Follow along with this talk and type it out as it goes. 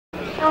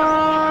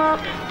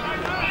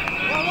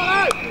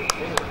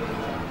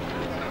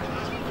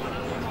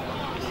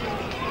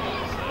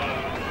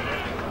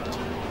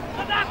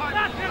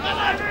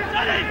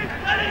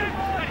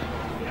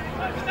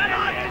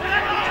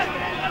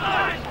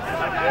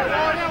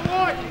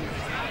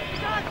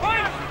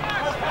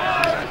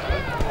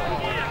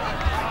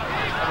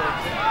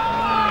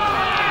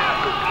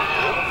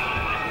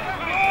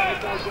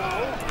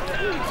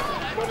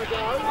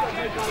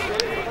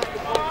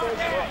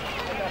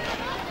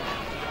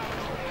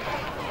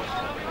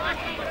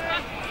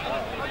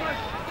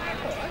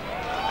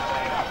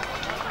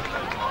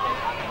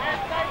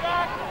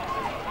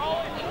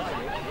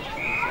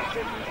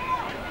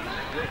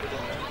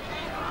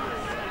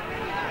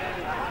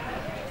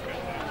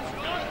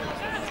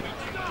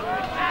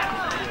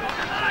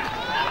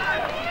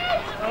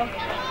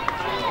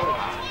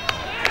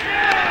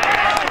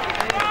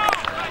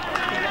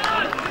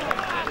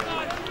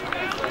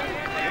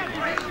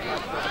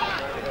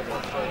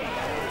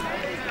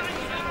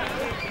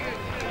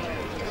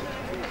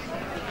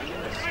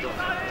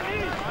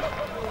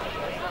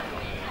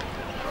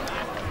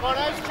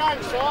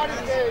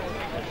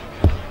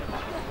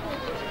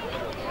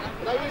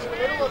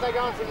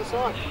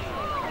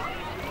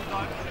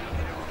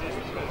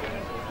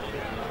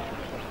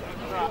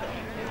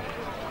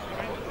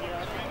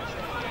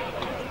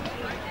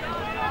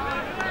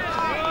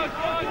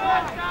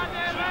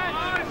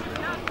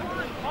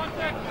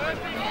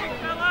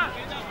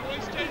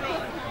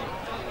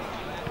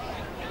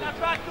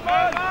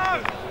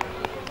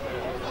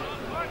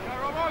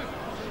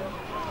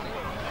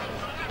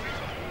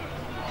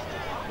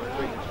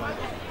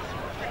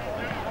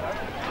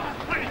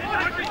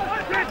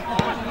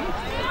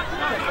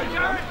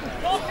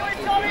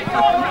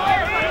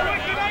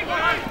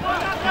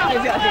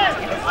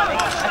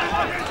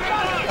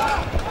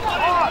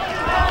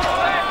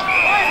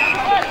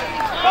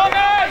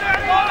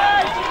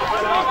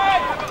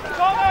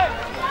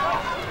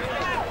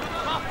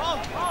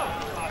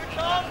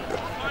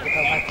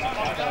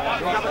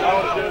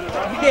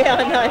Yeah,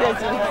 I know,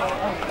 that's right.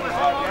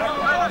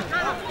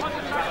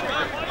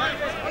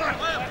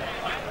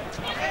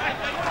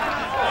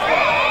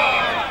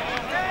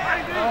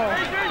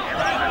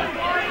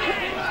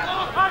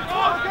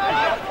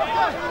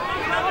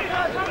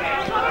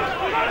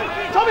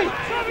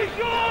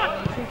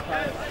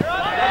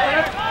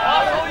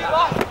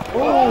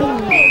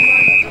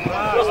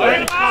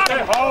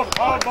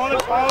 Hold, Molly,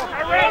 hold.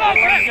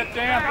 Get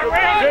down.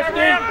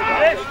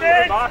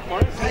 15. Mark,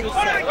 Molly.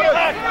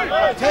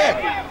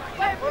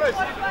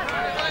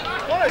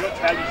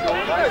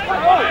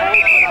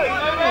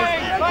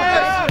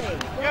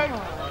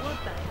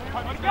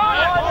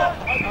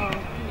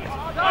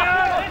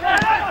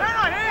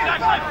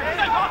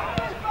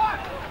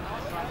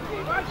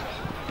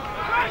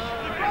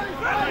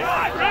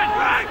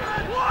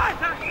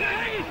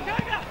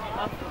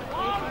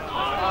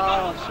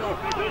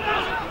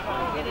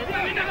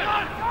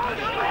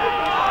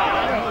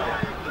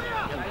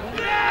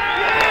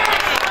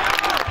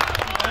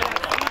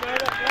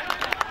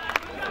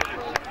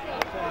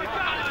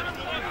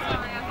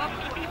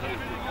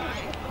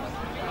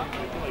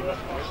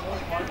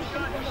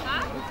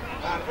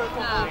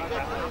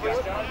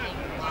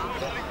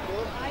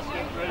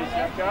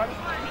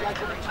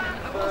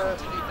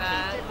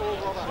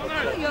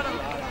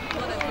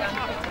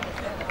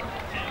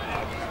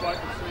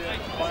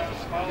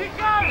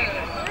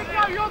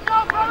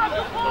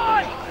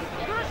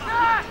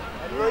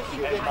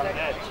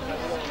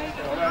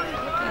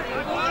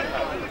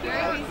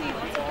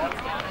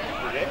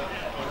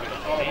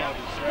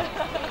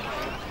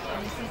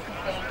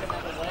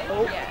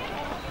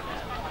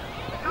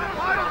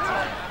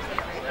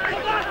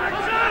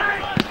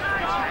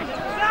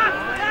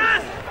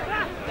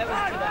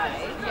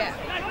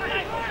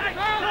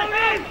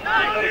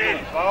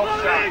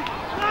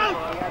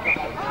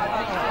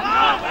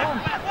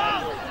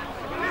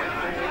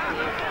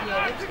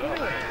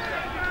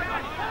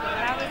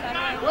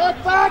 Work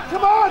back,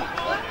 come on!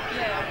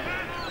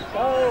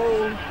 Go,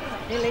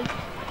 Lily.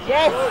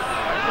 Yes!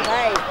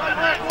 Today.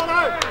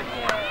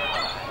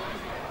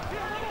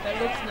 That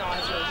looks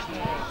nice where she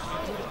is.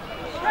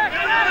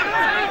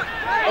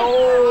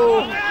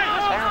 Oh!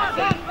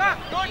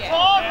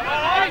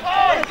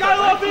 Go,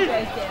 Lobby!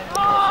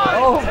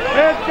 Oh,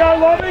 let's go,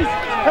 Lobby!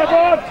 Come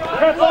on!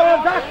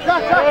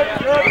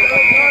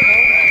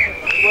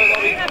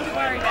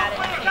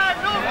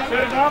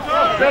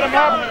 Set him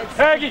up.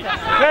 Taggy,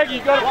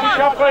 you got to push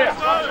up here.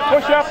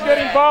 Push up, get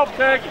involved,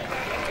 Taggy.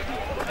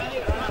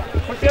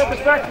 Push out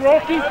the back,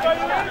 Rocky.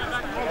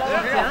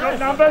 Got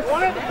numbers.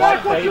 One at the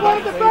back, what you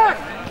want at the back?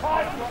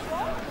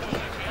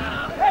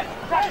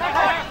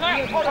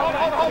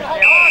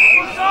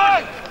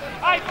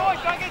 Hey boys,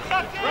 don't get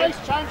sucked in. Race,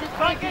 change it,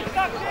 Don't get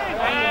sucked in.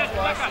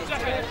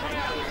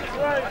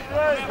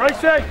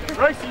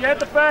 Racy, at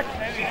the back.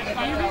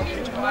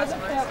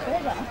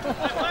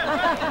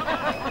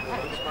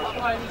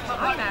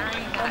 I'm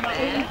marrying that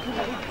man.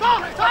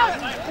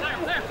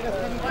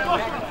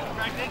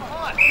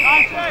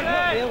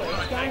 Yeah,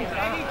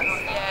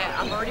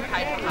 I've already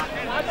paid for that.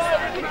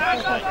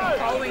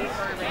 Following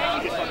through.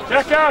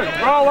 Jacko,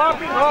 roll up,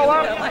 roll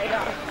up.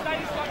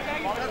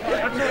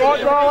 That's all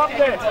right, roll up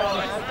there.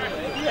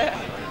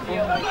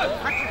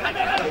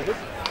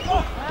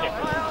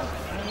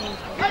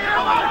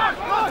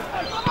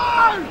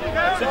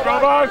 That's it,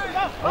 Robbo.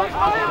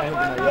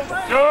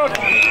 Good.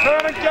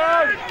 Turn and go.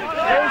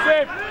 Use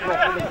it.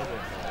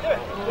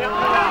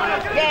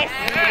 Yes.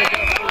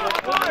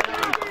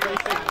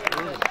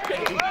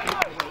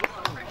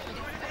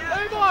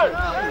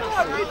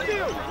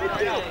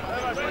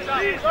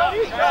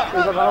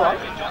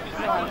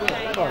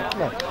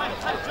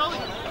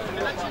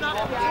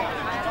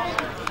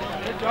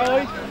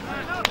 Jolly.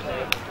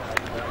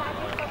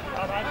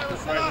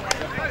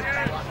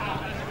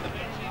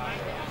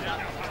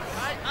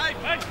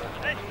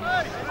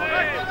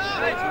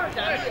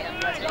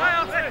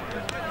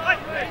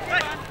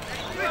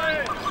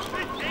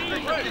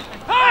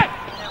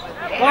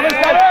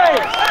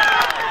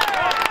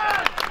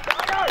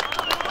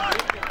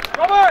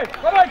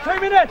 Robbo, 2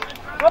 minutes.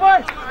 Robbo,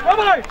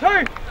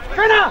 2.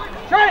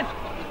 Trent.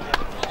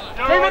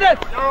 2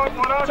 minutes.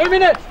 2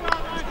 minutes.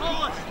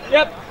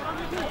 Yep.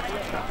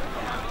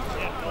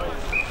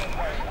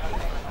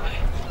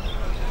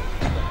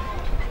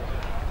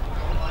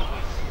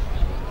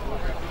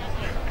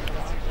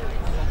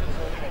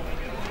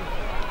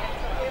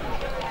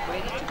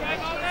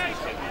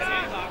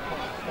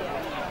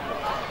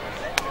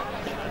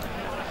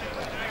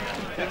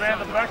 Get around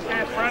the back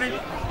there, Franny.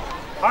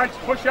 H,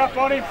 push up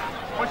on him.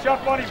 Push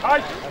up on him,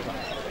 H.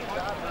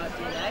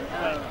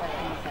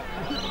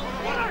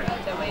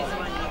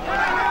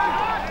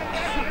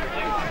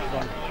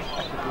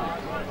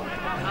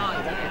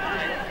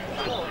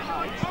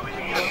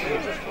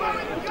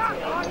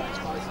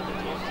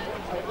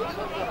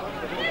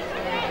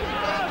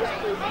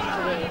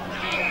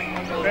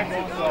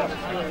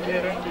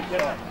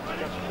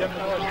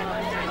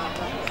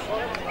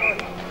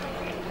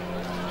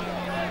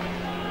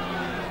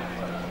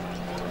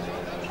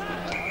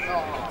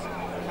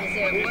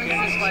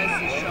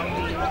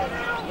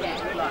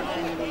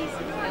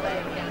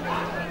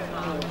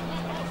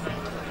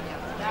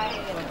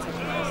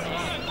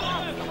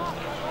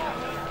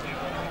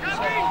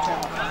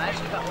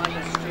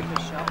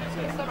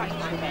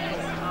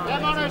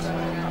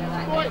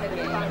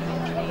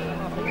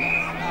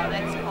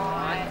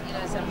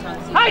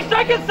 Hey,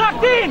 second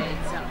sucked in!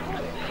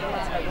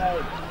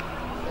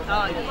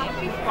 Oh,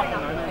 yeah, we've got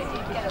them. They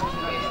did get a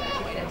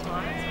little bit at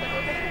times,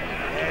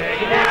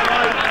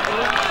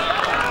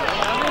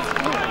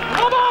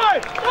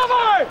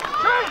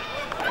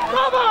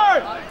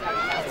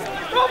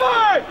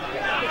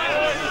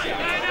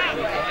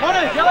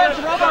 Connor, yell out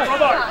to Robbo!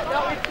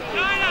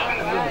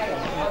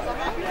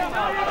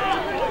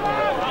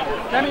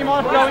 Sammy, you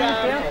might go in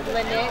down.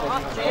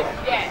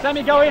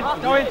 Sammy, go in,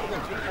 go in.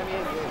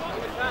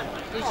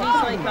 Did she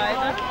sleep over?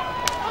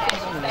 Yeah, she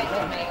stayed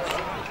with me.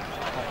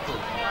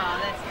 Oh,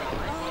 that's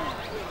nice.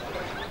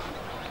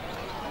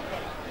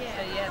 Yeah,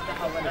 so yeah, the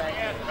holiday.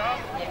 Yeah.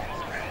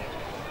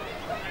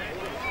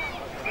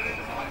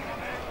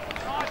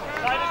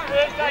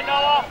 Thursday,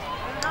 Noah.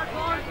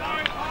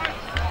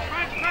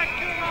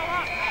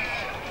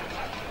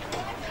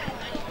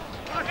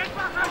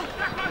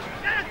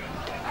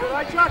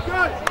 Good, Chuck,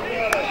 good.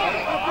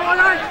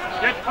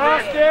 Get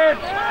past him.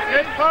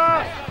 Get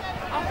past.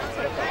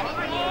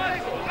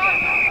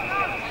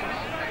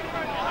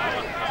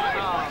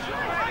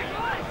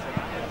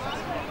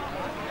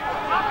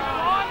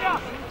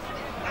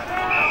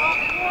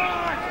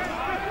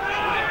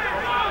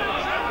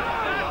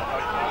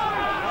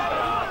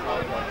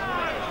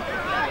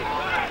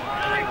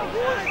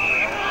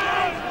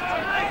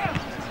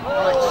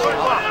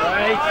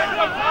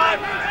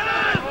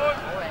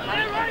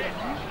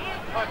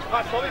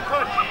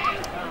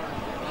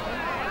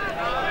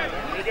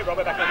 Get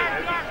Robert back on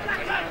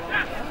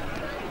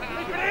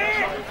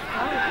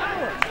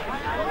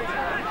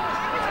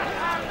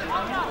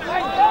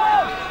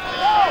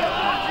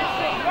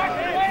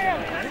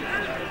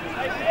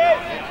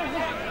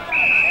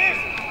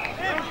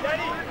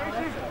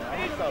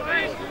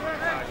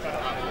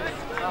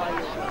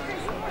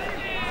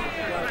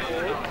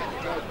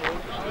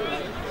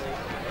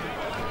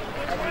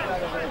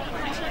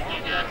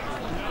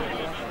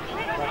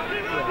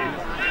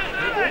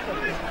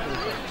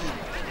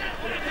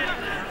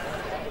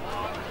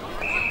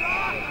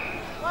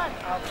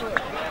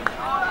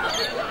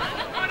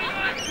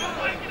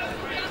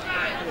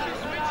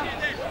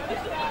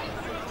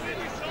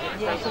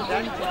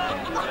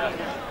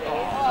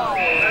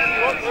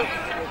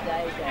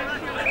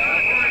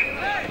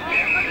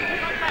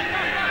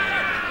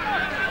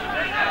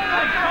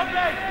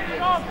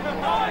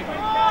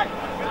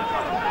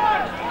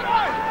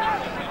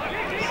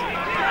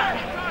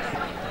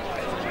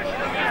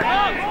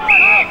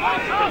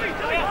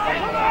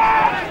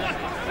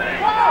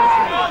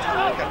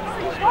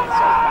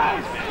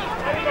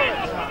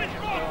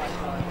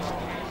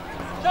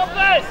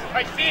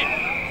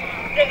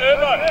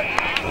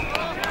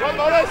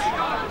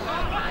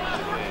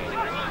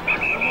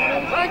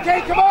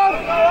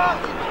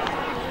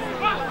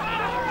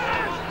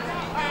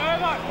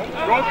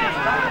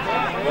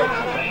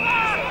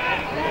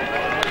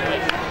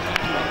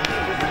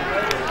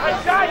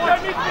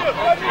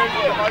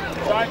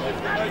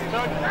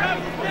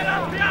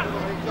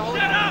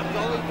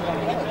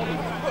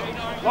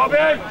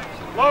Lobby!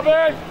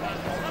 Lobby!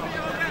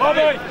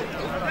 Lobby!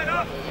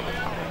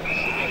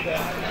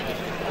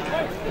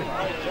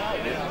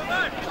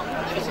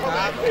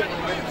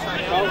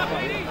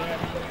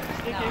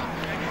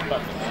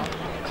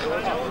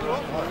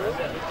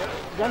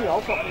 Johnny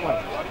also won. I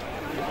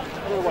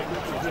don't know what this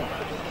is here.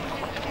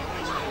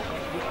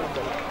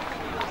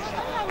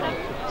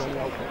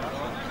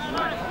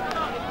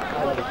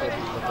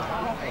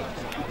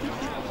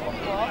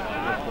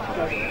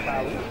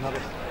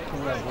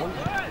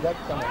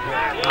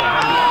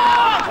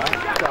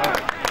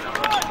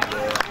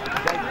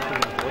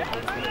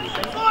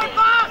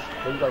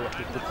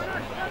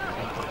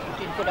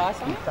 Did you put ice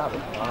on it?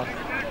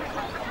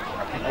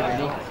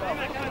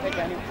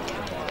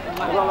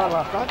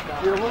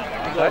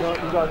 Last night,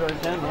 you guys are in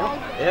town now.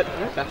 Yep,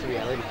 that's a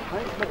reality.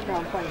 Let's go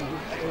and play.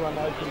 Everyone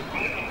knows him.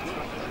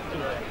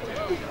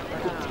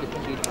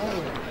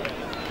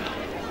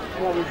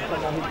 Well, we just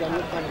don't know who's done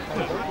this kind of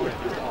thing.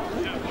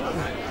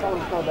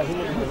 Someone's told about him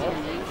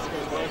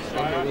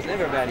It was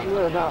never about him.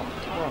 Yeah, no.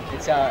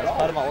 It's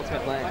part of my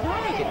ultimate plan.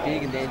 Get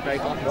big and then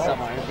break off and start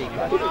my own thing.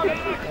 I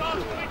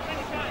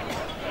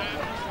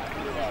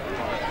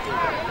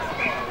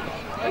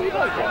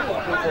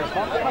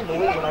can't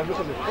believe when I look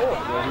at the score.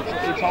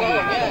 He told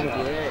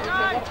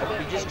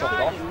me he just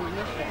dropped off.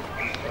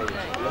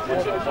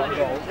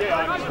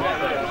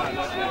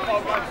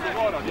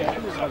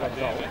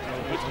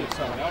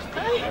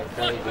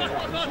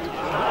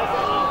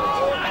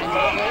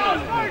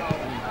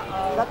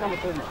 That number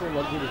 33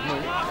 was good as me.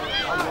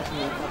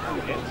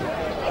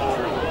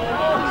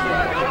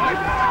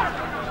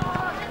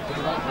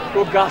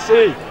 Good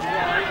Gussie!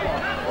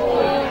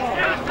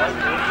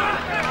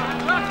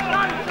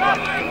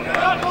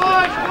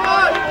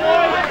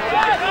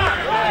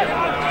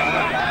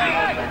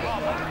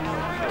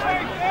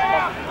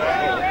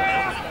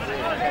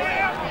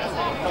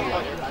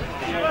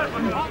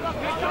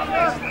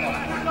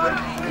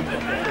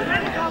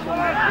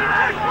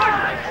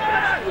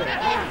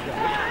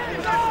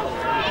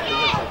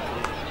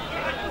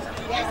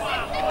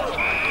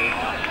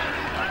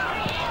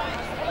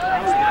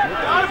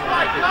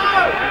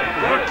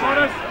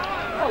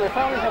 Oh, they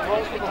finally have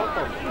rolls for the hot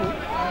dog.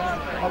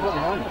 I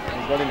wasn't on it.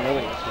 You got him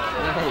early.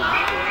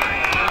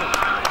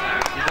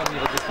 He's got me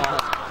with this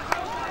fast.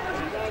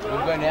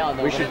 We'll go now and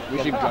then we should go.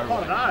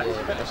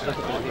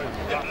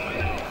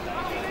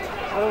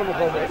 I don't want to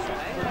go there.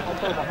 I'll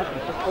tell my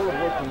husband, just all the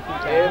work and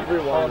things.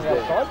 Everyone's there.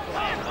 Outside.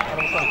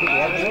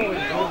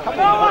 I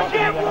don't want to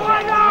people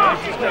out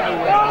there.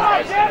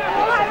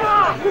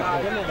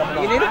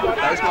 You need a good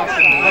face mask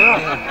for me.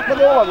 Look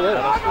all over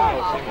there.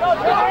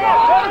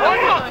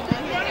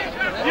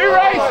 You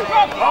race!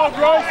 Hold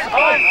race!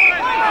 Hold!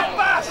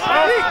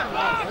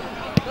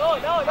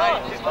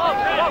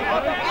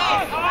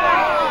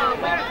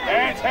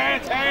 Hands,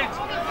 hands, hands!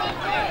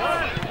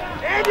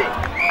 Andy!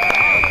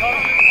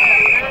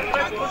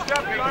 Push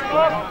up,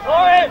 go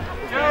in!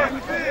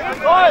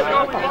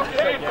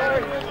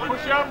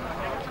 Push up!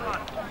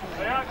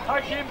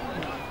 Take him!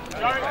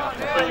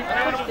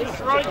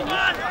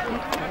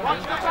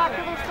 Watch the back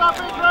of the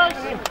stoppage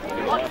race!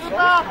 Watch the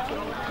back!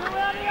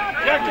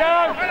 Get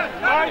down!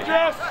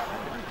 Dangerous!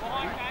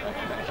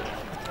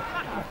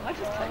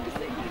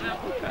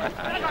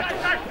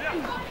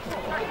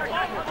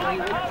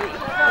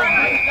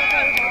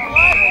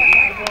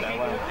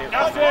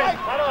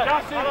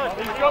 Gussie,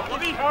 he's got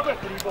Bobby covered.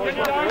 Get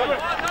it over it.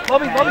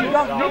 Bobby,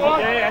 jump. Come on,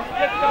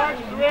 get down,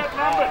 you're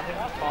outnumbered.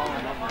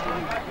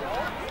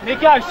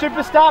 Nico,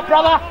 superstar,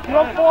 brother. You're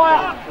on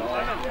fire.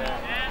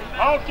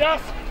 Hold,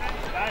 Gus.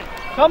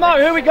 Tomo,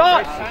 who we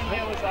got?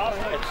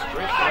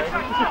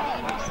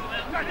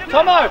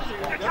 Tomo,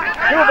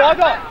 who have I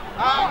got?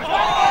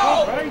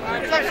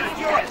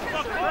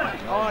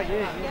 Oh,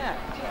 yeah.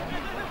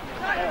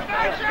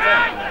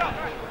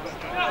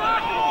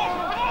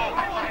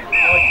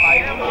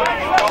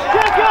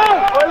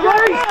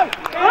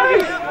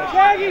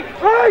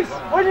 Race!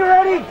 When you're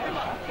ready!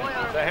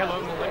 So how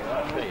long will that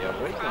be? A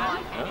week?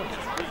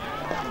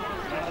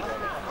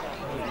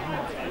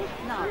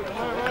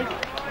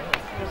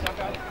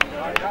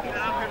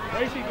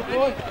 Racey, good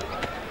boy.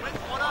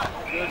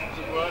 Good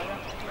work.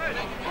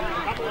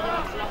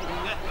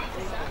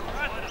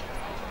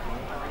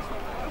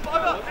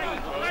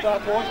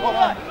 Start, boys. Hold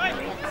on.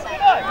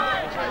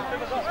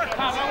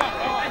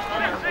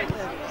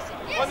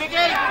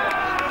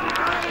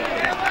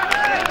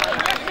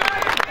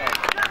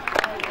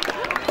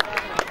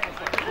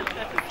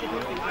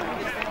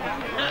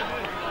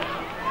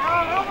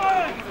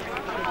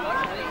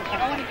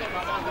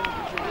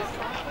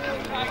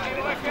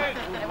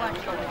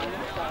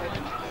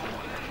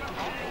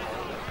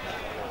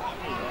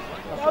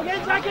 Go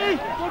again, Jackie.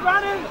 Good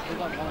running.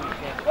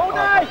 All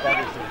day.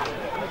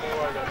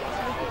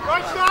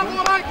 Great start,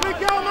 mate. Keep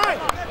going,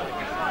 mate.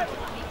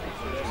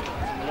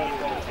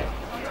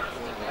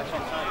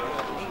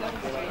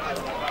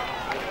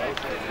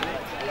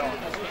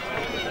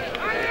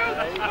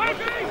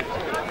 Hey,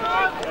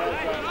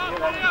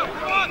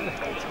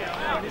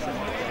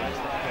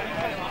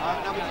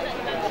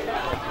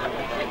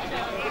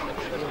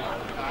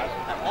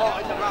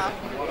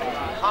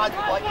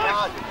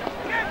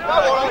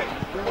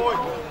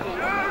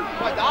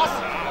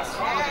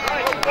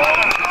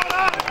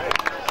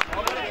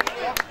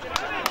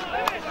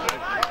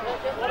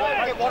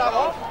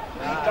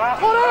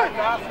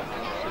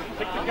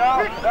 Pick the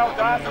goal. Well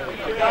done.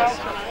 Pick the goal.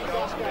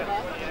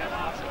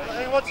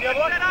 What's the other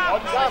one?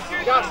 Gus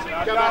is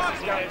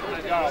going for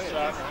the goal.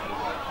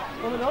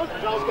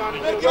 Joel's going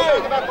in.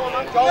 Joel's back on,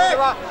 mate. Joel's the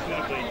ruck.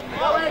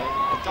 Go in.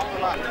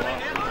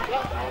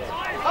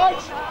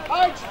 Coach,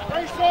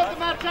 restart the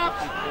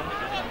matchups.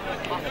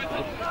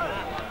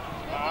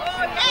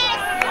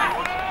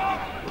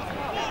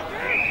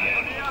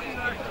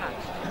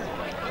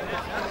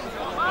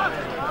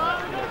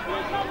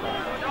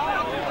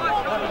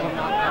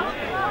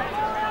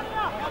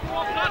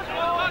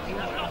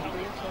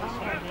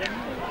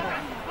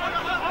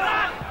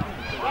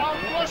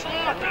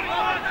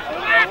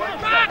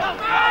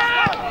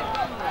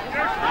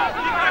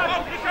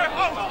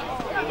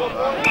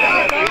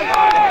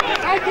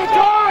 Take your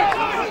time!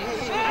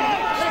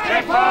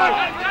 Get hard!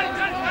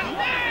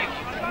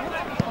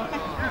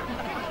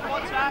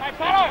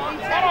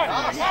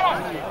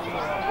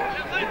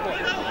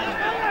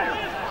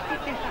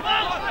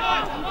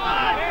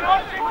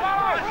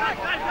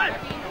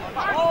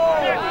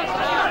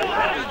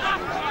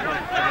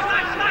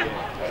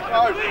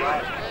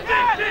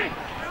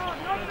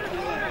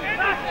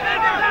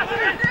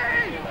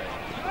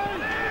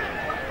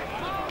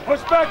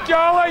 Push back,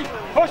 Charlie!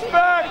 Push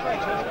back!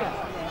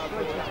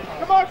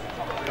 Come on!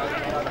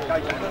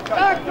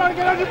 Back! Try to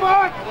get on your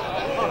back!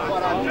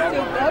 Still got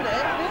it, really?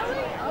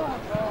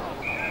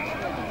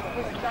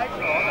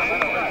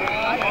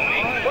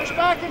 Push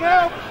back and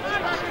help!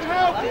 Push back and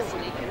help!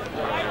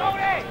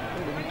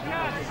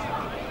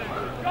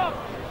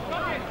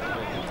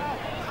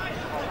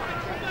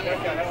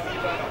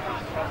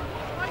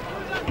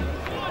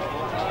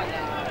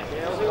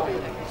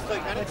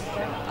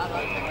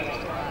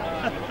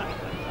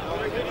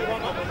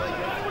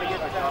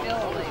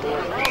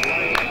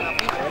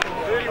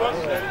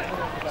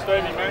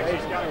 Stevie, man.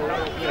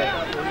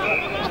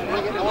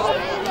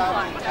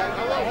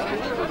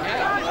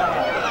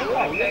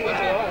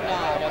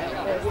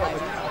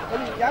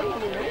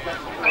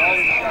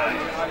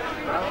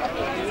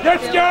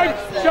 Let's go!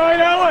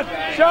 Shine, Alan!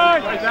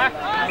 Shine!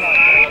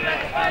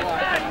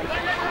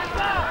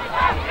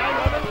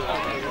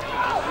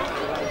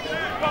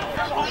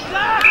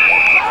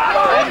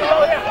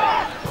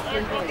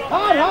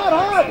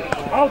 Hard!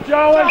 Hold,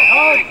 Joey!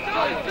 Hold!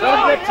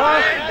 Don't get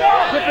tough!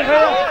 Tip it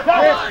here!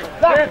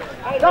 Hit!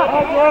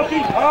 Hold,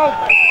 Rocky! Hold!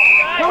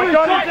 We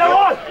got it,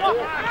 Dylan!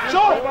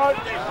 Shot!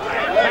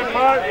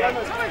 Tempo!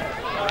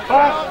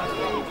 Pass!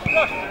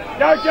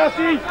 Go,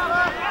 Jesse!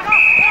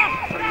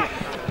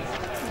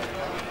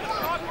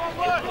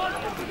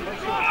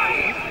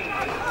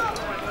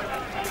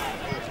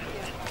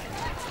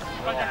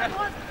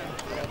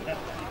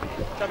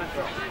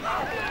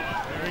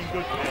 Very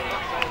good.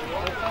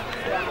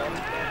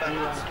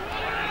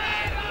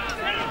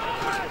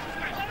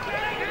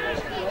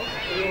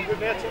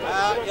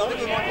 I'm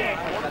joking.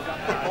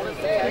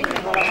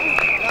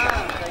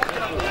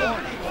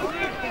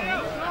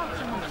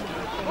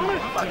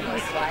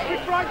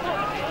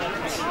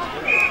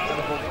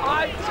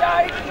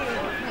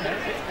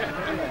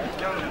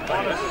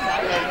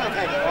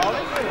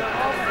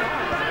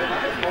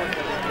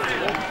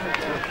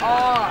 Oh,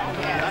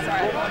 yeah,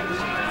 sorry.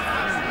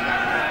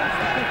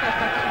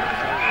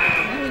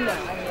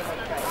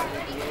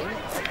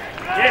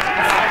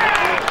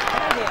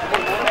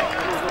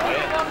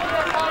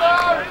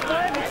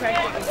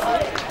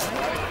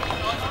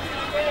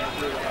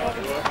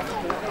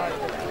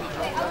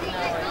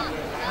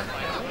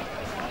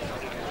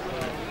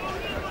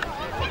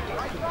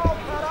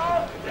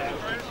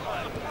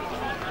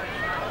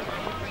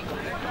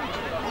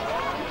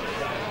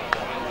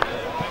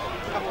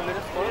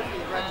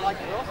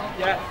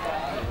 Yes.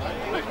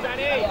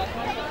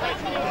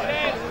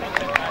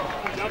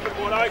 Jump it,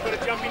 boy. Got to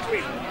jump into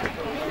it.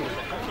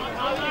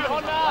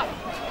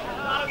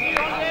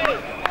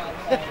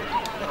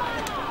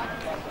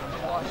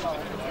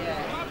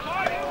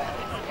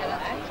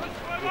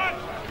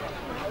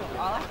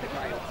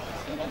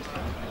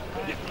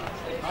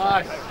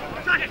 Nice.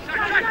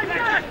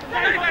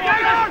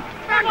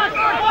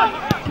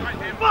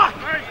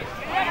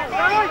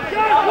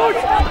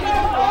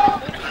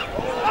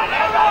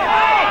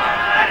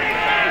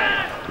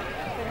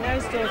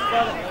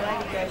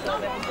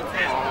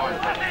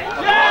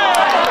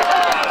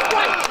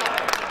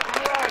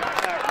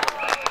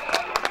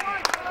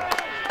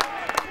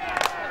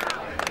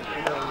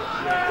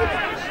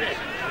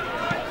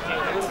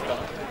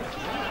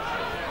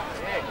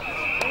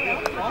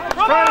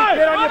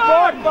 Get on your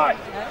board, mate.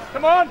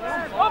 Come on.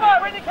 Come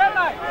on, win the can,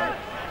 mate.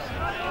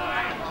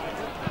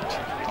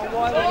 Go,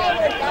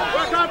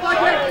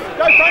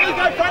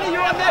 Franny,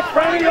 you're on that.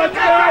 Franny, let's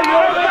go. You're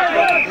on that.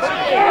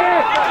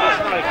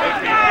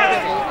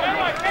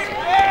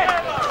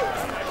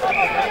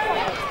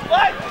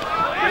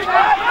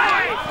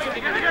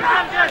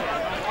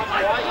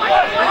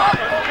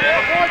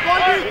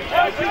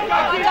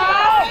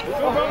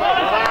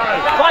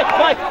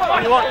 Mike, what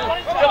do you want?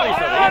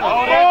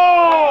 Oh!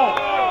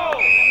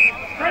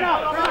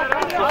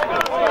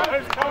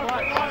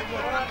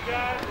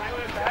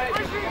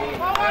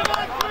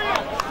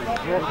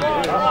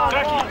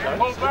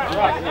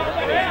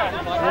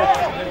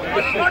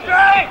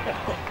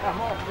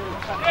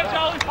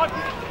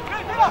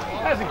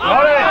 Hasn't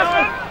got it.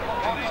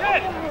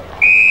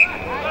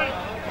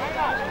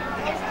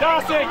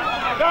 Darcy,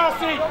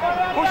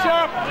 push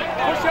up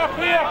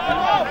here.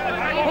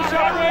 Push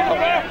up round the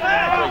back.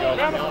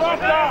 Round the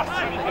front,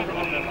 Darcy.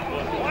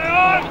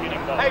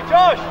 Hey,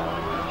 Josh.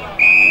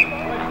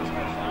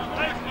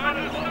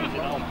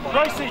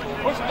 Tracy,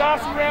 push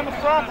Darcy round the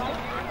front.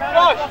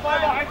 Josh.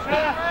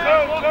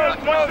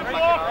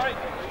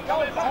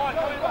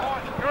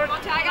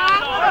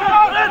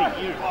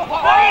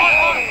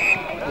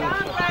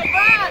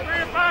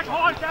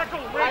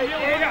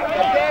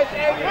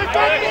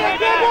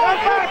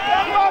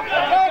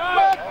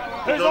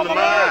 Who's on the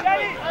mark?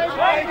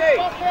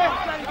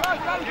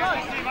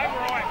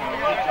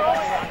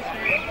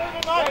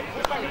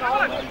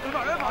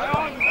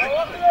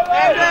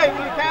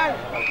 Andy, you can.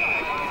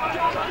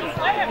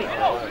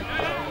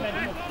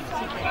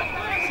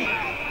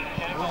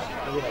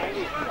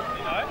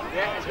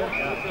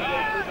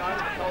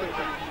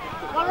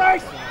 One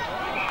race!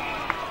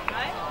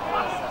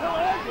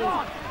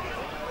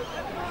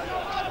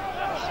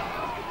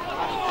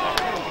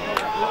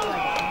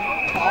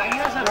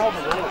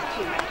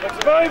 Let's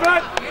move it!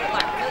 Like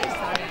really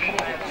exciting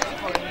video. She's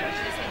holding her.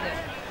 She's seen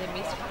the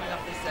mist coming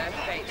off the surf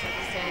beach.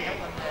 Like standing up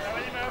on the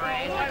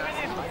veranda and I was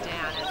looking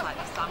down. It's like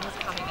the sun was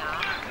coming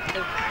up.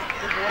 The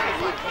water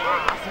was like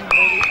glass and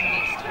all this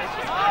mist was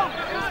just it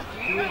was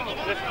beautiful.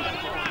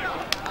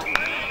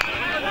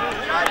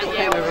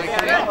 Yeah, we're very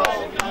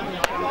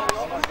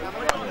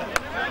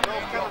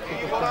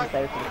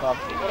Stay for the club.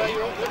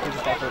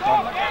 Stay for the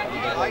club.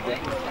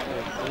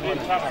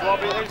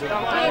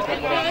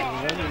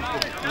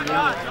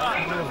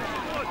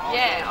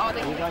 Yeah, oh,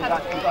 they had a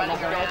ground on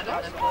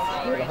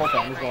The whole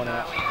family's going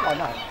out. Oh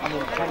no, I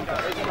mean, 10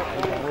 minutes.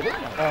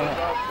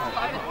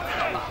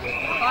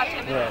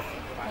 5-10 minutes.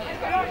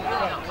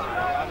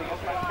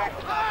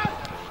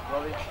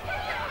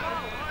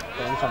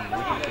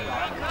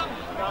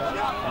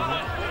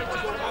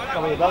 How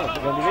many dollars?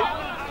 When did it?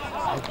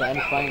 Okay,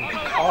 playing.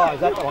 Oh, is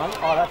that the one?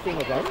 Oh, that thing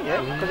again?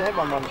 Yeah. Because they had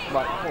one right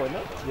before, isn't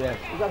it? Yeah.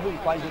 Is that who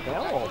plays it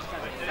now? Or?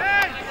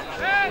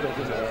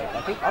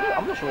 I think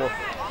I'm not sure. To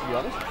be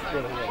honest.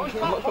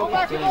 I'm not sure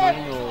if it's in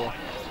or.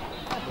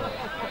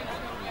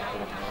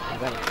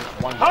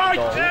 One Hi!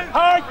 goal.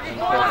 Hi!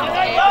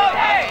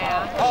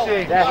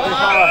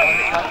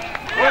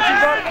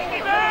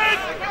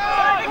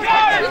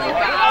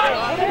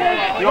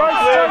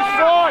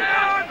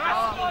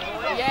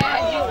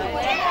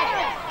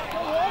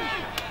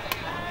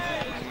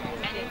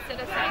 And instead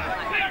of saying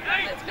like,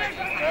 let's go do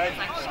something, it's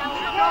like, shut up.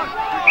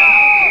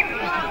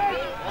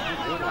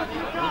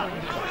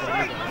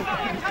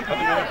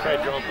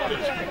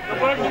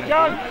 Where can you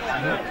go?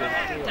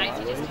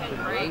 Daisy just turned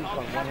 3.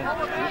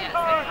 Yeah, so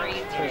 3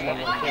 and 2 and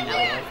now that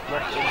it's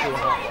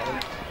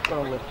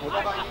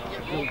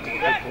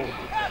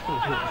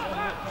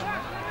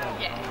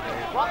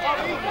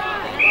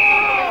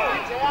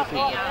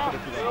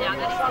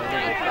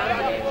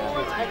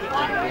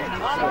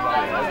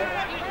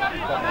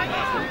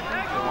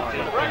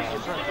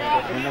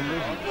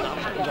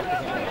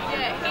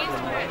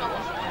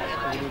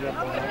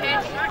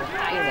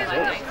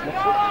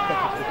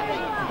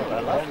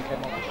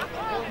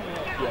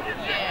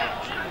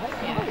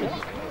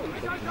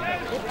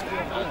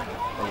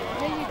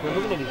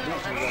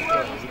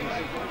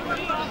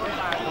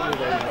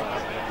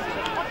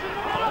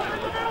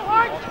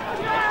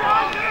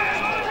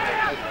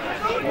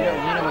You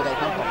know where they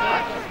come from,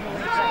 right?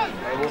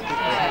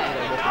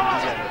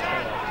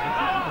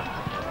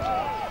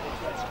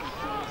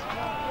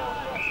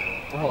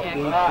 They walk with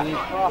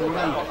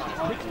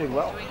Nick's doing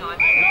well.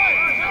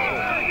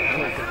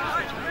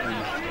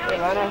 Hey,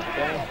 Lana.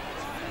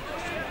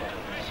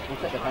 We'll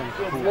take it home.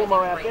 It's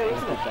warmer out there,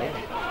 isn't it? Yeah.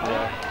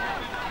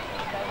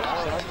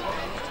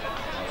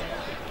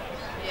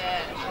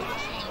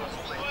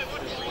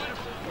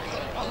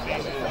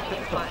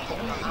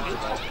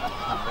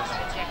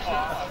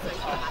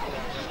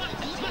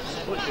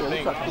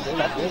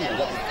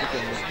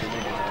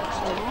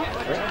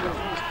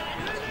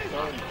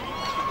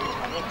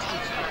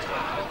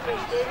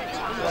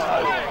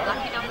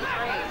 lucky number 3.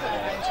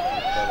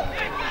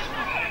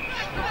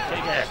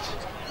 Take it.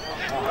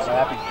 So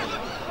happy.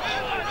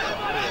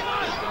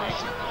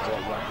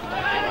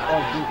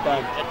 Oh, good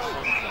time.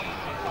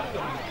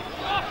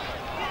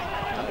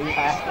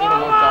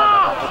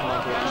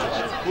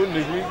 Wouldn't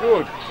it be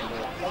good?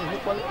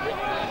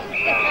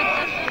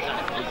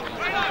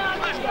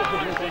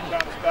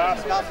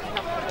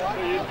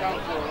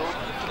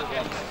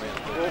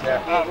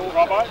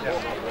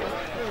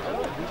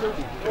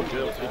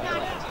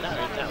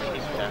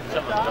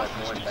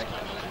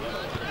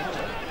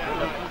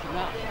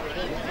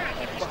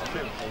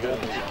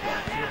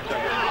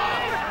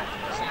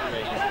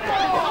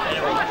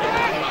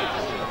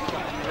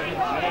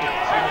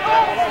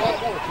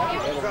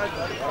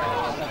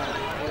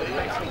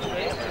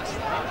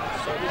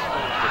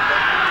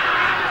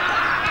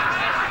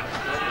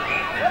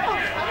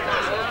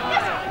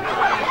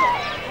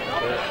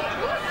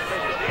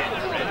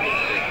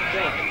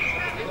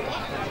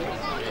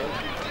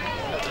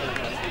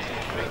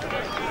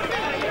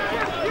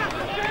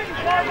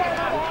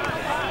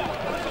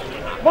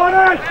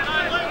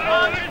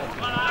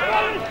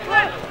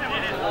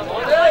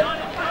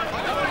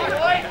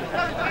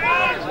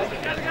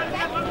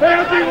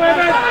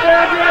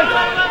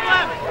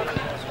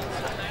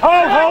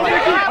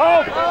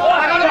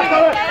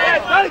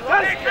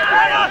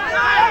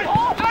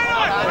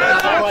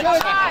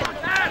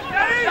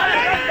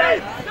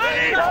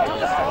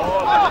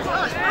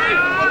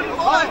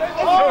 Well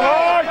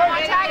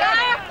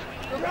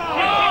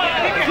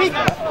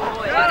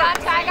done,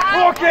 Tiger.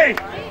 Walkie!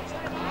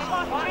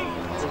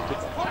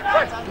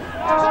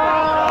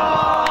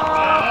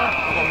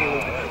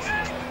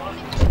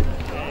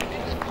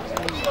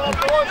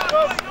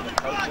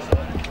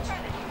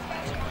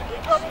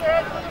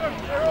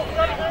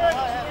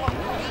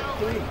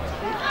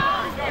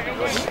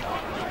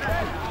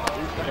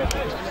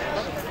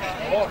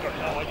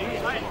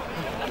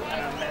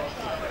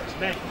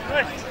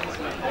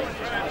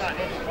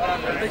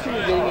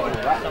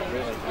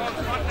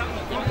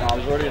 I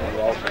was already in the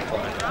roll for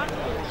time.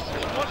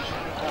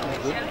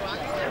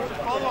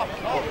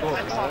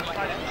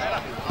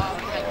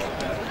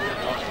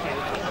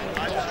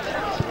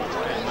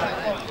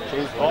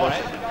 Cheese ball.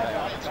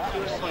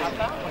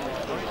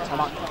 How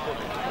much?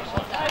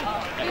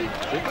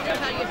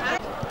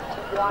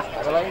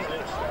 Really?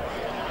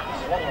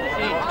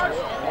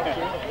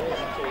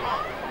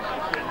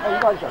 How you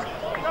guys doing?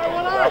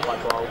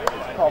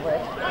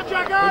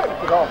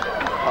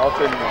 I'll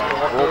send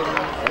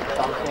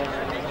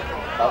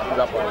I'll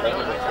up on that.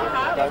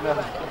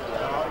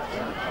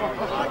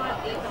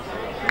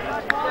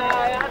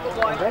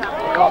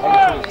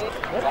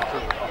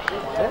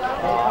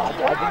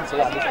 I didn't see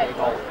that this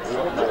goal.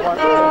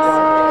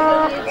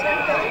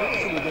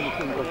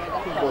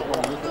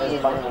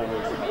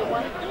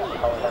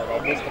 I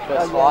missed the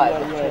first slide.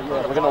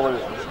 We're going to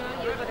lose.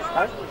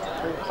 No.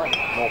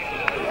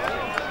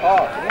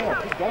 Oh, yeah,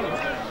 good game.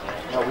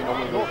 No, we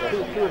normally lose.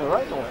 Two in a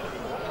row, or?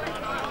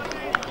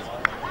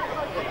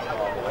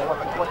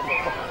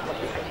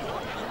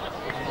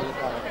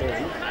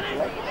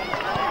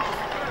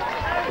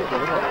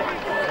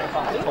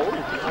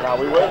 No,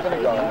 we were going to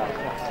go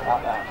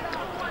out that.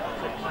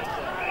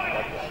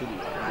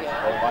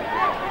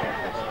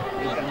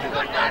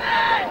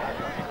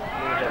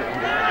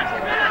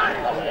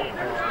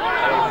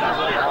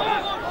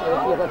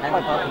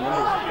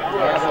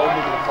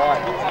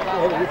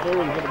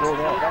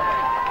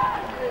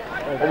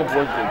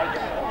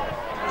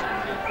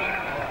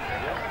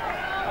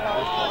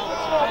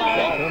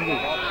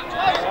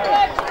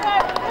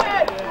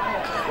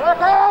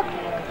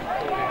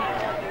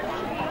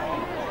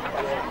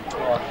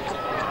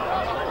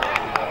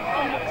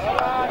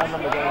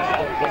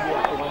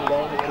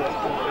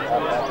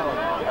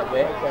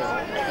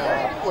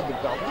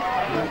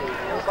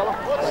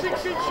 Six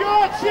in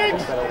short, six!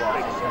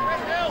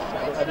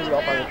 I did it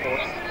off my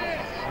report.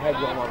 I had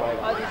you on my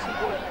radar.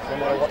 No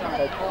matter what you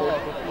take for,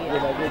 you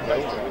know, good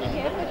day.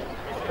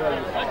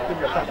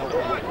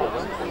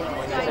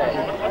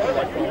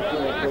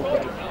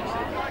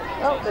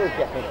 Oh, there's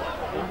Jeffy.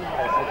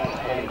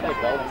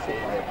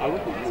 I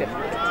would be except for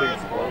 2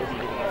 scores.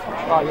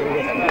 Oh, yeah.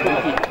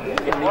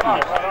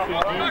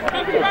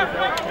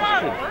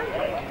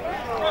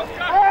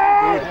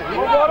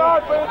 Move on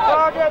out for the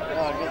target!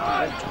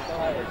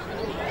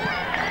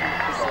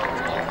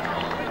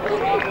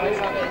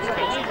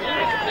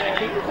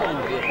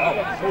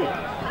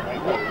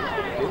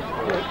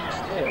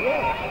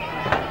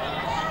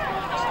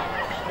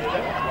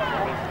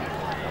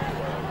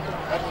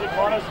 That's it,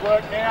 Connor's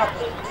work now.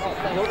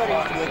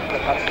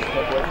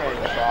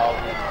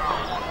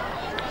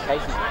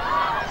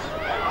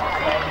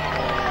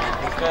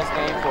 His first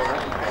game for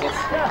him,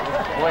 against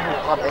when he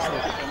club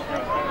Essendon.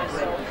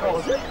 What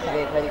was it? He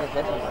played against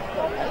Essendon.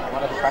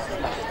 One of the practice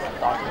matches.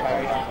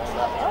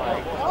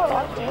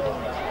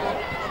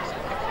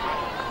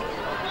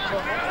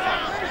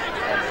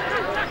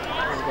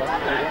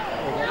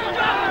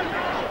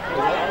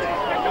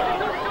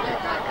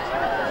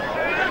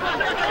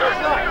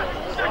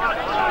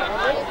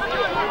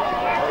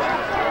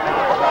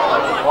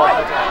 Wait!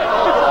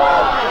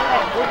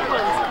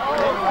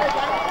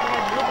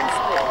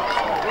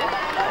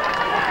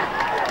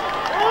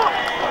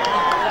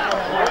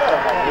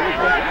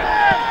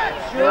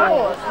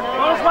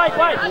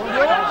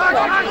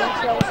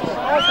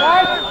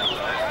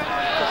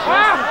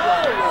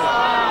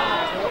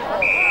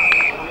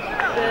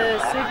 The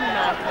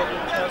supermarket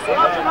in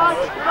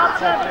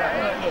Chelsea,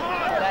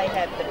 they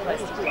have the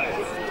plastic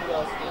ones.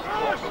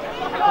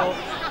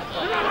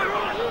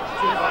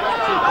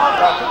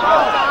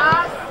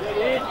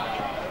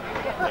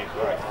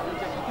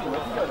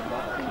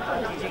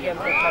 Did you get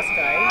them from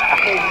Costco?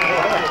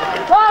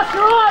 Pass,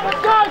 you're right,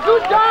 let's go,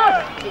 good done!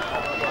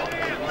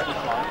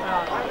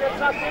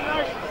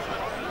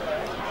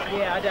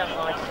 Yeah, I don't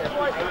like it.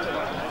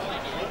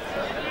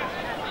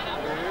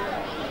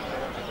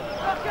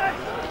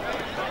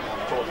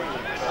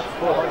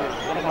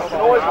 It's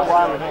always the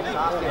one the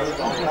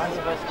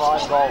first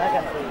 5 goals.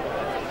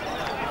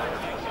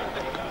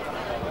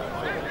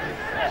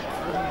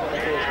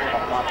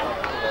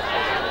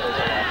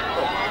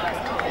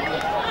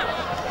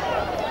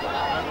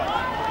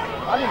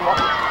 I didn't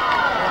like it.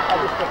 I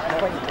just kept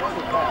going.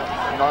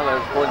 None of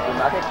those points in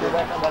that.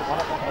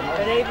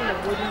 But even the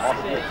wooden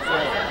spoons, to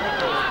bring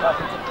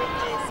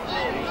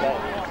their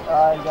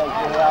And they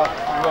get out,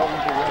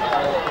 rolling to work.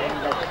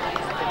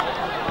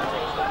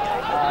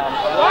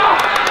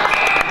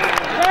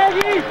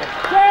 Shaggy!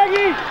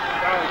 Shaggy!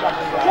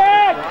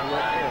 Shag!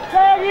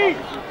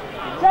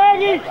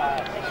 Shaggy!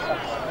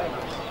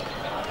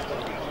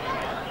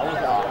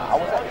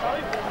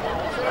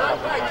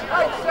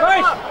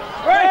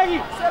 Shaggy!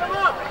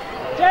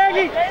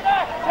 Shaggy!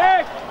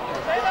 Shag!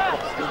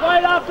 Just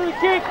right after the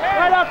kick!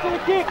 Right after the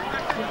kick!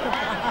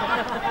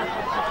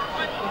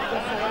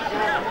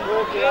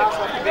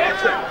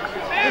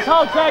 Just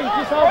hold, Shaggy,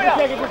 just hold for a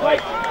second, just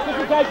wait, just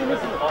in case you miss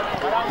it.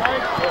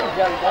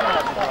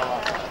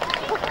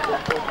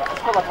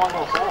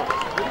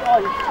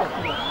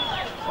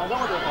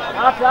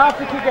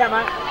 After kick out,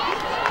 mate.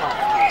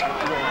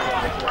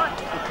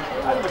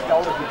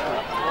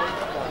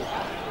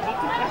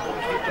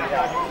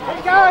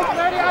 Let's go,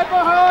 ready, open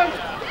behind.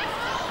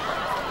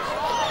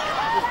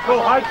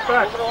 Cool, Hake's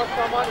back.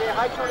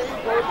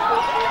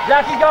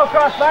 Jackie, go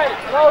across, mate,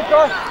 go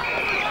across.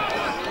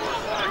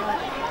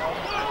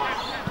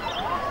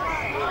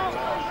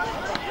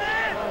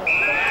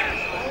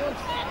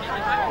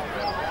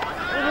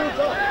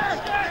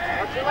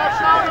 Left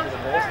shoulder,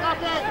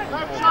 stop it,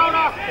 left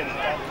shoulder.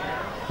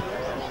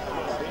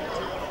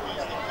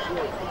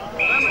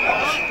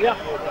 Yeah.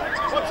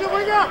 What's your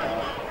winger?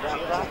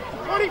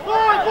 25,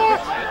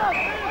 watch!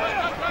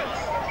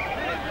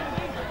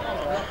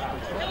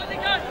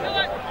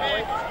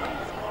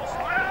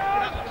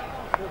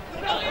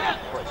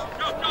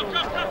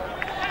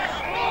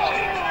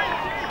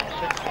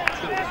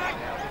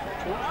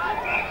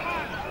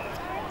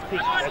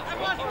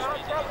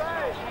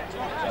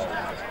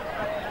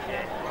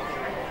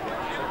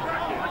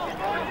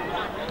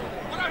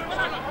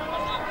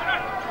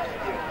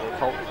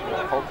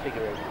 Cult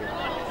figure over here.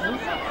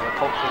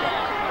 Cult figure.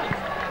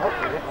 Cult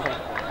figure?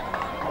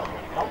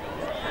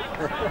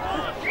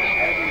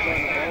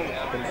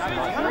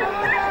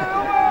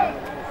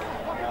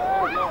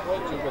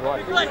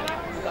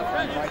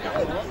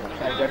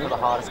 Go for the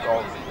hardest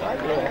goals.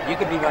 You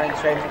could be running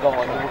straight to goal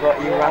and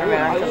you run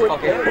around and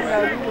fuck it.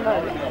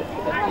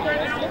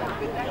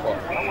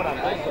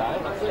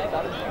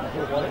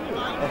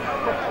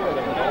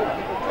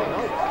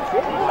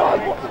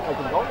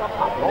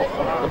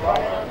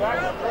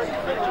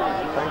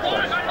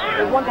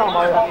 There's one time I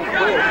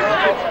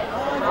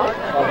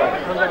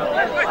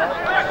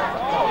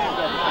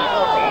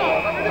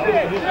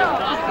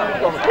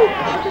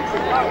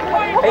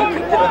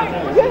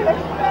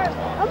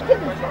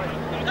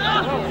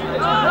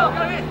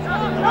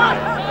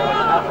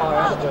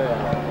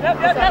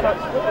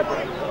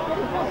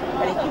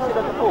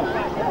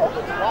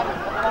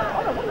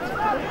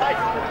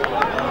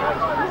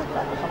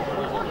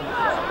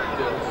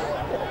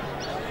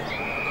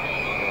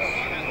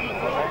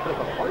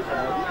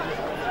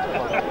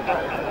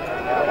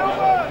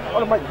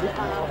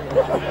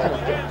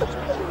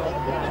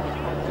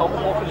Tom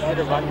Hawkins did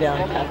a rundown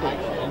tackle.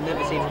 I've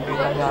never seen him do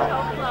that.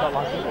 Not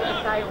like him.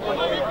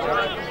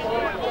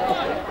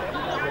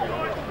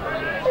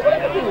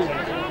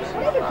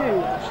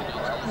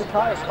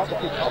 Matthias got the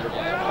kick over.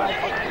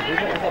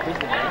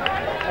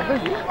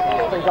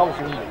 He's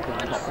obviously injured because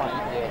he's not playing.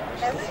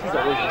 He's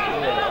always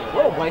injured.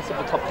 What a waste of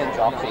a top 10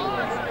 draft pick.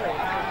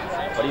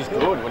 But he's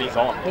good when he's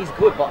on. He's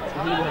good, but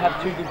he will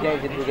have 2 good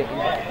games and he'll get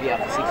injured to be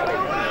out for 6 weeks.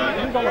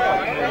 He's on the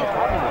fight.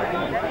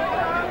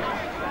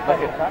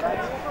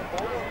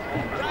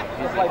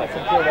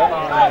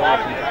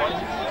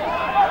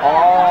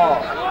 Oh,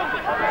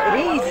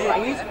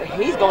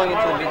 he's going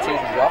into the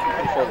mid-season draft. I'm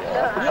pretty sure.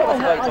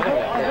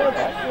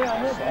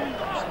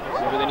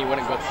 But then he went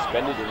and got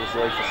suspended in his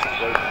league for 6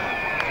 weeks.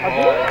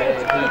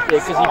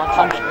 Because he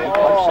punched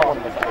someone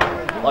in the face.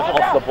 Like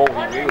off the ball,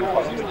 he really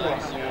punched him.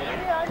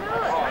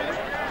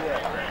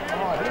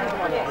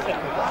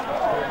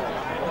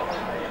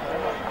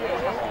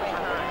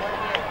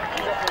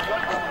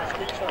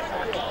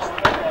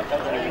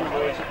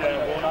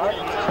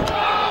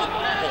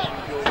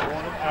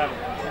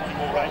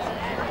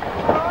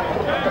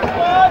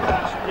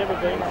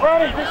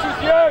 Freddie, this is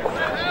you!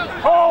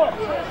 Call it!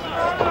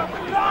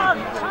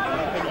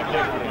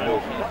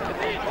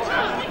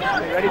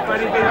 Ready,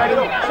 Freddie, be ready.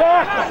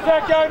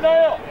 Zach, go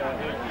now!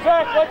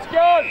 Zach, let's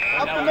go!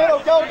 Up the middle,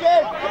 go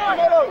again! Up the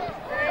middle!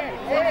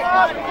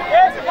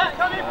 Yes,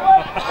 come in,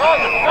 boy!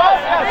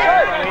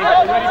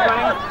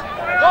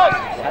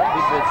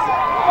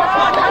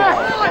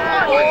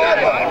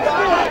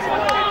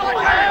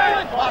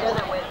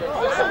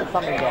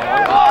 Something going on.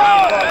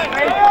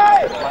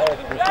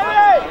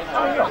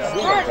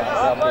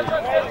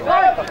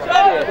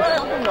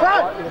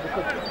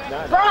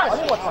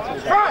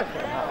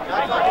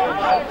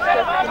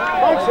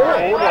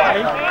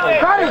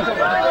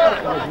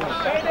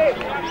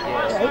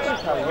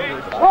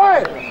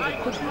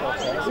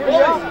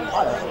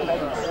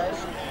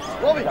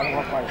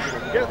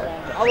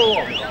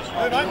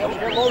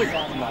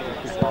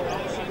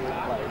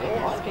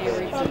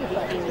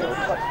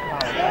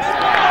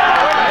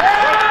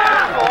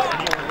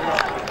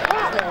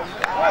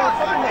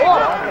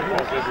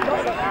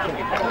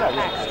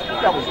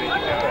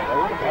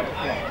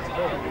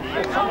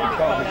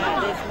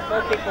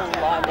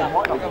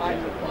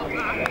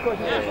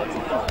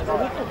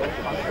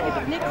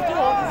 Next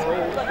door.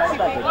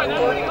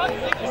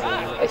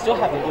 They still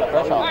have a good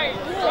pressure.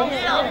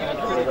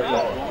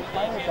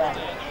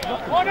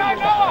 Oh no,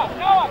 Noah,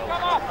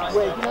 come up!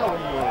 Well, you know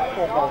when you're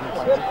 4 goals in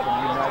transition,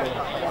 you know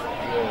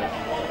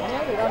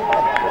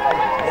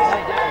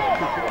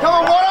Come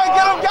on, Watto,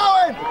 get him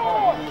going!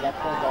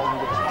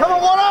 Come on,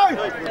 Watto!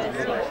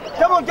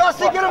 Come on,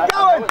 Gussie, get him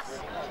going!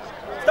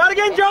 Start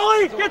again,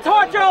 Jolie! Get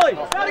tight, Jolie!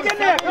 Start again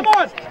now, come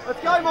on!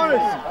 Let's go,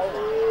 Monas!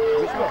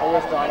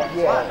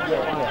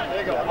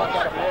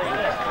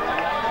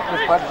 He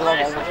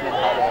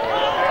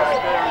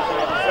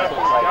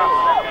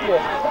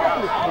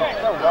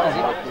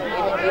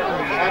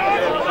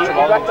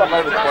racked up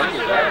over 20.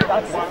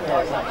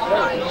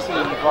 You see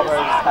Robert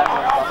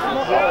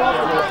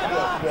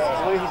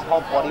his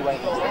whole body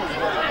weight.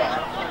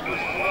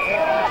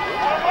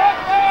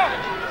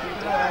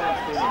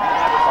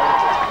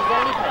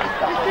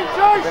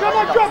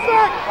 Someone drop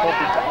back!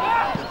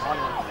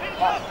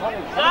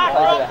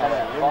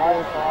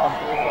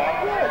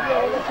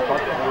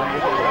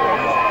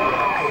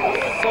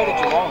 So did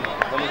Geelong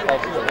when he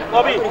played for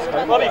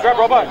Lobby, grab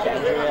Robbo.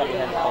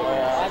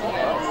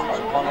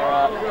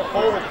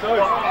 Forward too.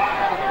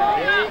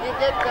 You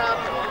get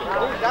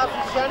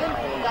Darcy Shannon.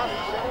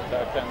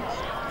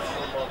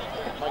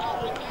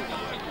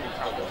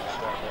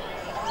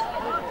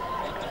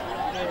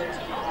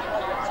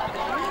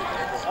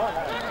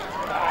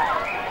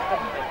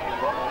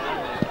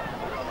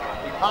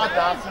 Hard,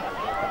 Darcy.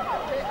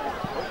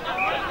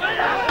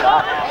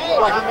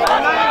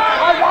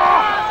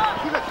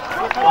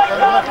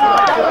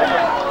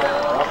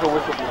 That's a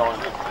whistle behind.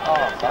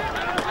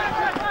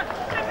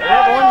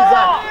 What one is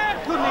that?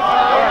 Good Nick.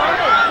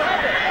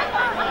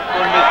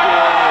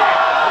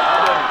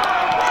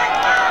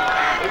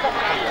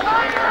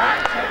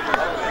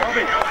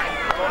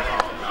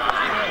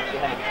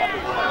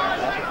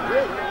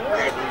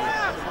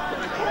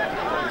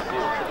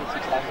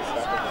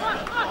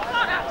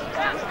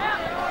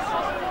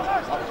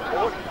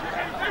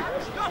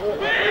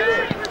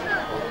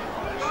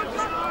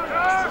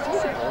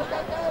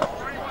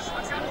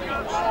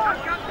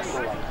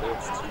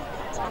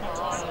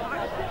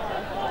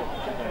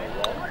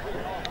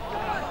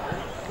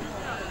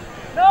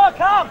 Noah,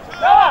 come!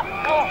 Noah!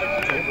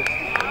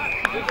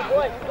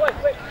 Wait.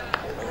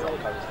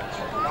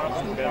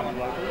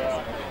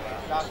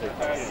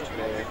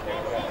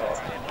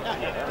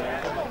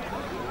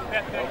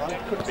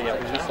 Could be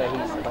able to say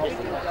he's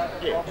posting.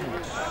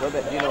 Yeah.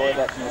 Robert, do you know where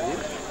that is?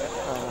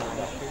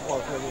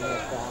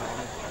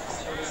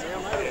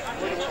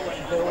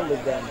 They all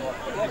live down there.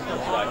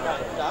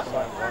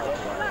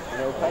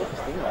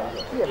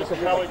 Yeah, because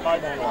Kelly, mate,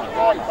 right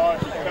time,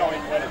 he's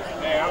going when it's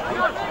now.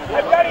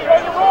 Hey, Daddy, on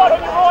your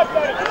right,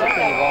 Daddy!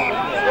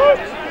 Good.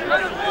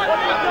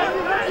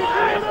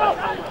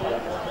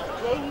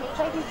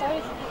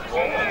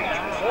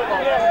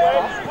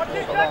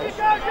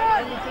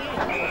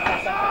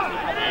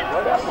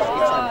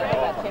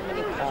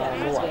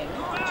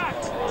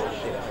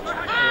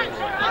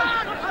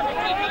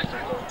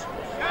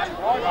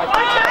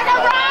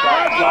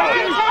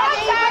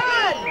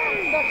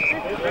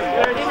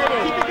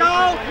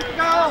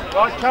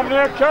 Right, coming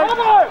out, Come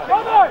on!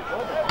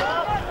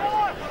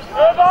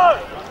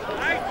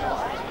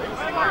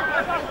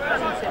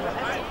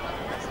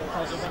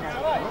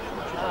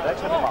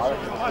 That's what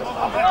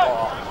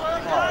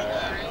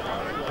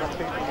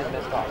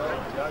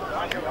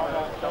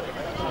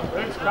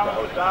Who's coming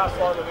with Darcy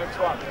like the next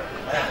one?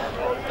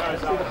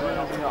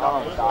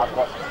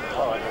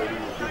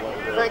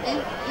 Frankie,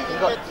 you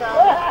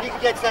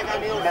can get Zach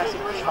O'Neill.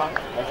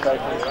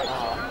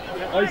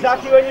 Oh,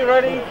 Zaki, when you're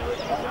ready.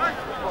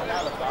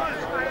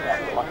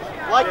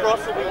 Like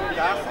Ross will be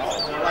Darcy.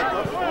 Like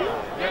Ross will be.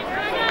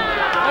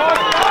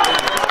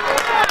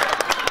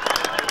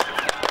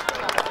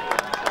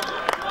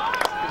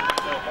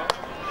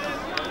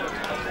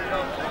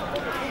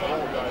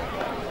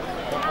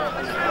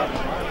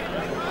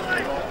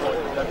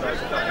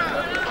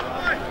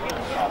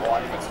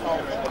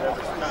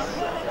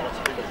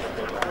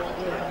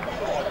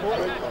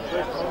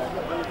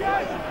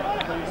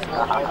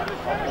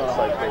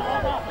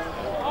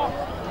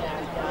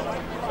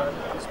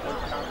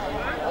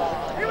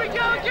 Here we go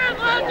again,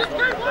 lads! It's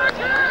good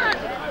working!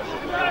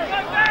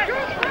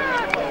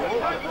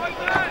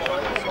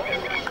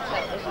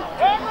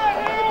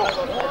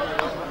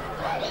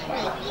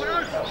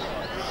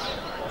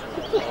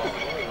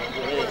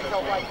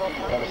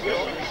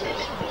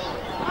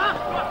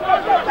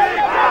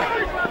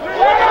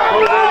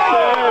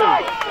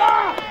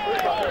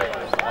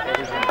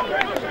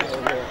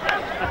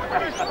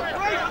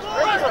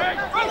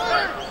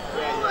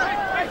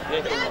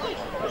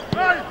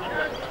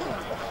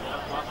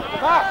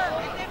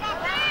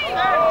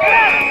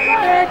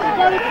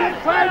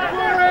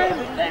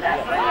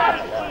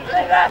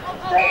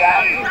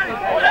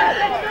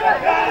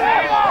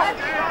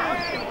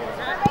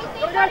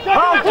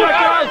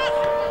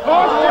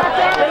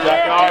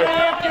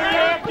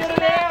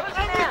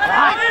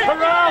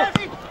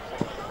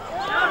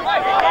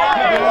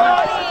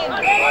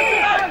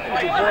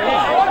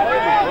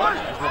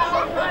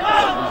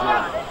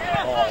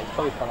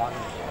 Right,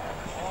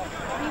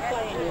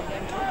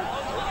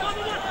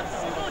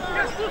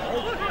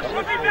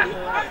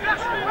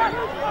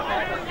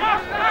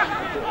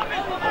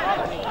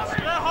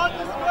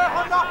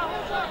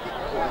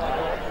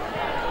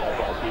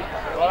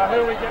 who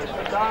are we getting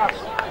for darts?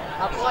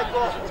 Blake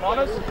Ross.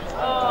 Honors?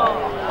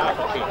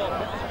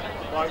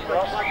 Blake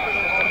Ross.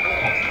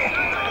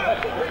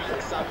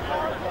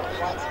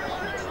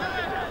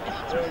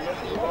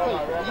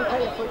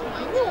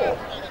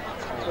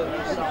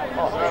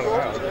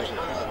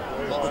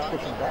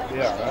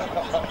 Yeah, right.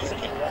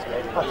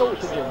 I thought we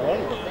should do that.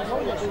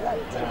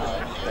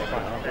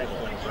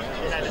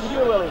 You do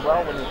really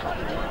well when you cut.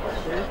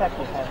 The impact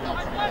you have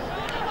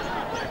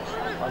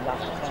on that.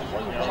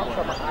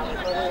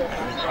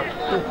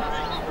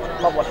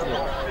 Love watching it.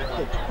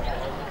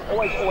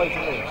 Always new.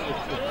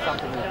 It's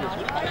something new.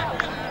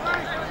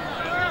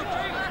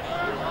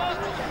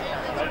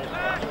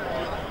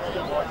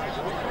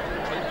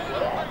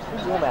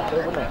 It's warm out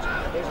there, wouldn't it?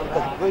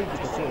 Because the breeze you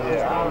can see in the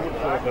air. Oh,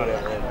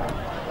 yeah.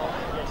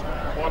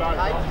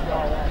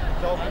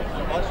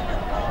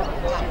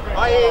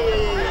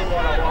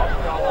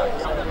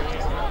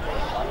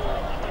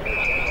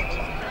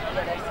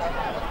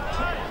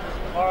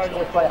 Do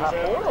you play half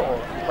forward or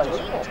do you play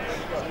football?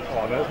 Oh,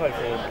 I never play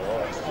forward.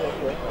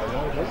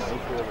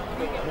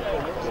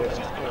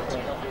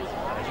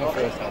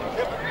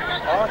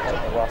 Oh, okay.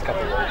 The last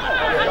couple of weeks.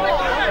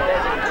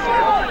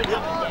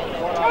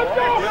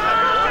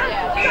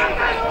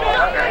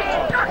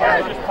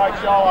 Just take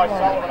Charlie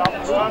Sullivan up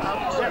first.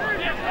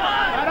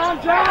 Right on,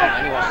 Joe!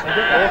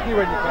 Thank you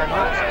when you can,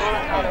 mate.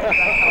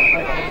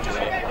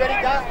 Ready,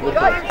 go!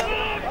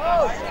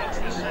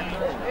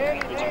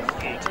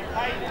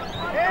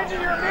 Hands in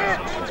your man!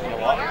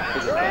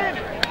 You're in!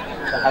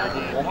 To have a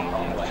good warm-up.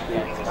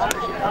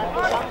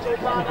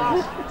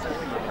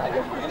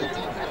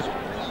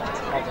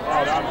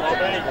 Well done,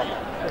 Robbie.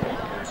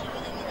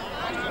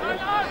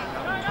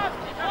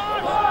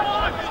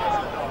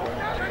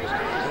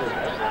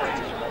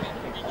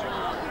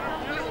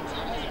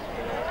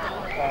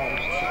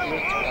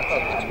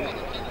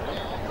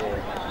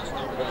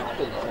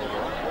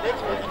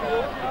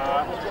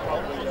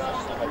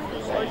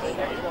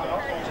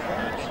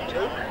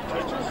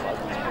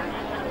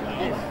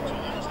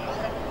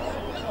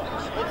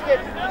 Let's get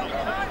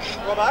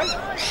Robbo,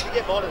 you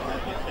get Modern.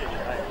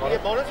 You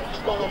get Modern,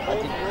 she's gone on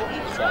board.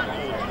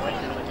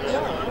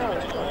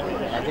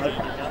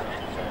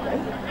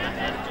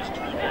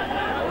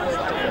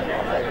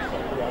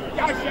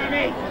 Go,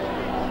 Sammy!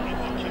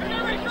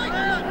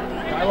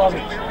 I love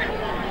it.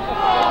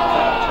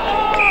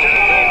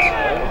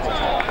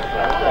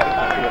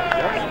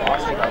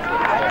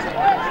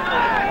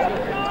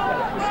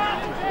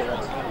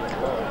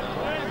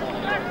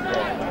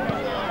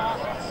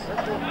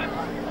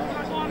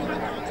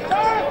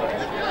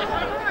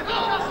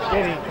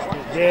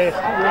 Yes,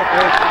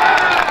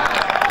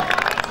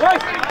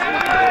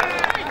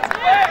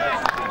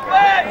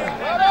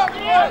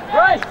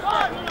 Right!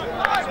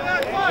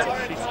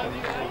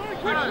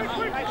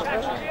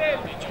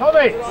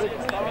 Tommy!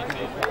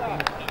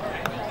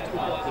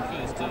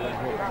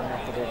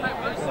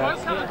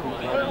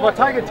 Well,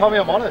 take it, Tommy,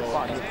 I'm honest.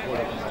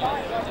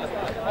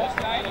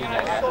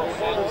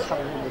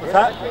 What's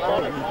that?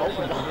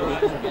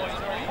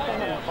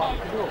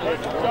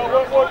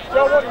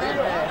 Joe, what are you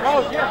doing? Oh,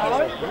 yeah,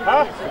 hello?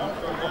 Huh?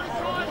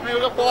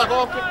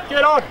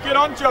 Get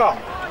on, Joe.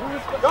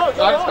 Go.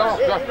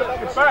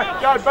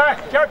 Get back.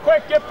 Go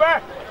quick, get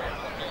back.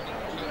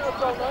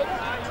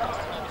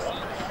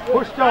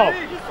 Push, Joe.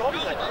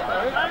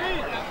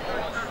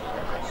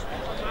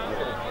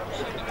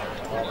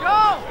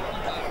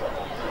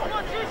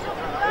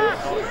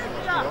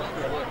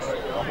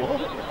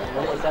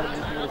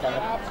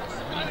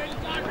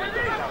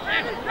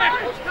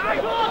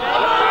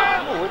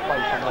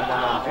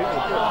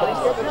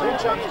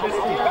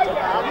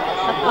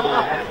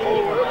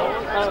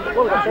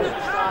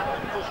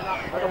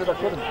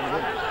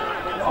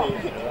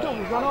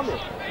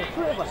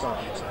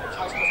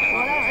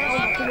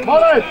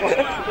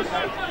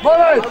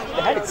 Molly!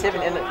 They had it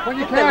 7 and when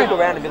you can look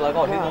around and be like,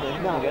 oh, who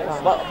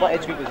what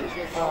age group is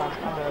this?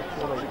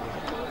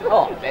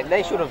 Oh, man,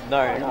 they should have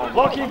known.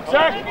 Lock him,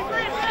 Jack!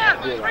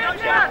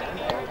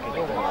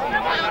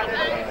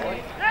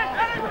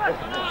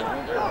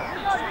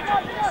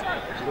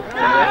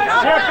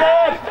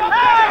 Sheffield!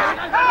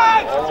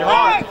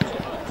 Behind!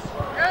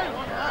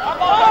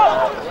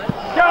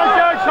 Go,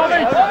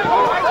 Tommy!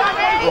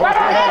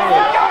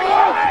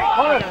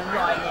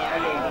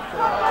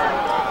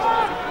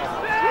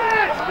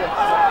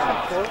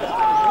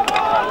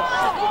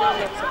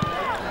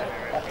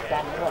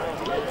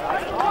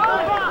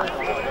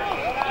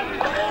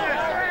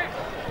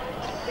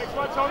 Next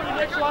one, Tommy,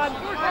 next one!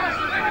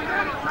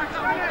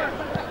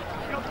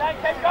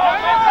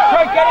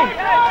 Quick, get him!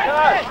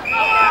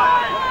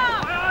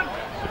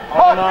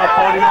 Hold him up.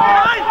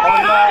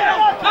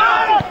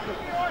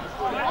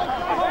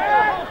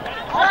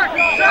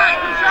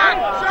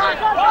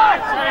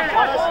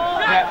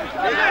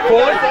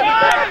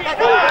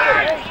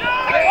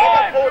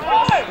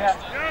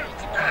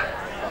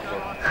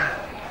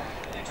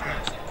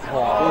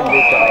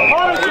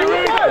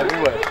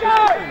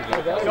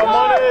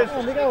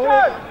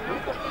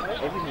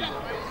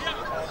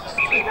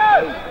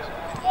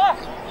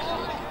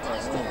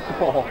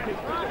 Oh,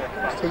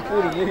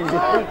 240 you.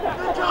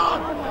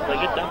 They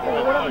get done by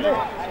the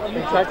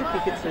He tried to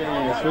kick it to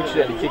switch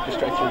it and he kicked it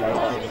straight through the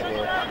line.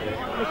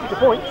 Kick the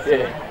point?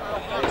 Yeah.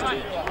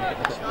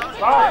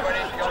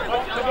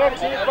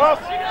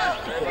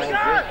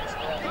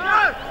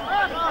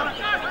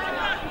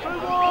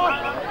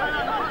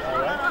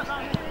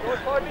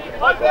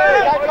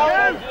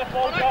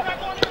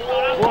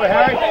 Boy,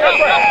 Harry.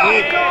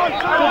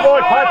 Good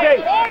boy,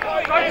 Patrick.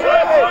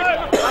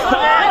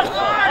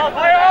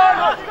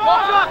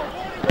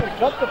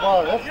 Got the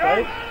ball, that's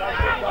great.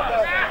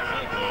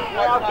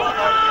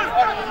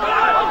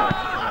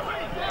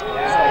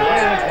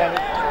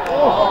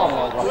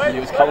 Oh, he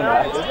was coming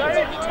back.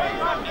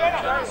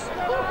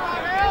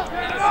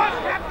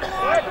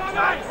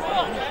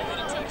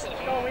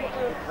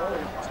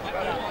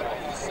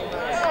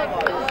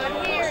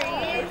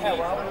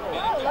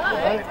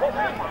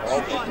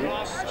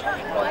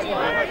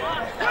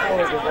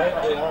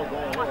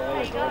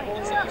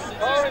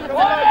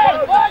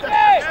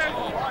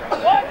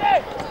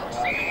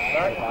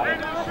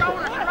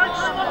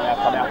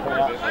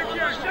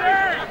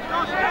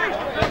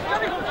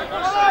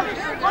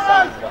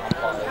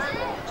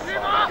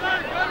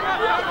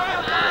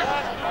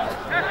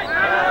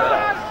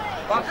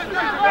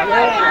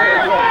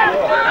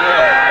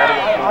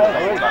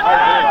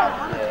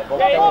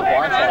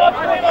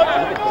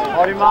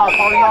 Hold him up,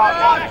 hold him up.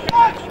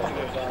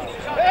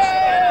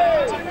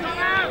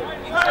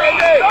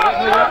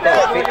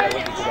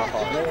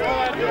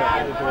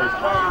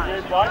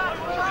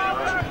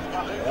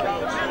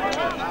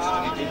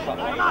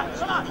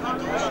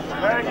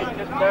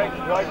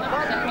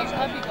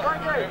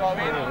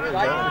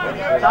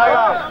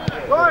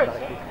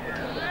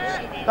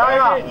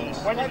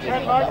 When you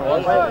can, mate.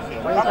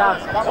 When you can.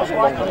 That was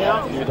right from now.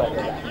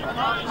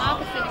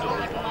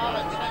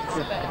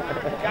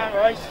 Go,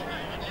 Reece.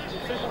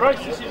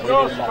 Reece, this is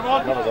yours. Come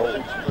on.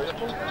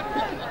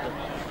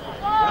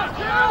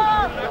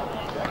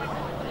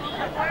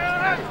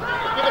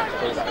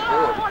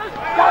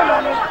 Go,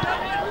 Lonnie.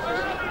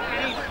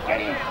 Get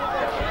him.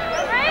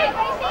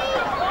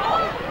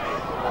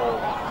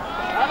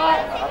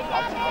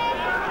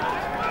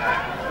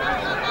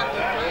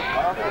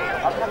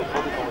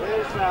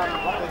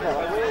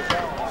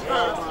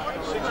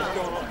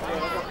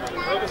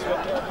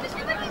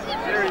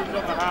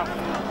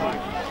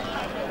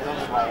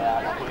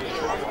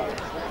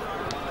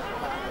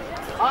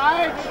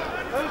 Hey,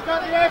 who's got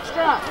the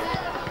extra?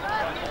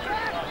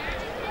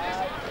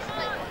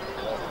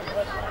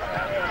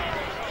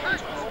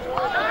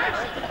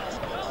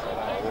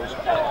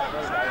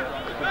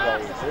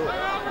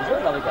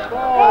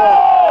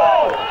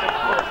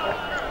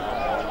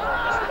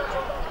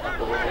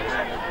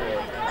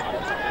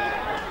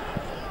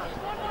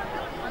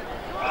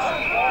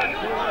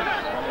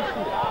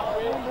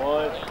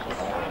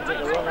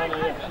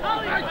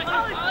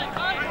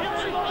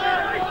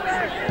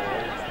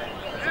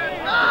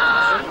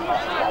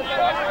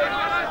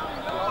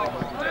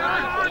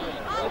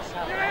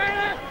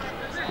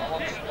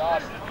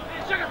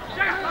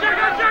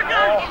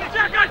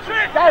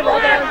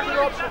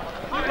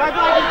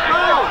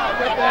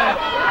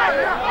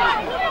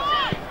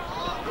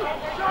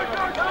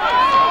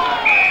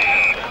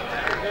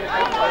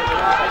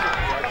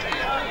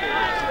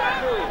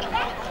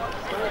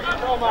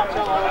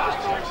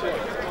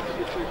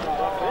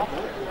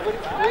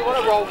 We want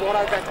to roll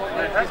water back on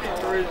there. We're happy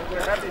through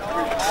the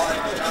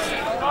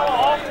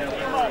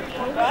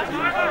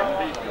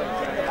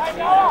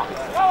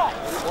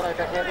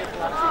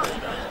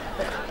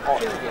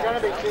it's going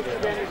to be 6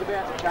 again, he's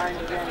about to change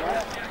again,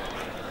 right?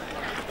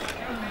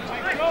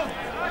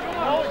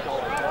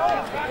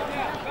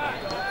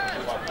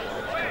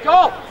 Go!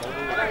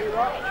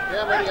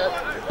 Yeah, ready to go.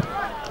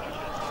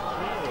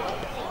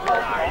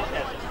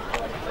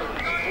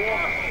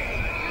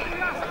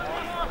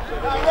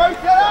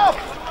 Royce, get up!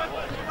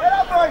 Get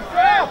up, Royce,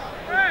 get up!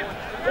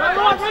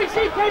 Come on, Reece,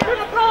 keep it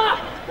apart!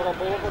 Put on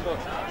board with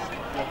us.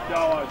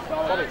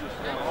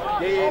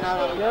 Yeah, no.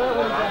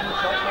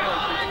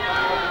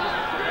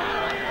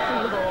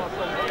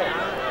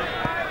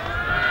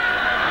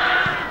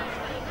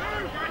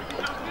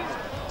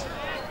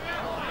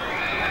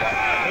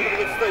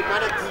 Steve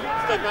Maddox.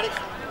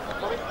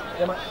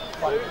 Yeah, mate.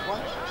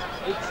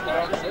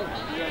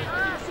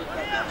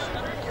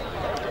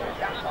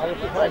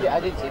 I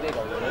did see they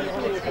go.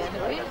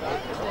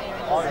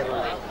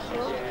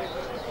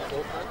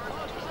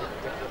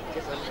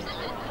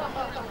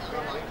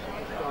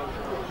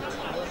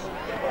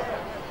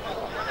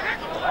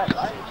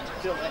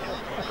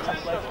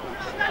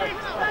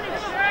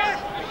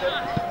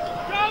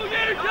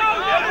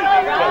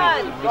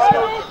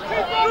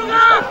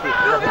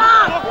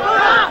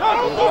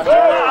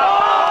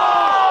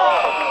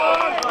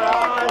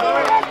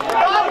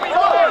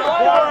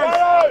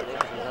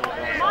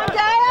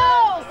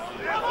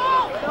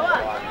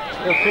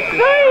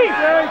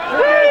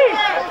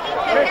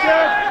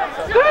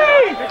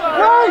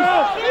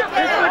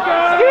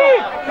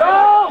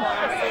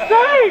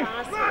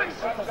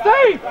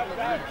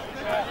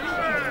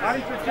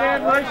 Ready for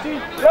Jan, Lucy?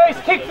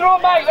 Reese, kick through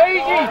it, mate,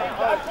 easy!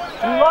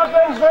 You love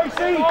these,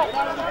 Lucy?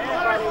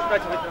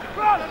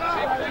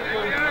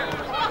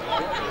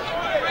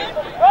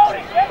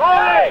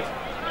 Hey!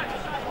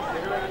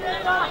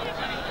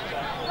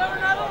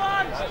 Another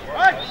one!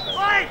 Hey!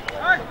 Hey!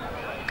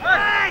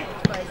 Hey!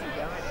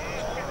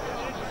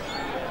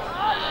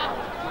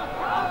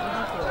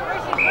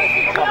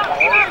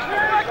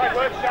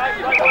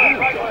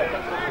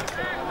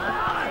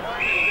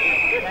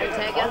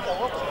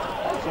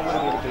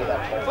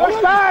 Push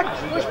back!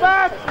 Push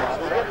back!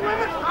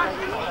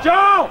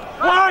 Joe!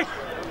 White!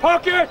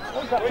 Pocket!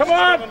 Come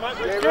on!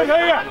 Get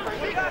here!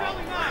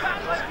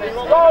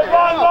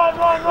 Run!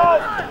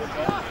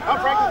 Come,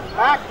 Frankie.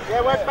 Back.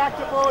 Yeah, work back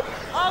to forward.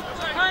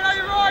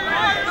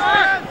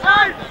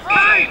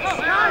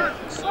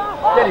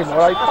 Get him,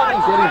 alright?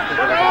 Fucking get him.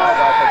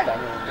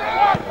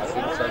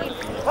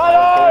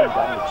 Hello!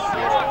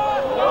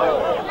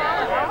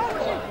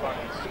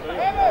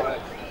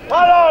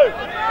 Hello!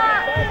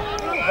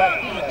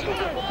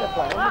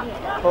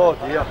 Oh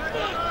dear.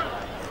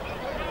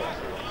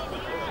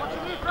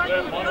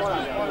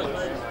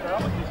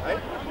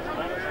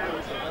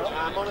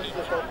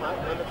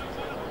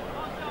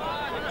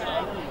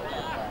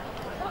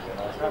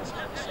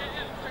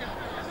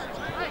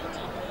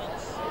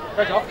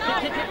 Hello!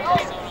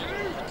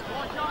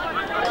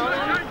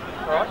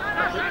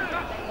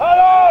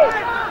 Hello!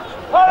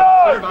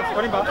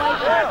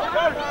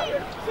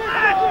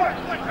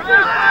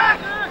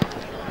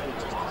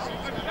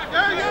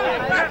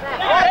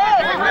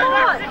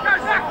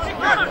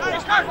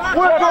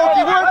 Work,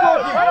 Rocky, work,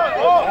 Rocky.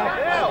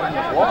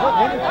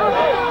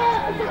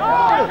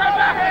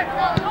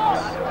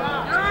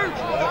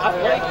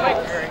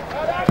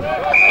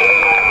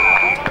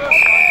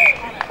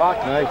 Fuck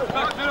me.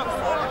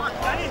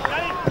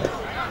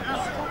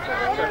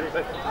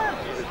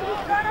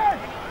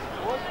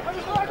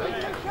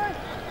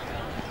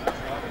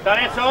 Done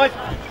inside.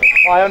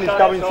 I only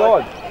go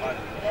inside.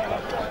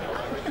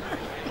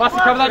 Buster,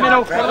 cover that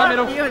middle. Cover that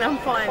middle. You and I'm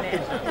fine there.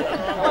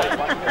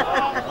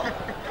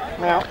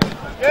 Now.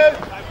 Hey!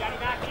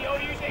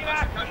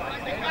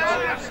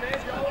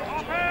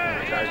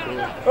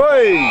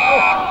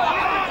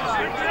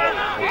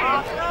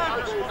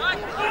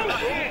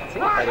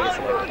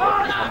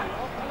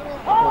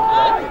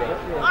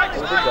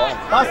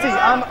 Busty,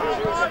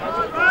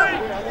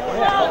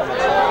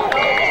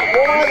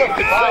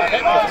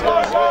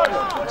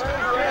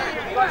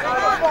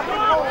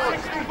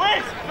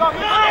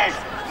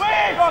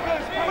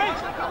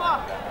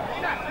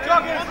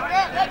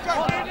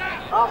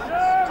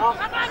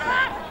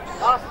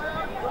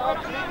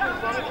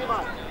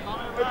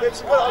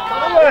 It's got to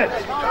come on. You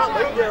can't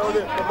leave there or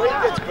the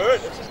lead gets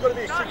burnt. It's just got to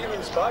be a kicking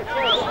in space.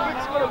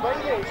 It's got to be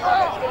there.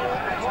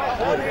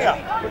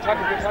 Good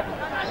tackle.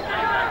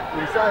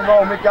 You're saying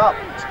roll Mick up.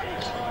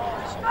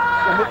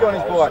 Get Mick on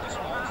his bike.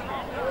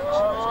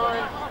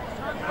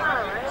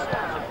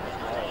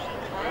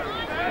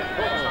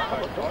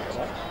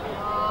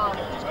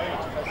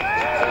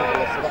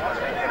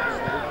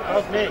 That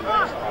was me.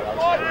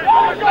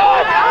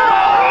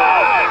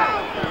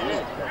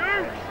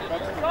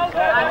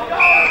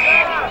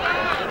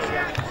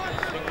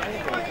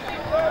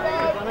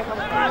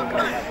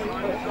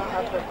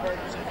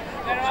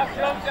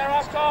 Get her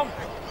up, Tom.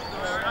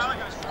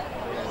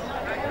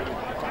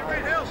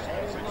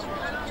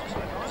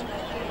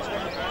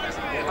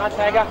 Come on,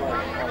 Tiger.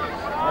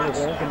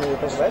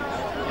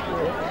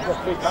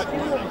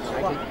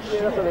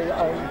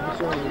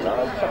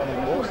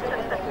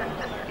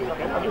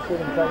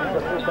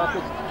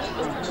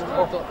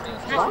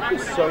 Mark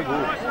is so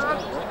good.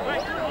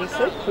 He's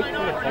so quick in the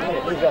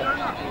corner. He's a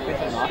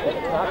market.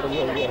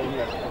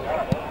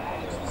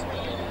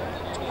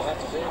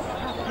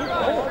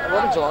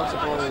 What did John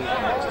supporting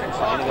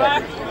complaining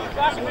about? I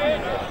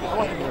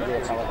want him to do a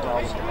colour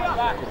trial.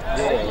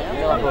 Yeah, you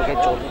know, like we'll get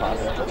Jordan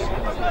past.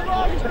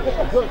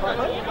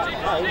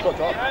 Oh, he got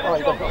dropped.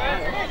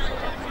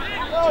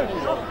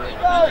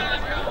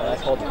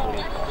 That's hard to do.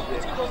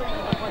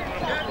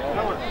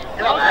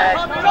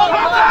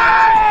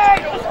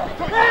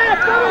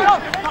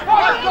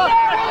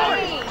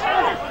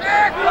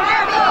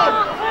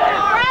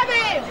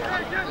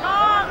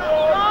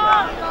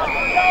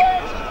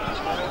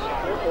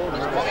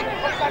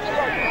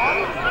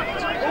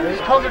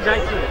 Just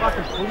congregate to the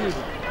fucking footy.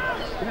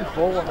 Get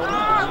forward.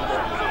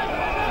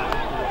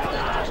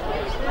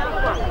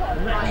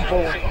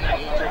 Forward.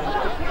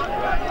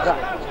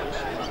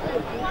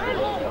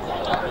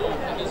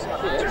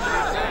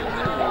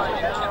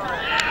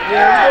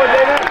 Yeah, good,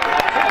 David.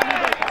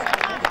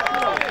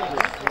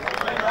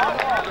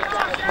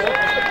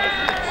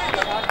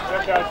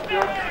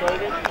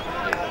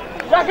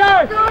 Jacko!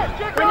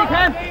 When you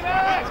can.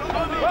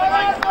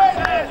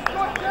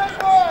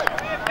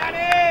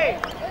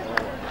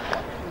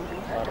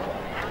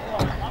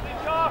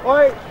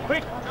 Oi!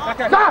 Quick!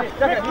 Jacko!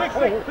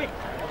 Quick!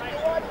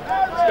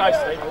 Let's go,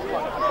 Steve.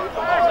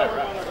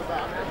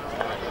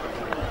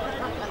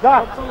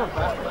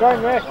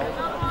 Going where?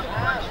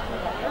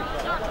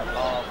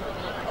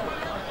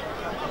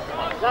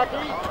 Go!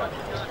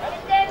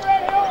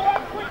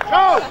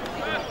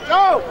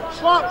 Go!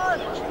 Swap!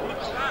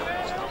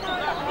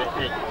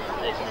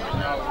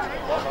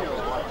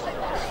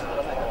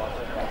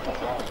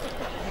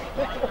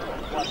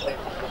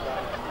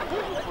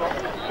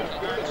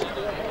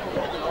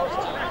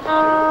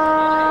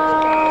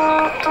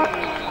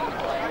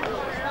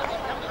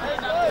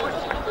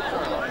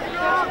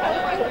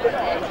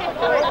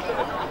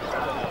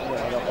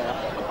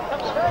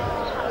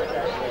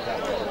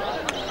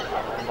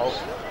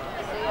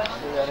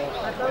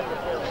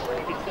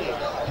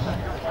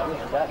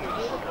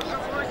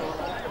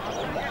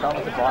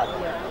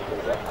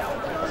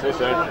 See you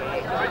soon.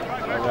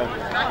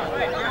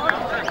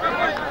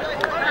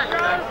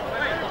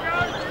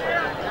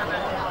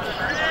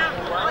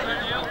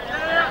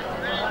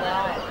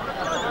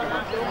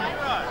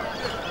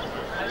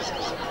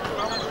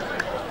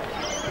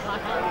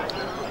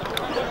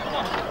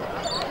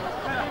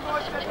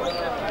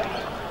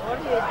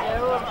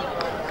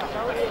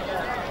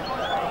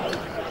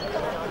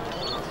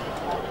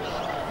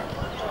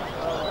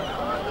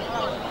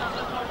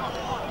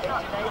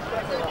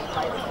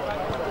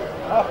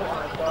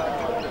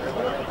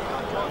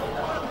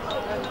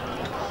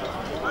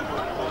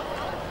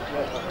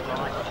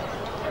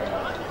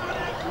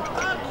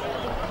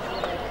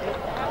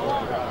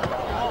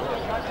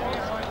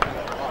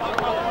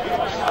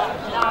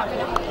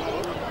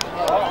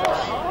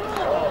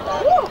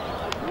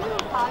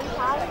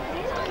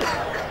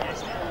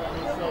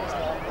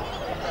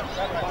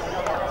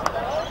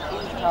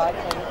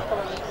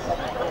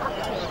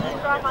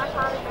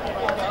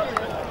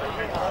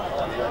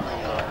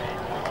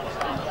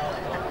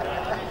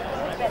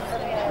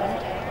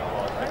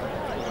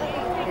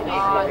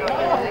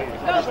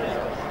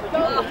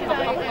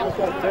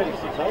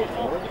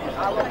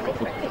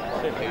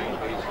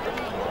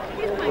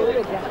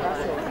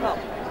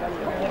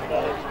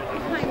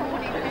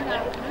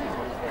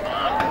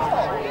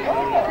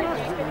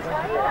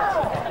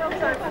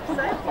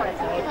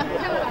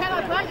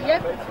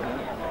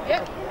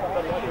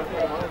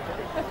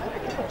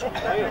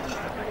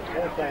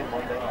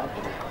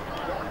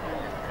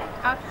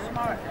 After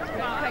tomorrow.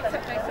 Take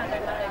Saturday, Sunday,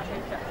 Monday,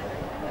 Tuesday.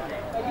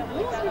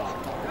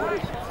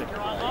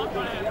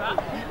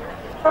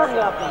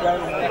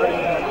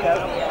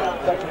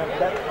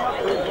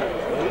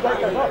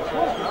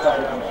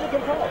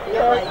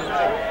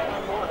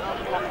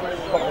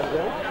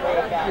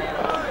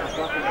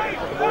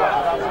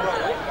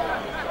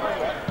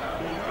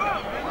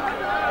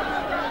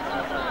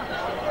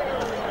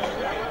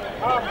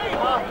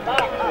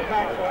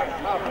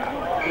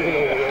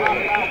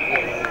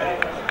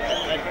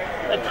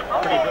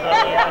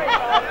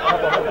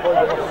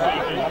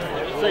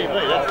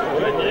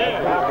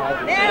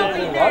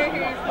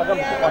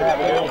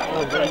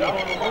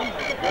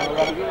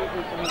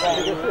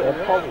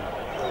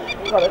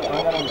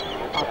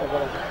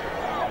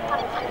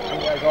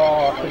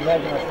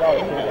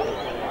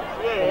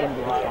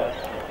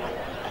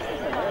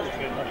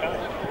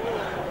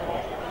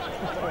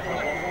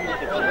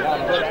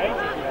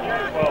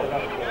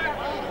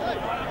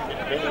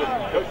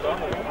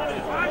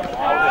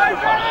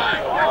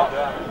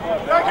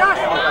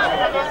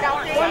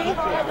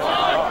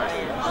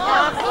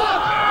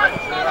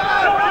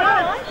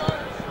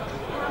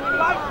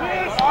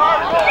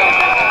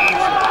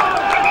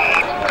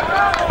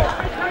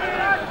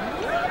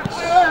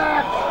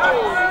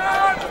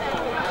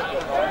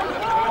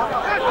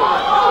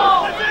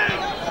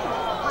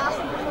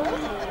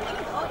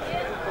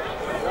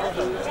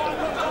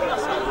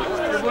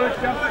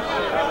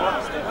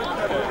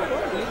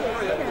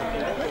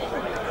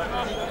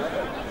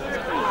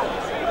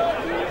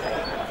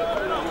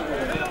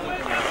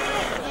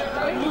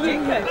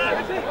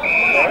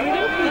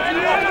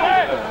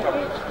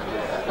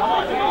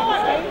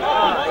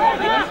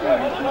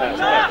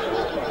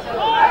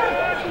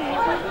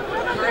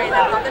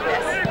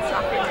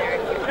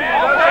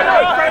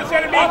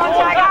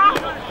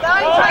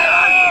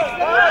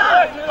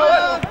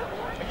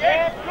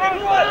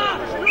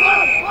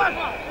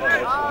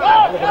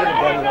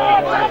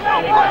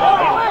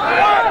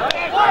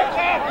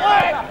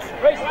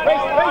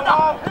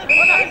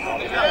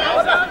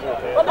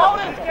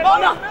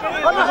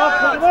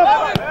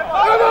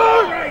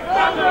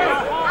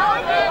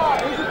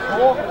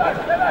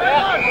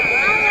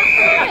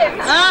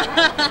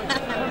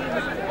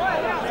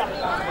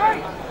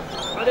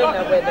 I don't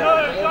know whether.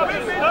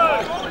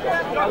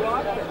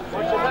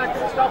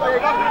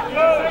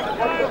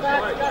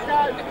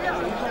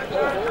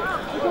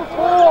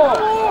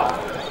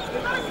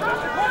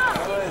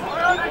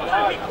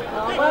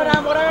 Well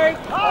done, Woody.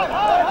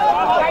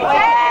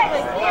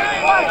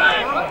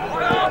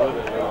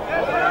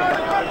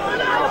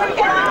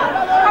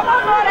 Come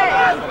on, Woody.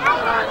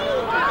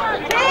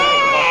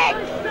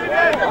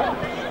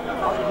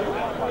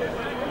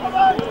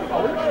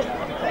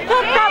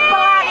 Kick that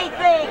bloody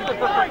thing.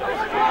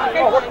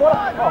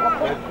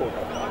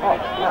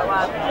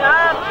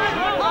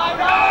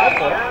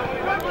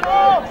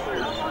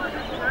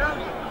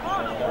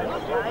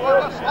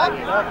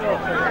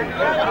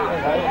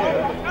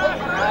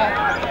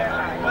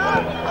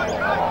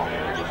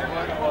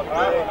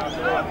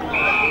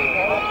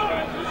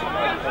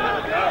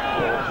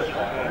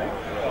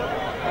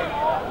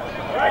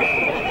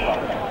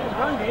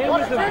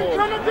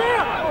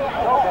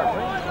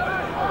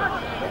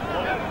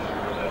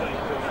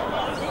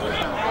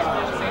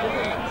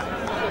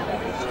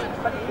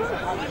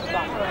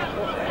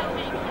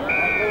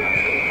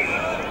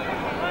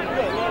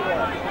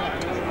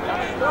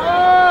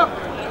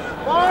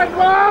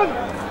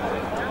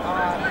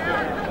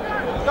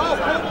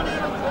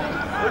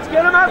 Let's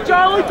get him up,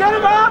 Charlie, get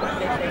him up!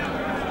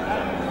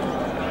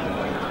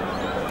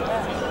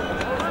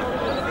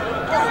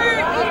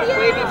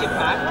 Where did you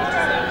park?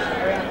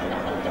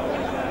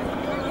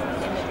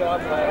 In the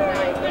driveway.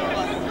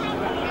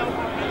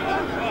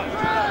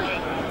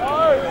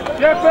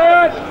 Get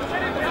back!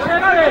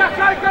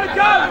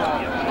 Go!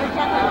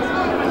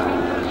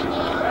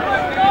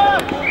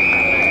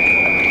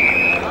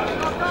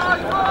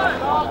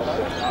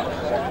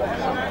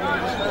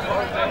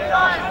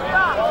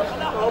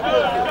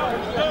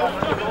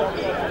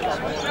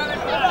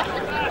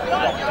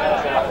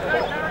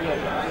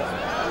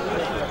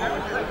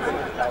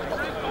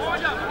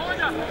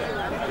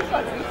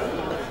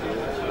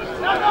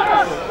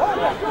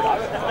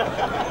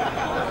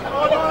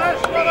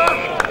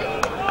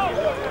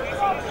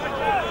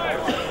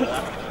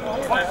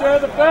 What's there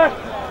at the back?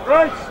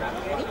 Right.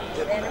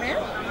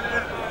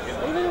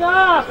 Leave it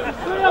off. There's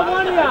 3 on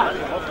 1 here.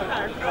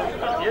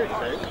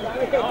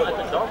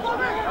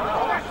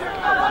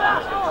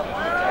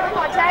 Come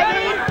on,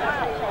 Taggy.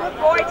 Good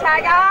boy,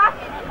 Tagger.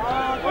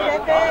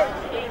 Get it.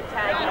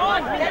 Get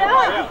on. Get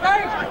on.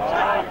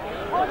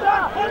 Hold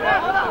up. Hold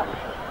up. Hold up.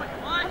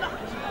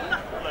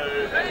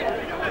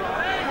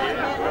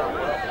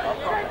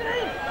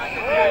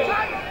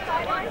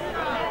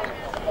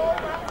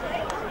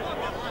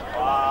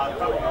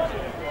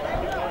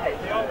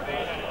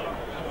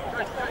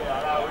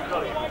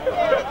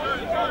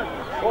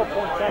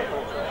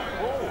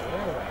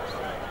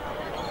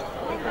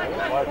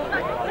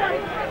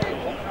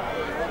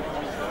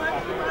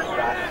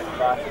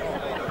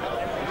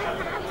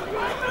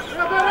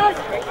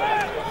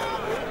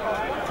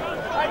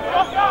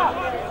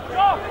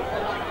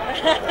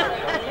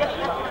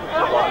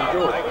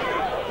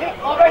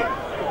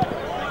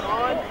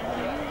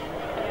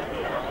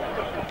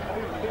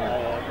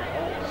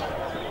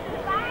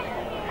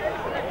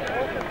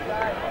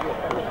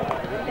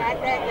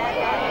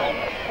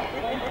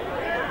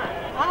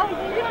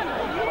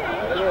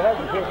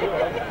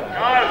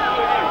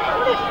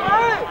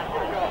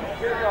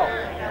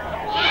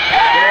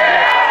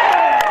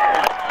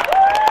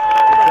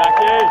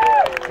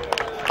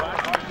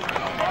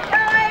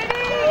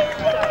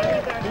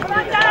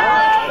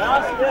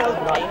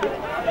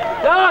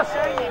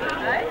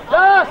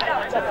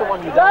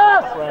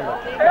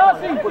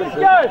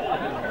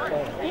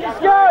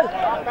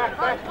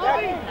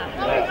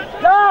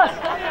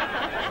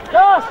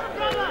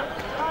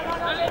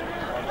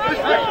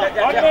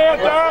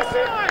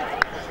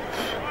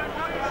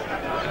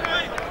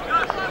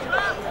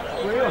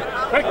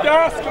 Quick,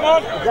 Das, come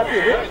on! Is that the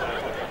bit?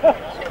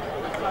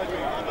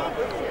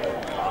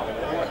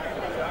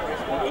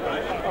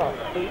 Oh,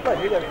 so you played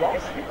with those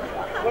blocks?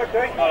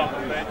 Okay.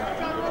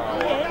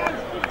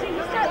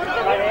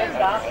 Right hands,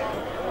 Das.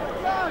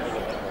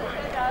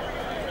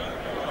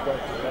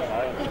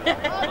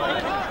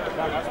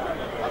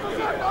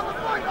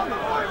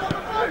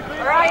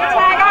 Right,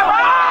 Tagger,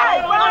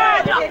 right!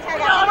 Right!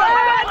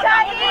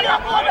 Taggy!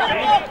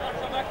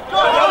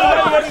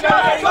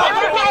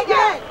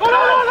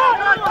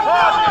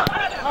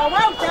 Oh,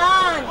 well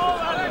done.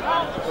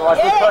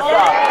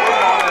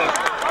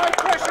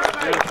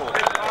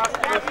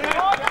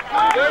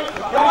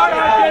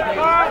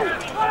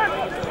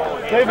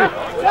 David.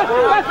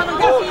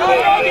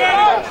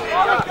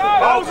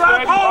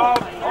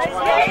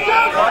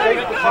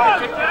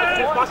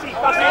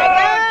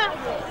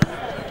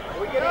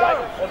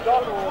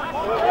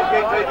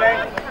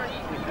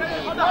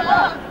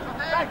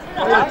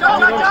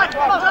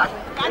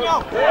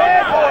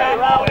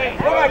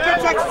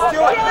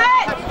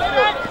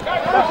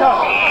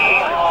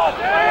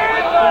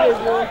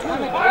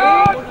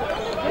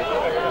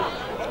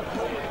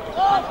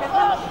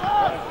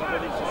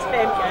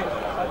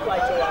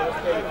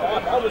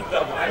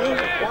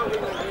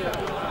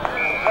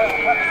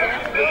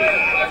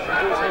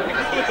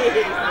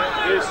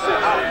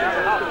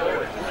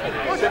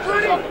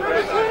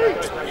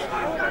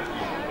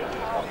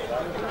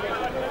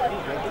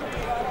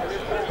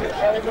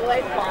 There's a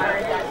late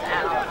fire that's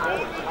out.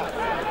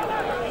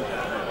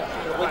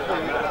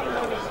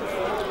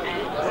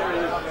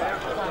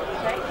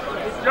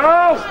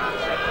 Go!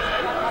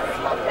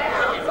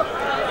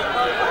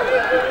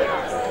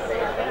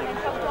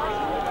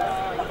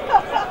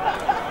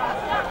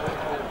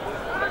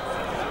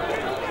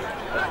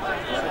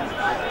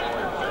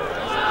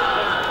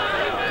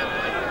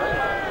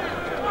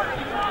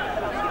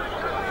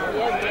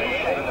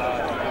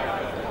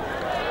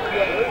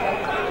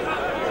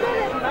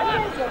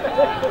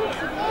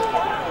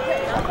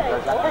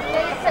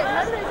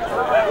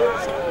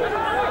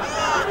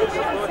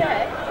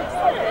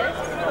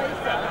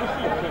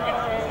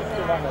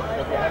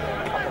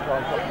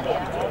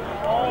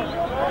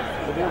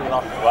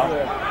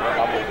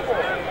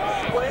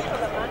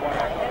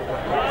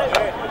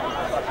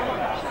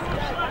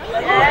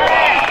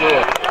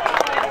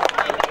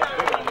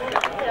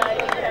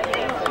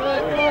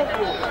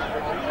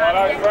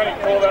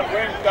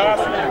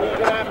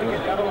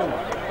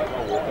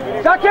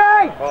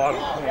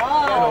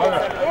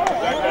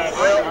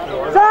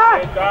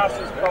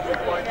 Darcy's probably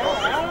quite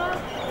cross.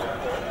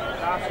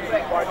 Darcy's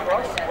quite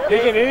cross. He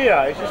can hear you,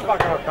 he's just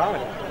fucking not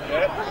coming.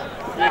 Yeah.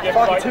 You get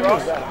Blake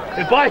cross.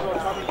 Hey, Blake!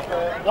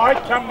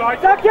 Blake, come Blake.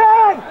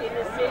 Second!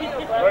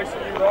 Lisa,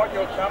 you right,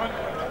 you're coming.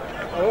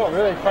 Oh,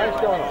 really? Frank's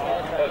going on.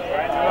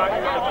 Grandulate,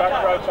 you've got the back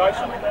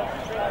rotation.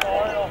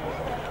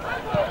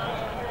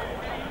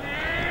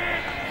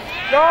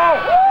 Go!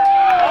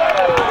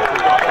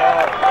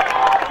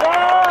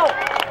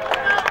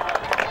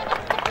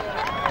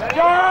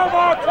 Go,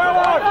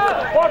 Martello!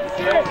 Watch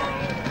this!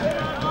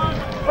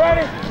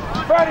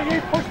 Freddie,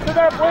 you push to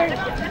that wing!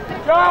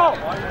 Go!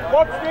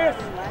 Watch this!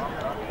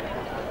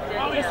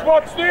 Just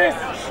watch this!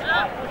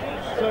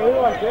 So who do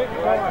I get?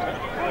 Come on.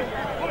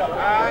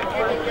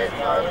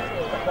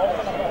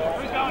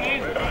 Who's going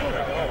in?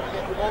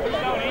 Who's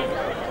going in?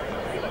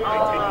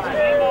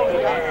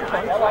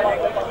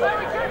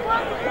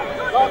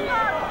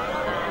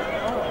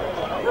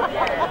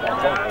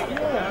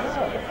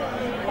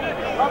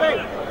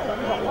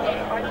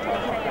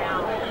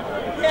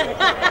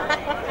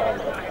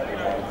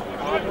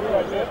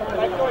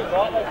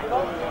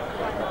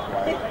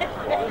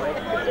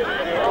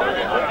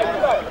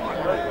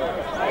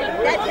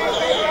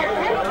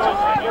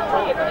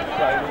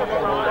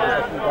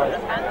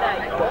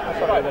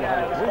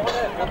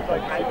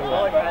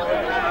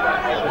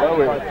 Well,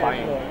 we were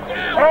playing.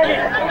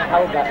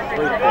 Held that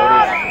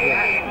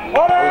 3/4.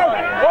 What out!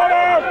 What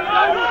out!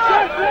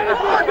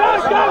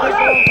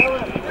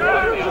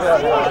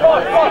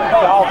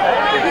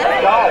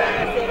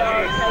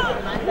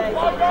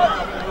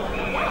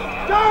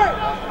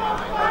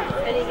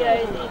 And he goes,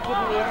 "Are you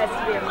kidding me? It has to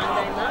be a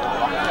Monday, Mum."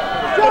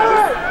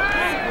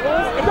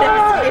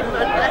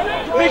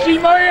 Mickey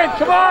Meehan,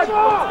 come on!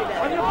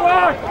 On your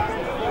block!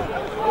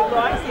 He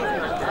likes his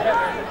Monday.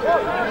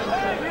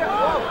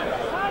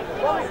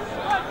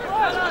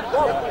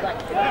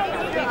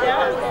 He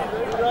does.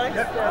 He likes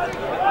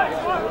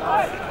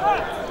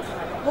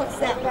What's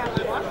that?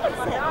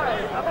 What's that?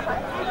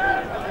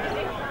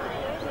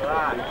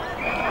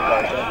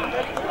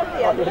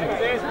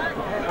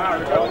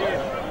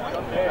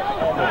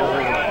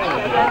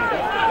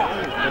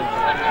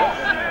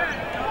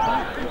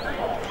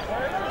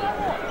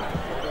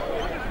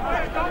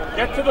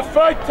 Get to the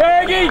fight,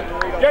 Taggy!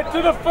 Get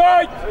to the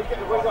fight!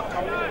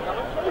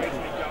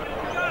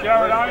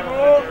 Jared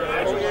Aymore.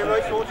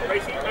 Make sure the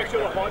heights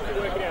are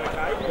working out,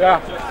 okay? Yeah.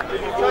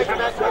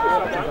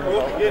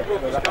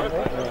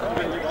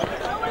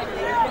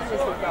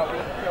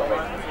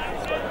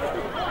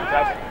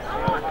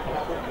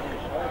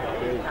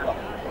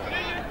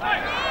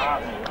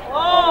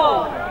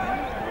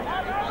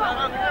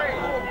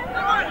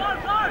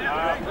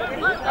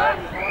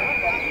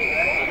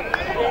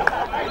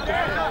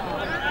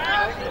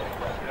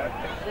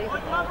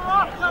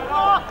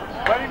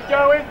 Let him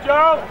go in,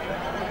 Joel.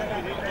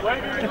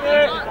 Leave him in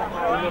there.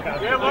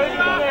 Yeah, leave him in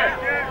there.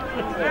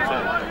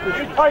 You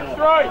take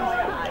straight.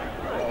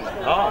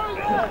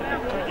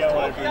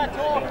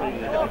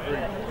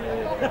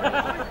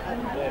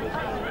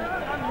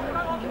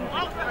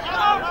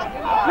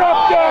 Drop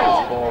down.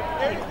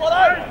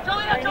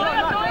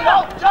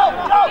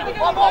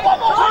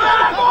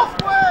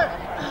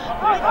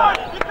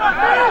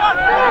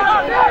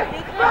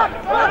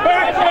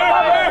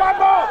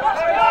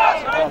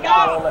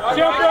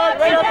 Jump right,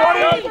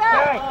 everybody!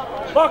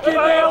 Lock in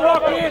there,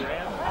 lock in!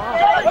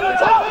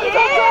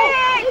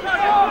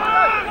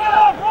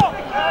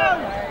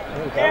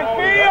 And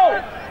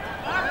field!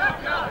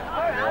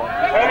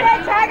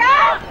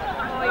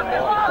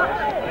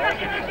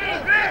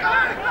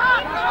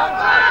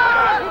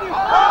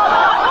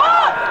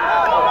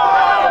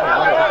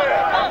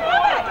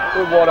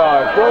 Good Watto,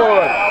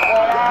 good!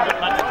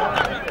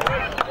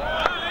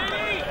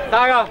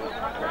 Tiger!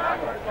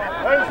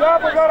 Hands up,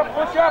 we've got to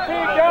push up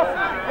here, Gus.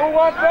 Pull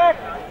one back.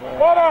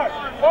 Watto,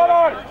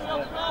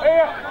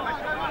 here.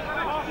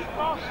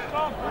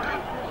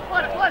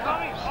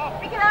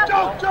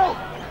 Joe!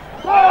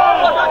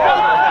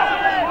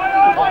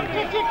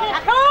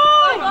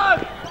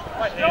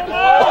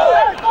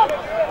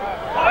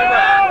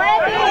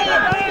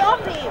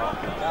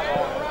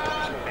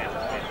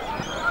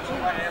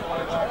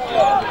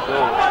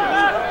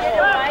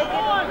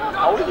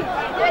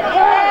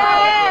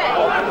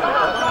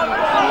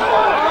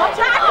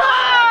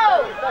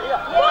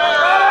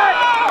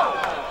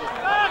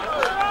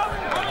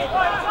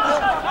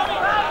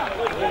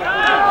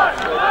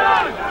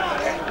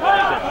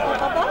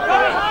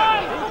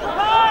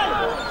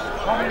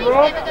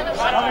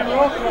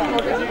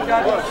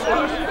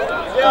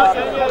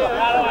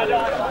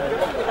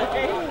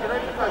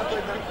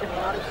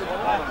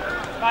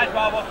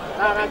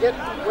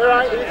 Where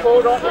are you?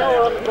 Forward right now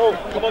or on the ball?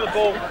 Come on the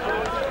ball.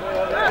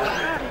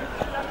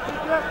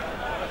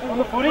 On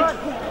the footy?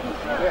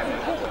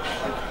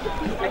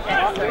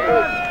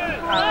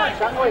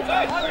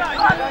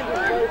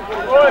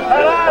 Oi,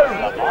 hello!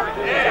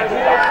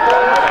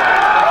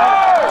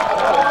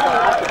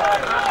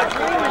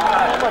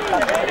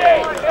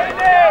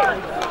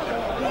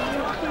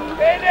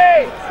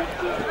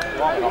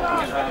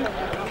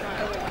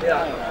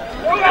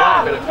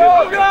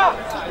 But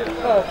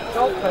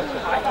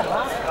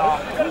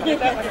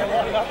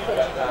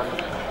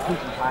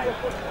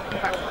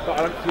I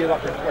don't feel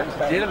like it's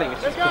legitimate,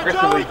 it's just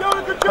progressively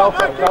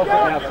golfer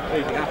now it's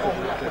easing up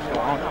and it's just going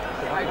on.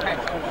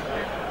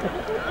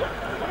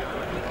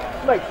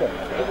 Makes sense.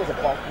 It was a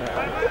box now.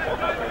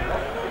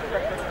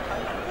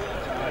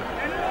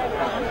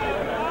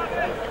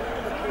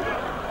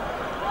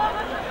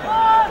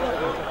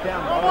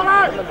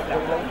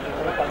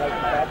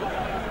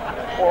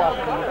 Or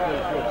after the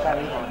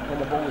challenge when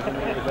the ball was in the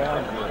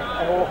ground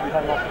and all of them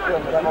came off the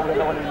field and no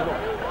one in the middle.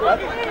 Right?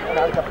 You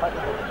know, it's a punt.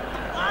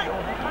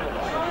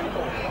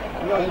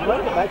 You know, he's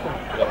ready to make them.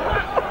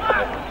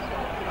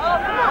 Oh,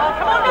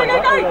 come on, go!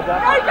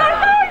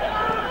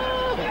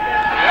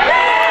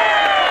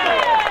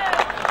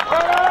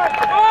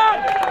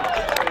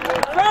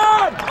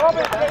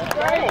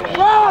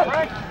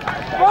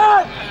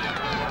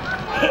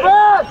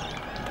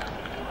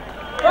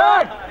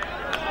 Run!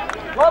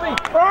 Robbie,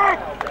 Frank!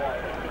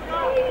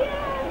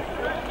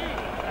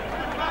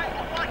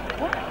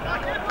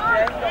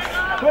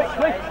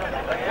 Quick!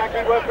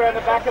 Exactly, work around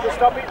the back of the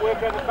stop it,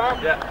 work around the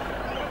back. Yeah.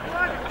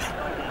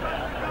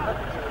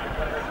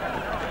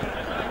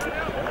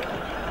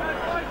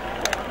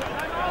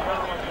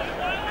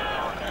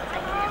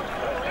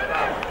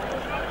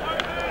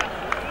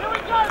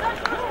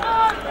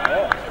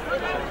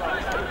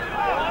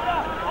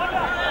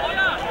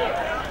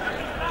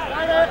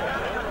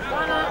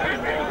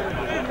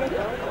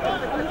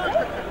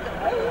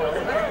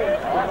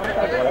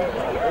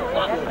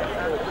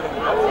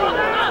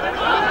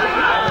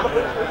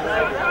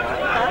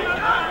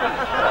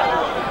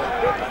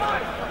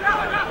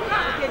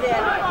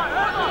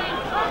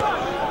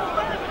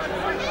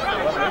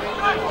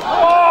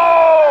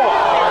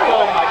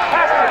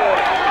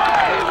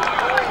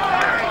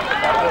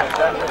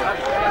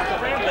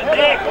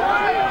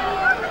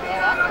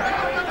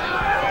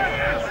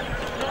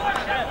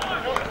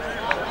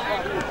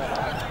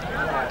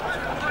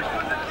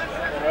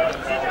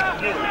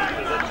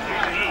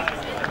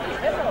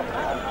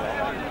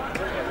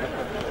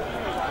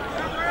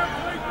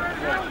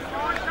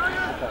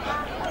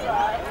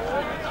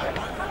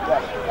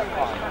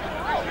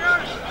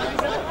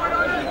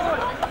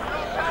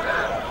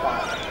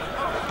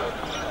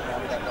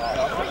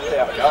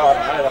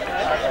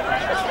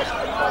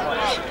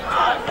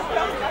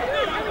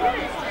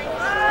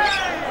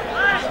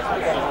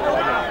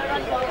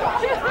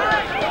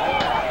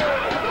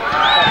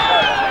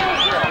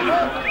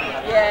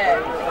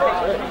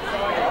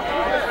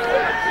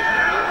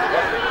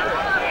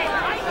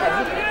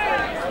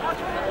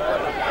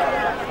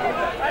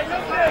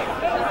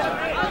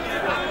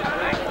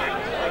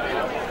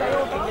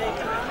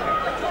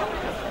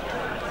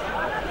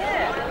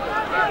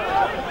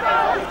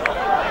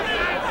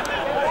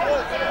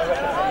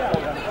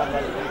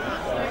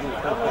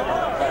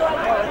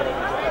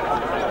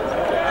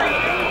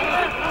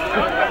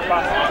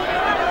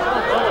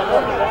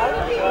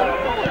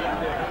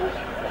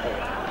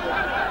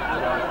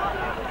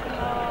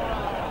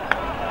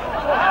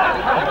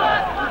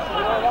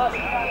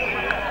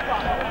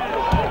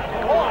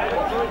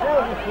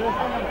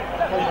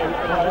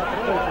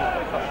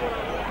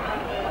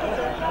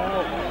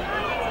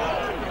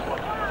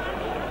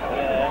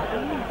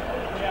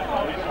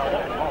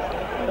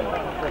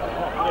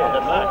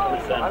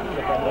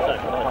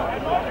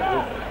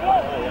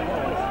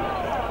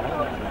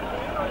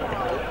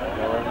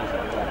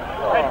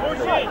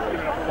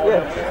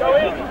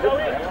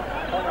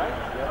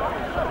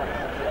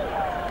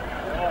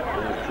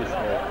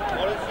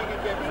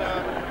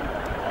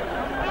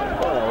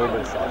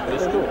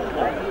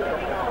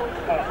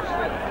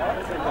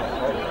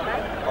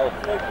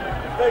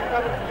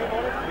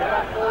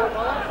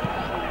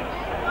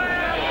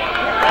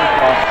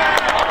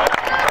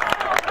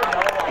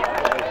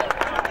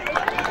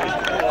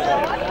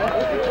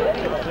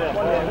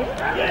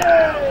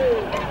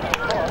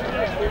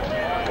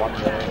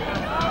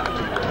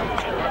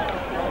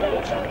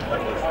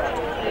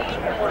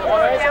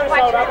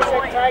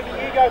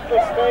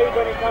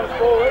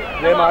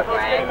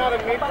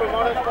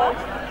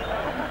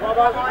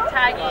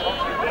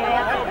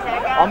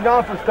 I'm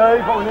going for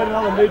Steve, but we need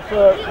another mid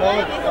for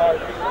Monica.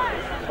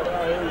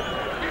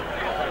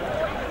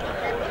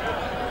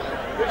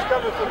 Which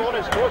cover for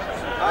Monica?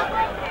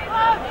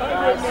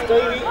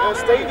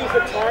 Stevie for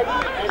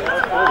Taggy and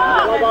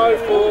Robbo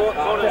for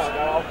Monica.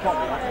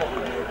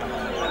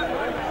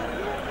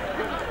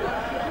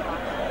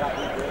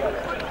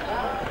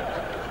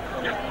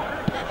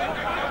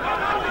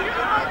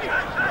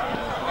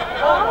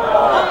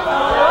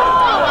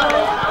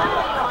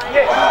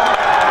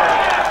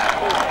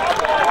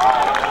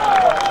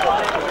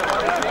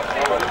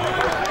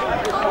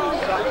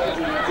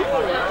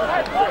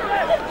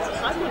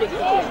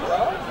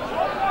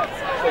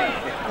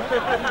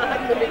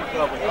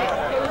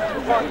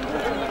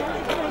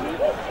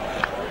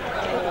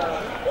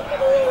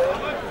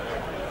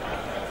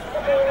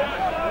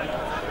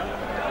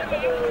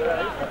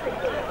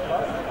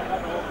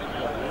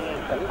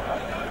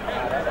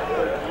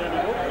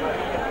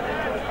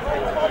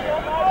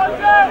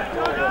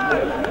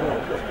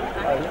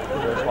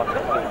 just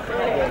one.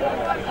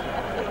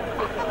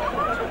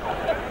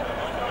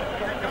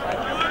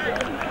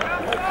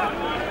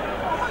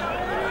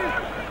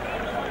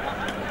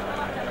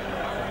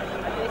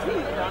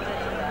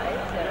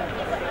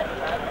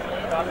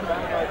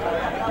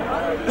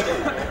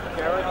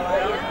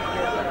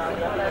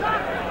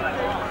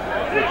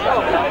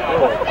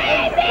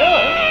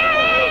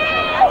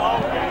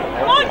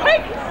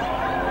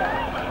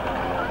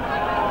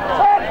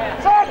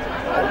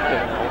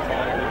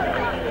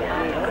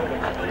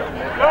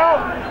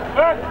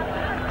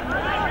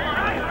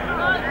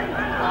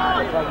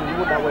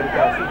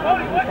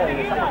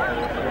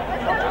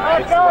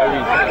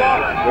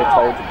 We're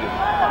told to give.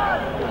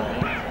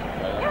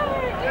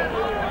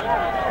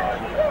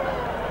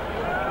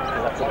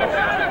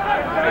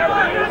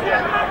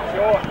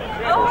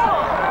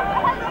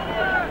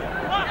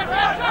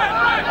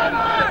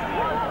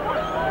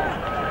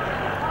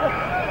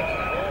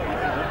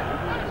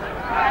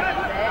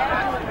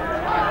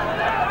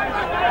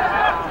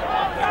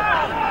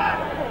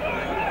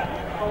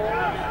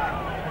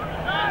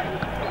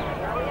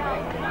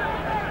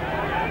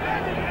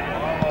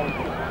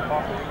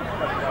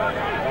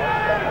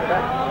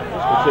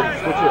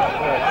 Switch it.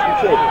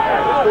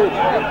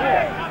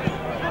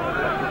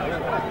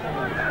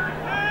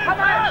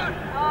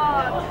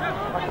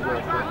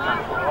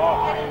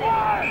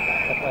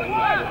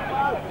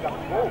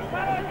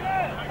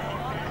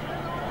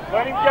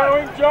 Let him go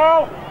in,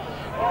 Joel.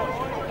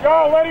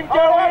 Joel, let him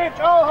go in.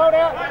 Joel, hold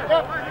out.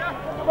 Yep.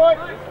 Good boy.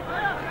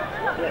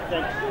 Yeah,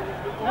 thanks.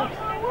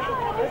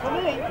 For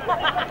me.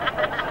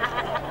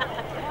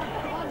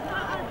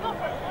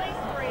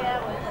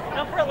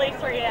 Not for at least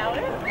 3 hours.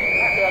 3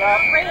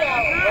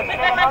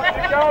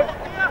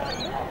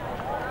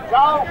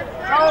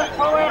 Joel,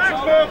 pull out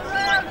some bits.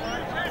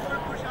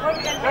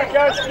 there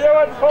goes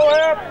Stuart, pull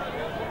out.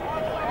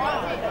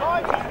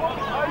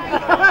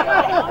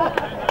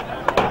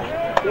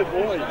 Good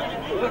boy.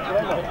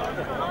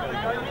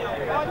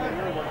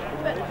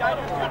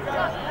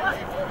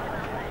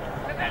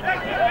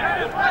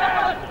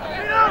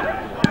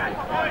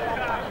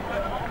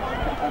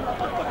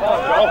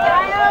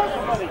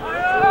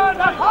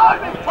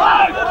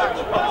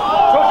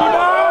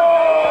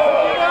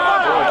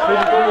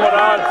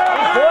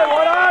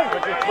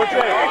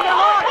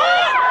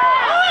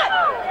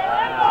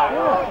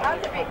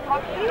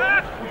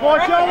 Boy,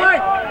 Joey!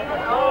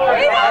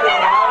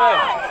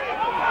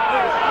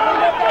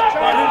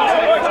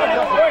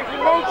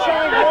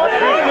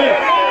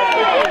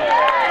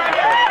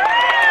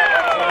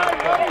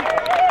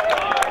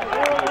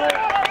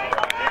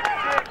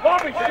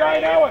 Bobby,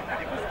 Shane Owen.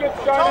 Just get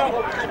Shane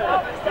Owen.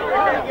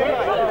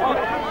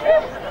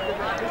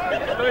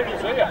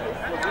 Stevie's here.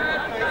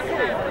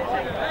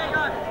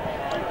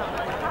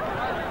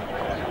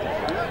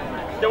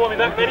 Still want me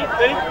back, Betty?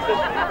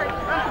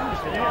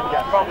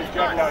 Probably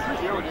jumping out of the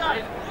field.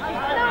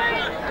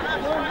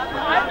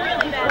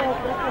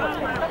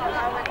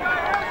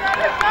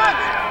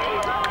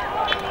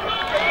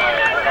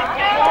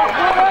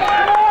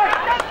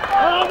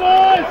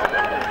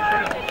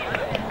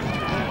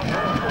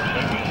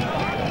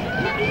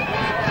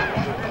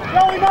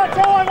 Joey, not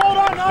Joey, hold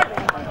on, no.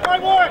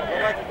 Great work.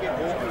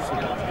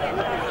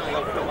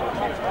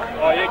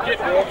 Oh yeah, get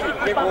walking.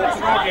 Get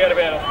out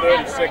about a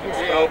 30 seconds.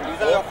 He's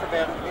only off for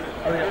about a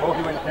minute.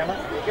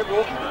 Get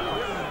walking.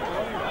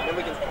 Then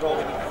we can roll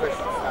in fresh.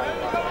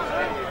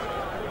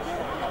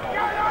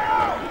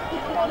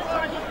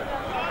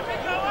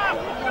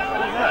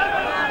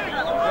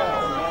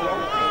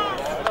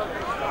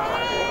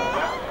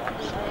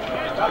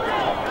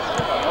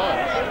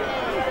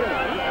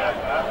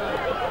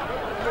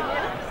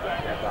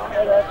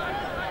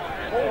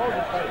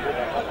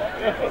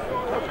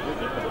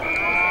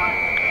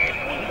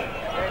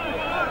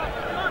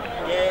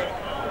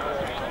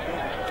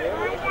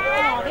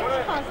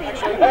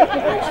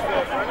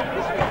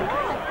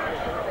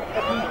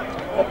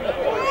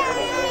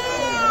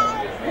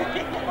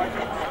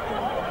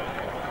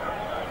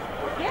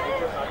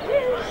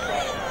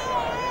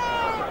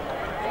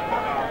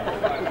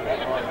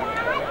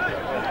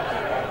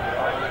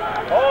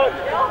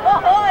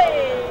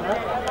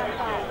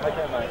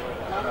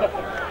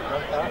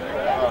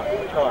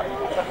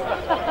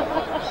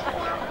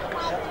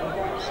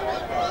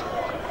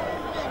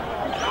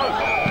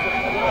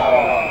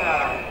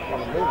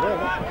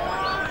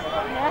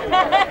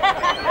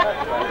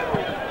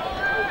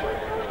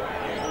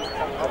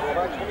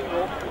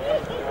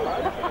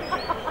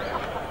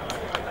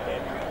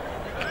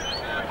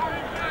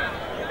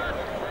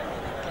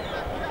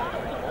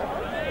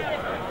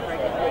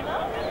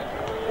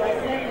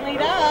 Certainly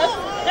does.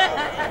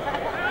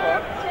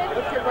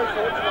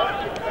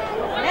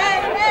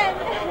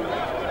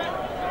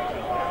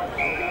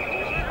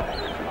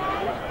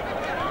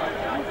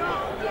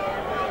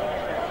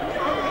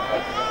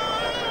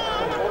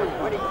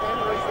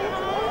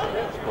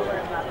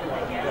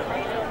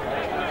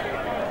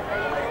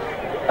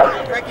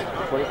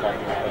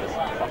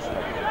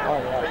 Oh,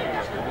 yeah.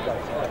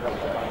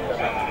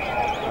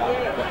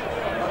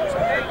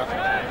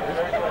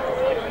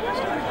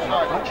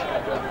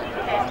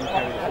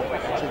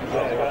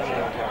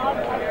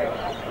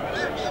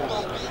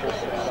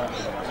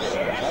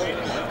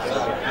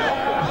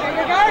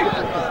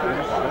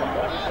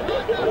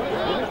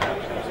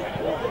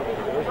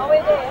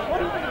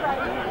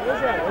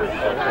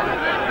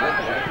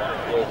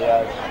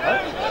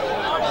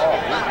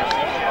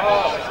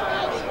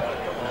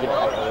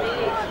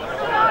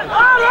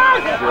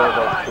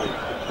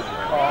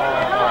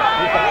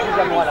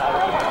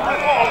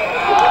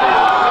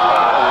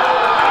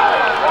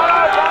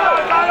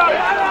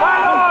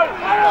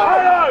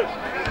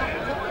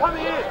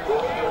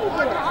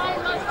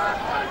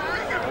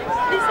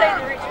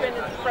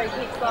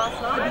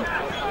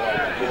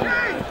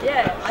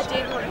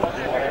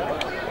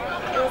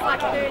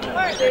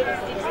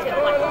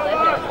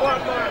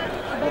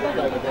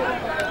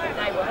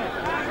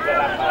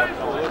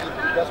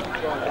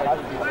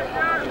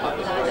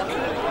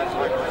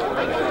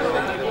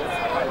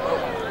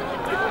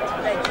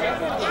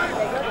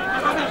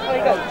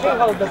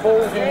 hold the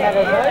balls in that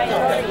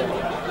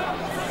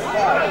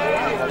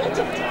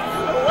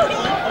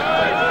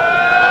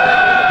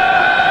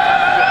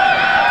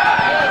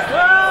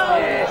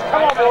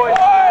Come on, boys.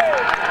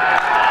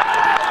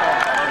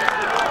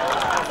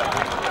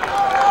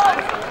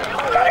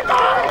 Get a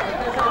goal!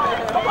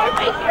 Come on,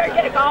 mate, here,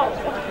 get a goal!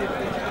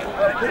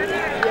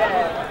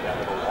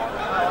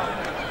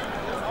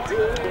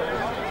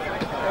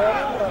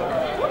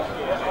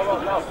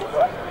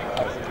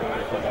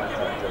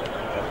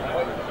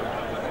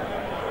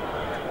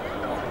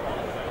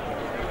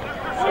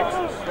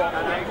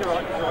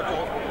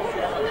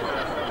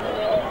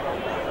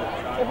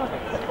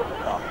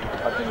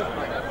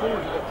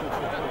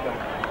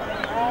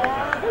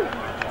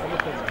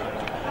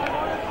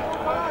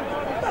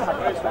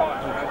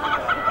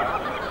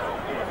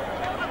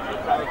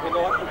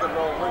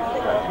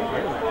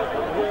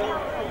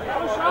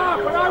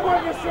 But I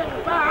want you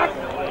sitting back.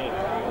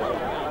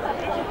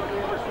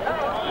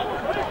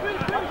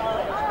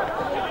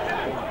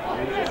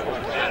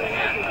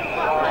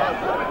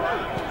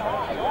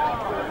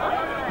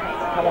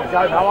 Come on,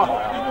 go, Noah.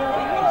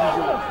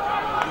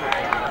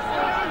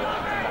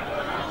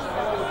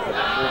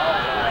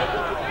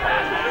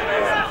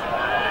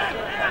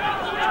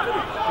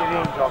 Get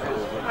in,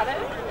 Jockers.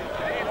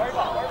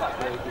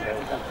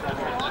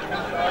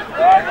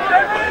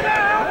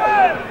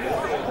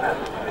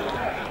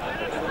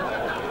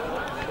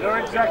 You're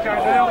in, Jacko,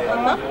 now.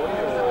 Come on.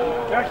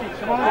 Jackie,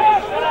 come on.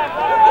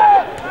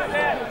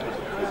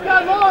 Let's go,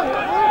 long.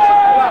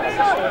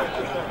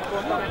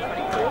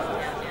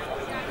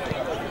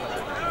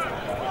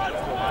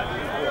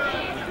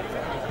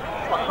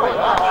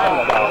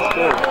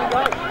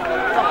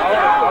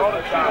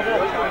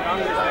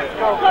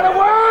 Gotta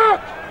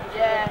work!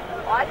 Yeah,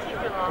 I think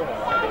you're wrong.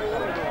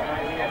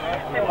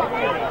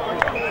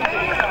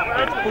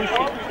 That's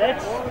bullshit. That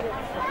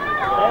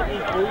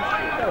is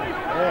bullshit.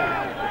 Yeah.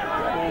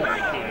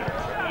 Bullshit.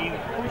 You're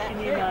pushing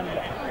him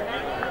under.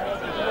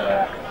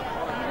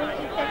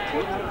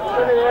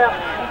 Put it out.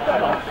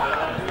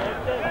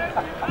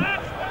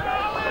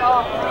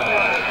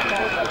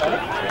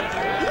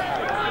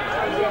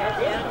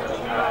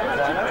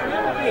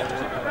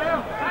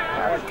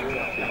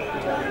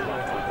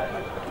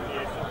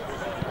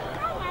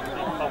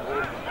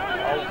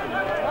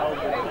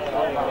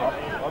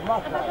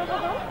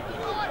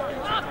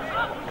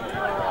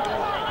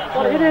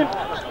 Got to hit him.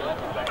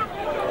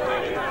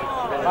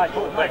 Mate,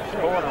 put the back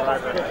corner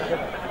over it.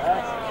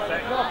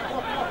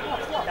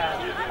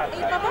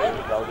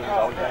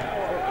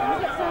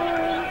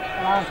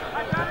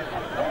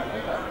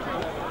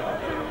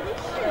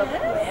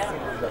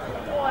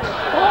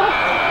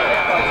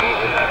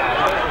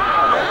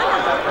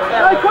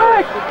 Go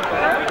quick!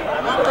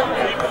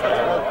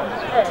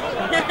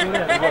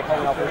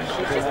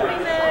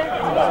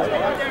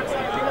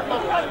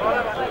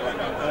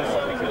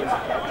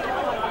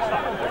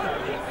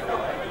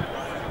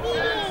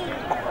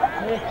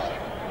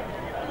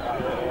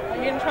 I'm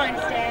going to try and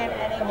stand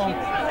and eat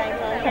chips at the same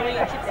time. Where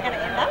your chips are going to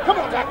end up? Come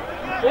on, Jack!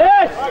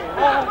 Yes! Oh,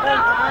 well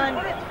done.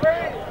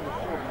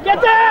 Get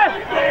there!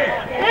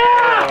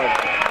 Yeah!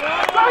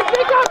 Go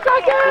pick up,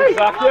 Zachy!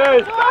 Go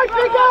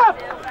pick up!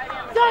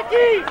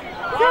 Zachy!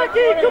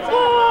 Zachy, come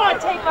on!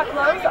 Take my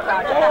clothes off.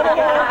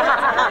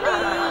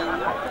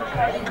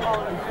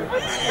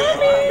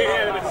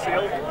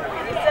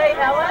 You say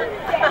Helen?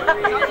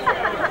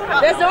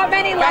 There's not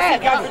many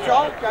left. Go for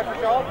job. Can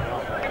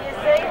you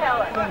see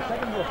Helen?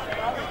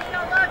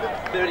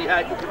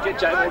 38, we could get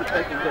Jay Moore to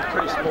take him, they're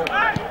pretty small.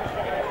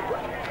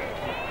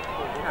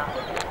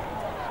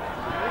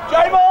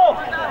 Jay Moore!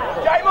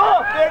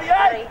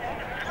 38!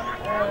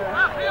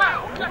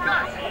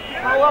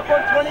 Go up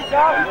on 20,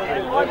 Carl.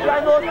 On Jay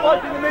Moore's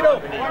spot in the middle.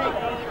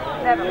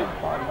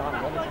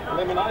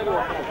 11-8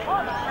 or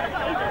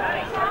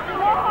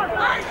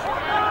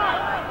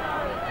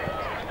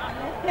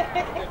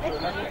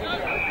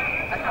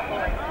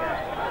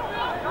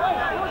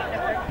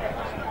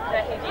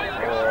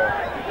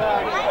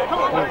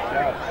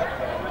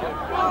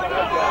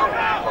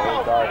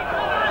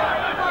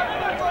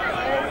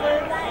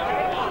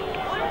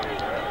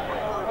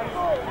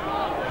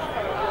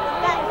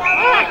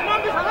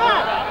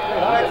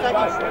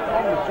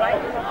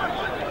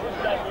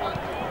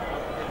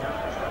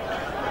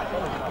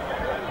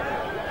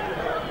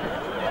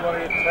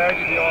Tag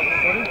if you on the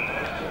footy.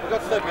 We've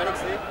got 30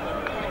 minutes there.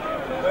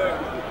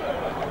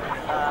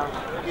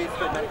 Yes,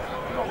 30 minutes.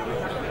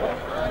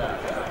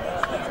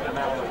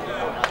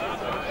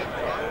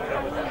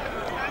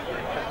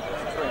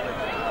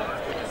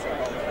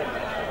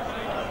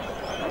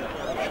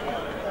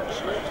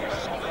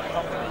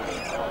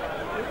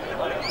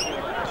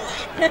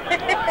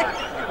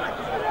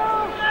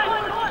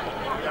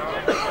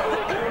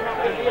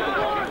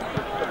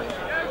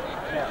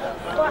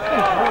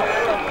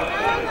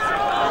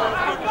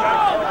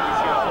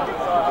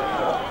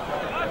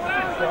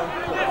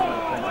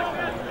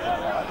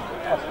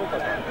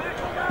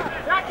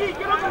 Jackie,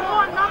 get on the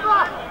line,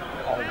 number!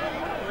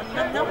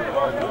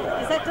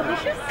 Is that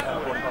delicious?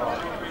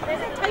 Is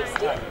that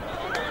tasty?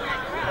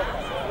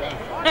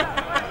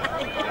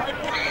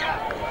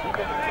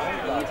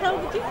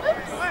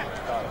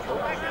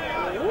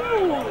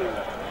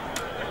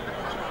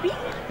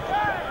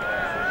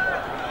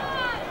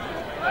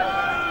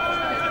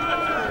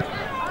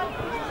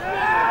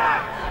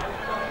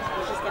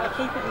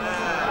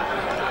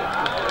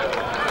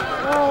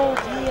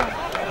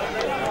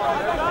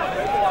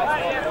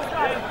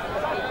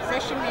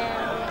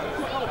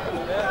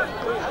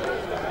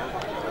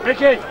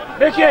 Mickey,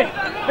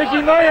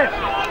 man!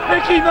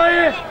 Mickey,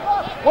 man!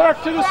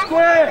 Work to the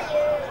square!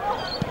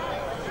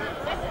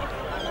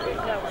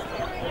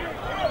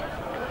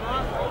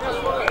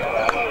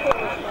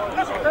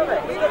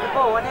 He's got the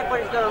ball and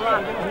everybody's got to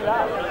run.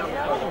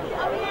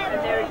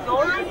 And they're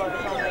exhausted.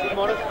 Come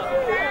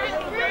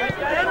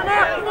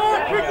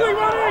on, quickly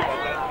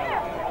running!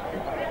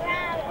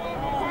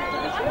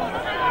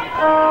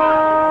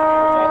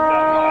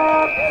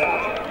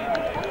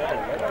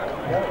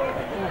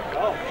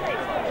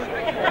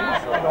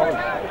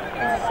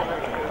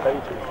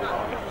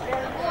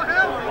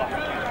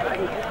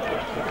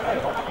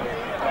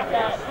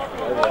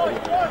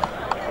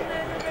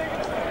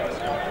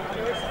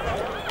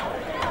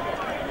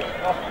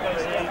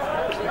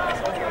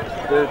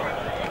 Good.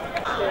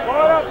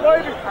 Line up,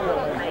 ladies!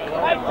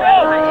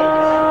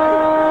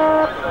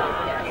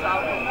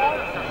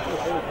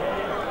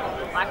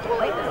 Like,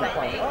 we'll eat the same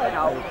thing, but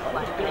I'll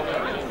like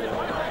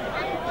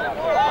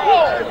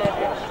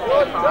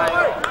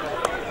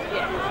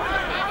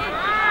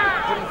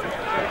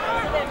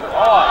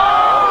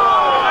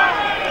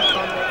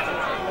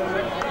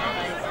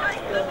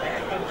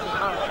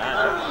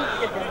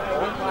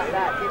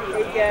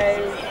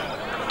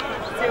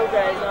Still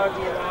goes, oh,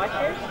 do you like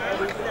it? And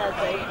he starts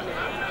eating it.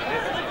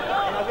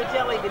 And I could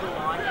tell he didn't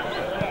like it.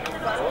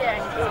 yeah,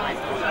 and it's nice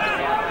to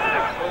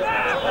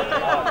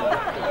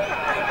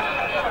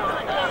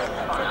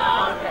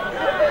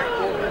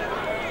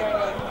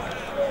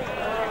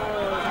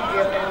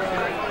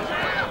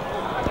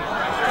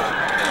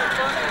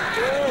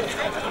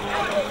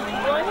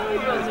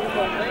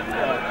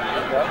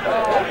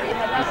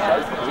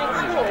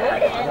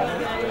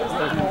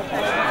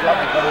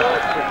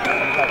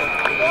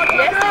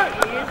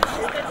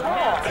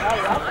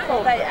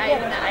they ate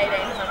in the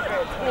 1800s.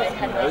 They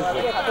had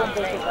no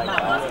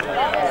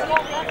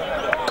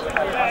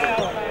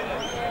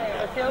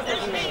I feel that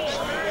you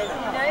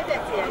know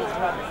that's the only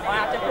problem. I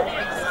have to put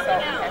heaps of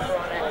salt and pepper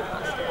on it and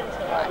mustard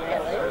until I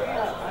get it.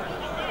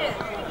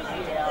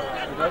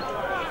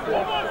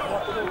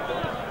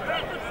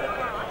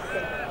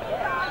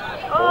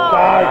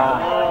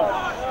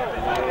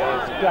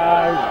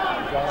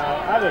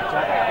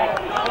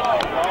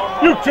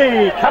 UT,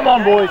 come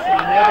on, boys. You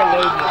never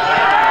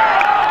lose.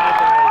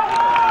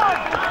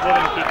 Let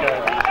him kick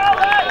over.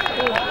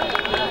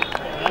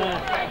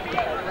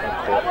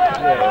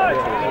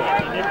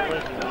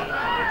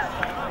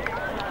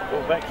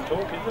 Fullback's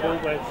talking.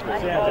 Fullback's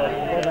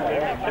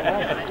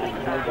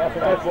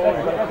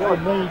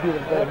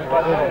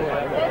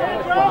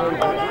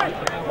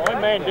my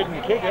man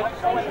didn't kick it.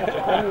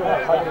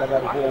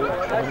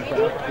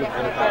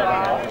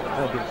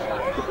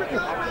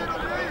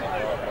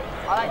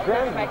 I like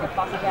to make a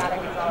fuss about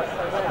it because I was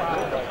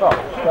so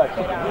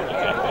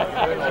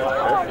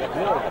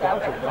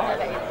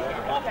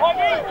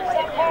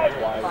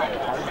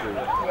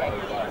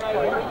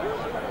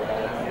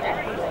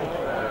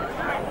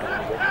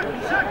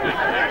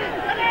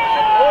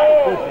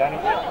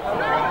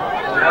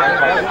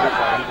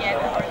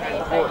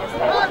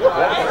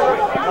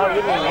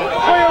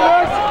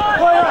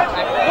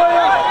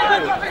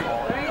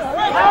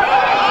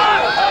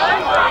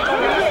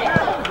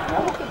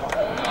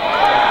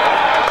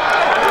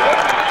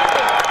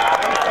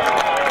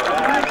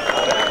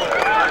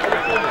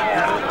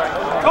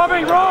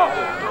Coming, Rob!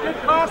 Get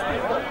past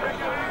him!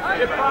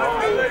 Get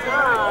past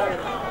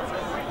him!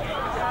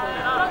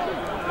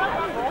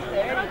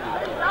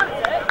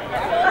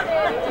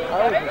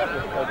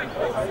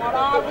 What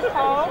I was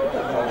told.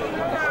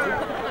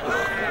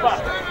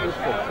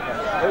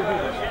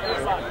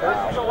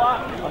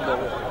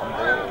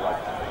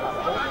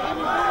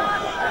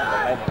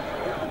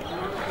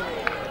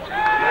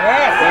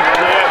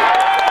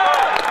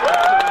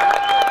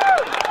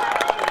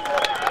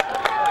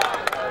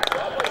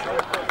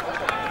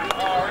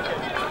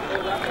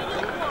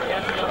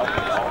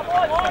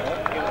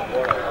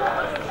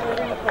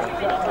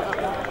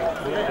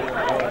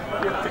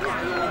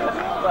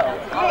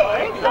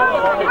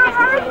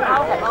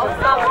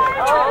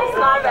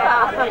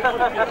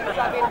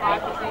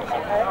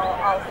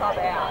 I'll sub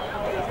out.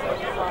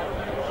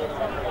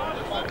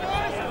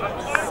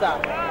 So,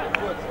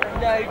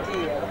 no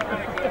deal.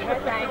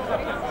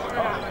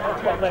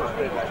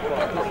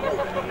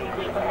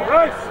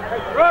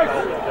 Race!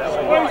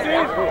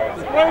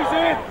 Squeeze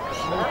in!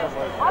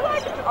 I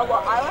like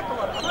a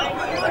lot of things.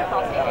 I'm a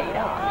coffee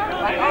eater.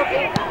 Like, I'll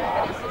eat that,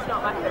 but it's just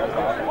not my first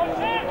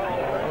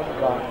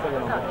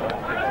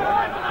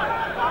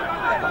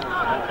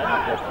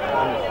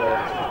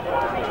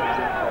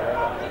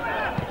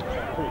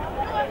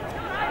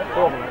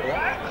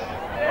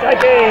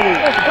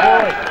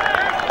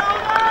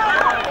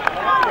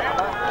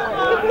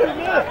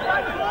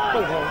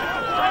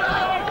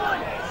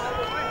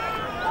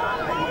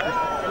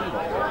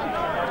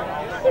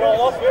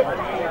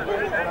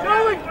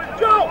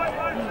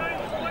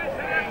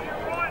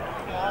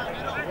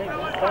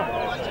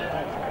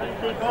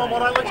Come on,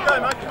 Mono, let's go,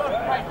 mate.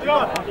 Come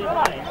on. Come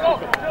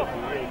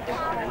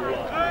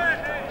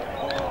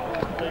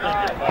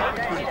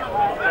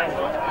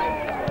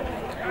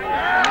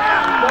on.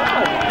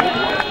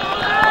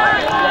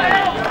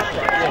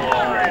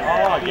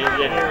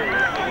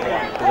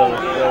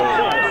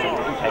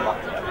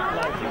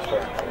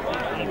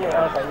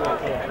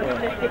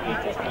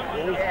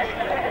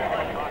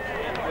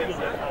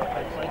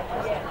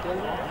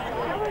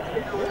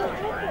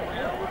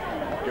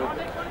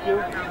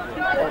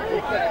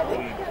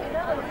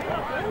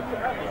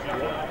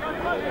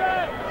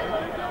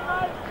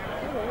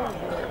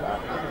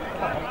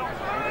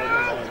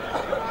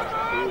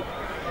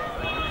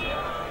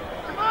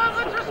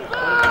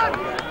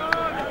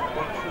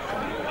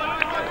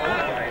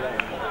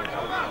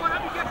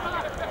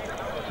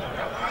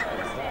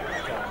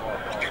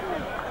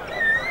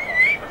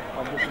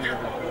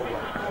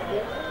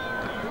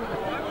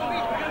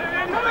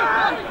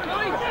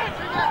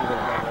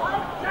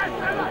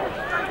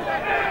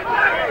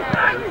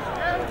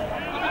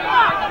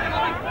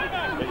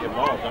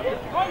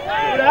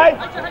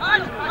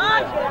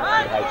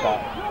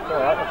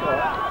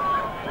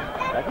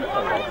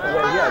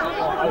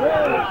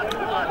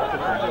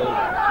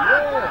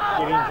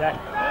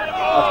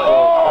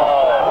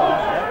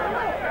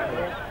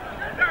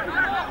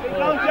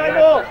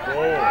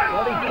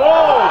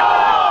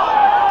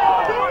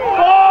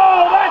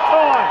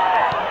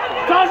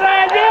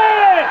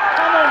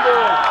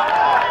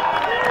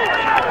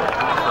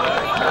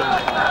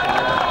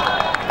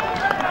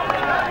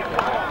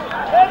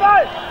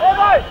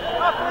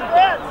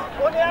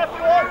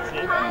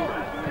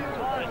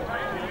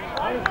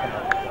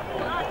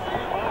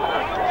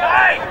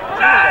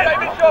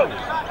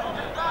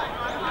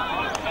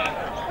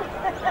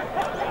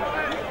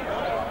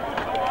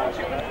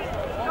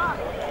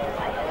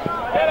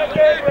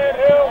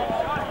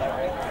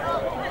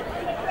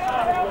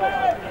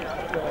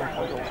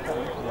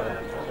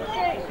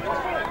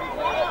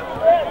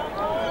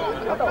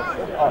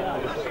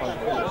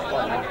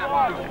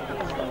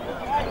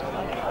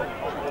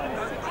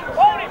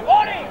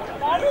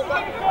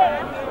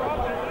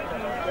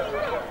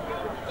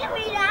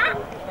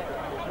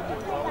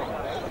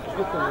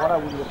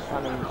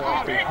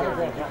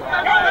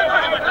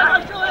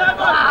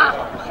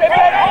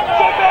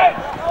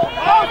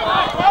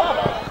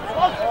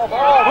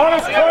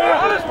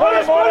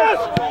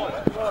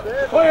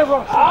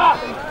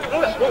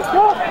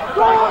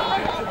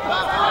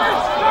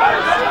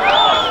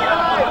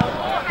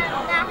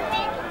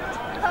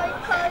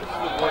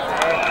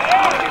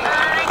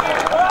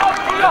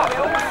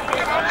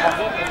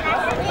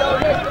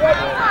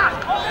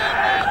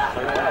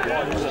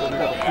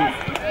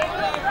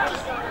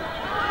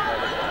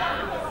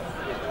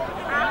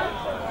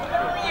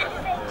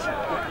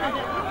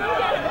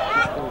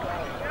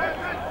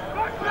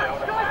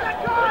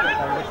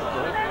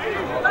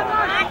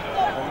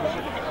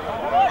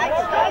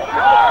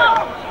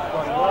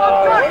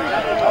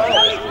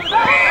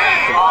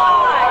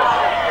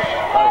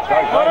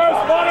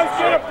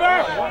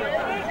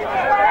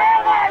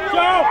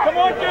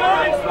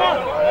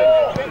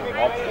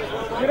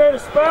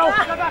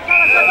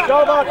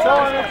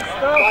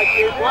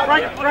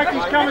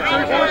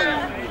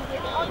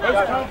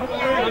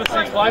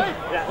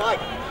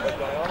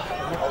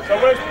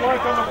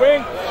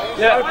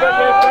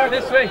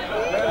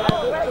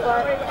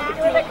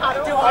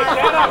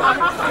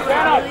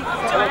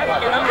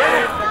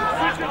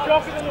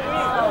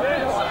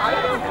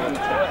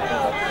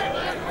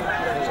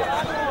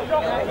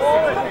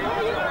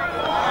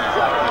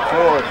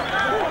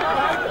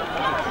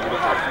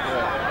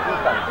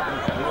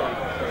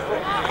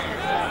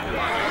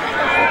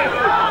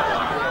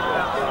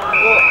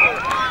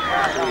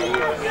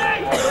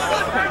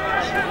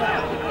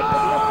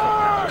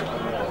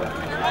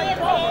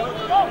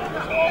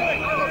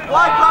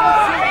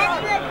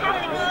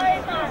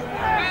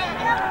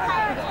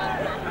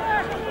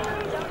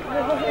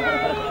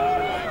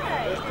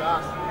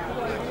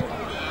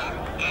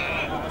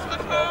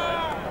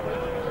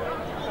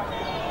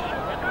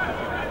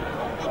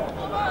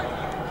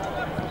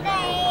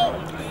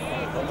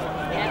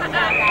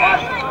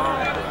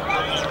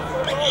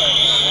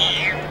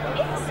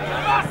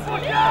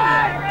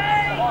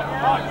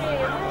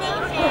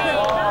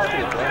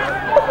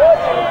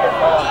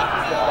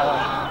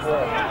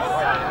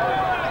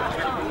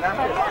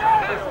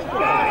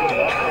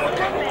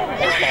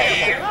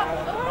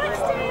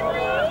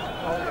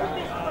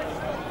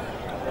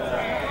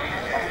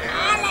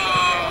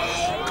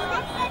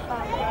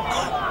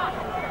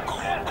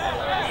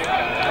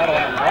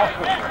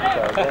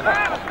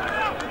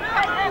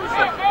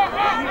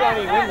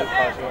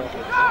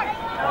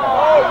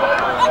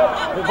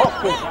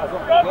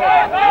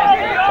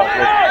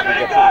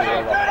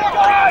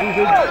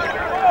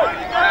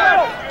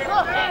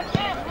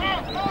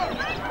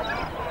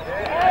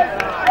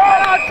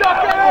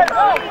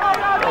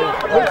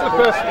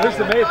 Who's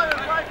the mid?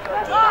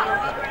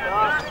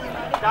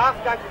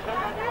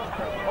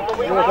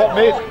 What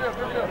mid?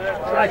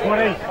 Drag one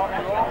in.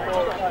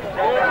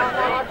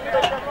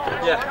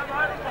 Yeah.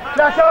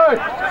 Jacko!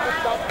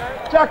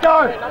 Jacko!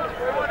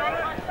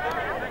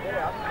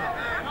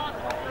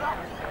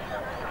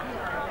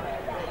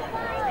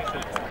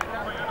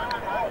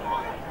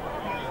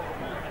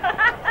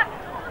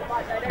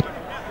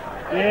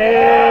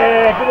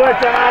 Yeah, good work,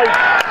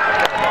 Jacko!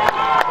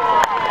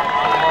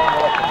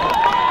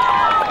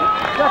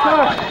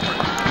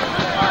 Jacko!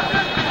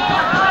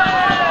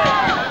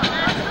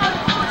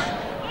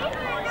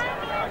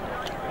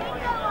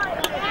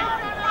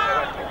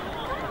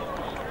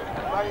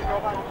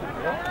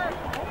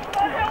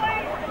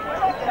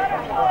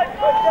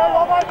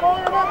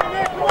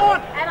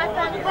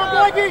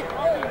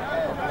 Haggy!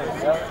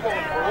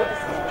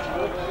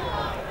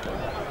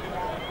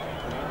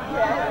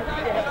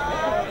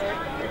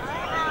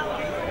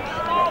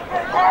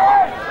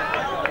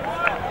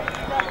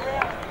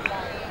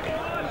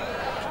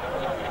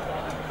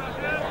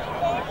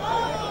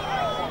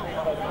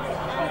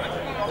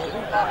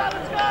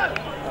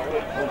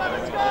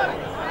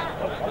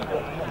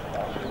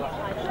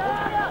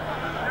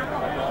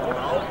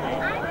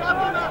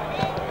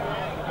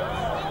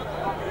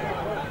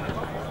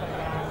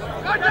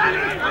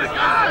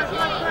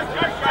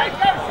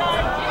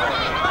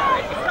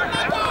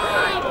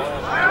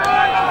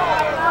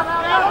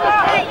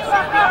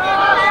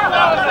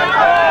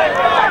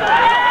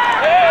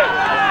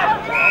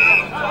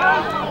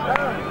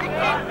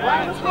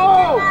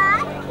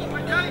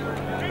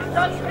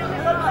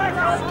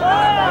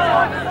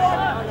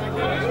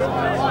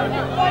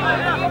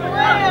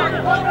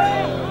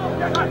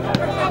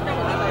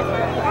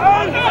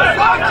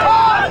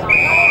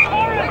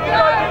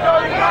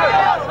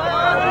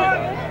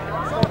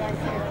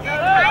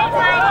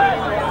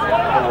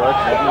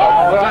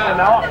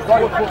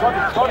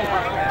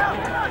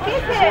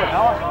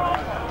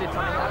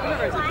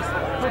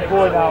 Good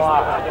boy,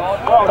 Noah.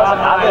 Well done,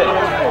 mate.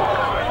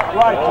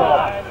 Great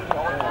job.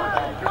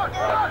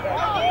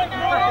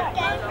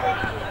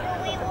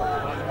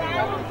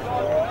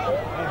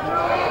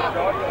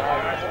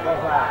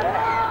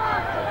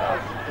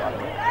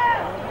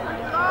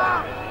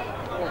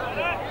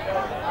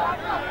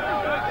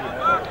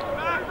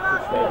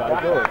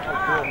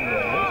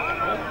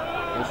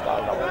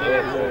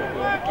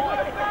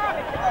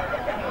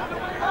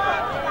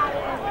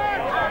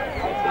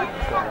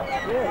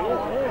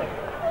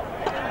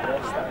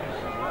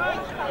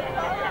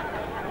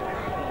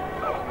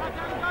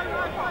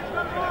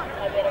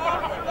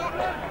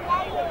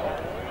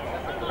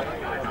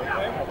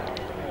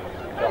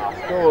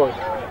 Good.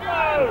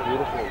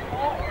 Beautiful.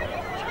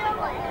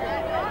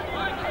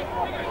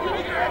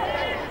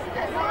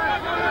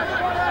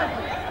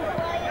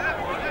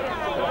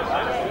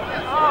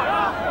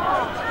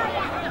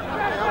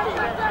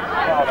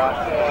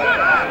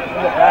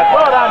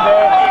 Well done,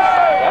 Ben.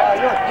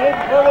 You're good.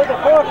 Follow the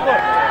forward.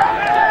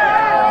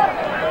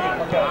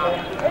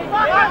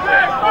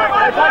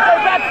 Go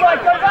back,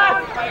 Blake. Go back.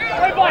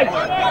 Go, Blake.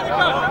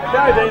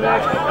 Go,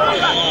 D-Max.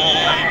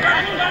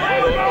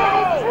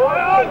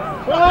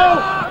 Oh,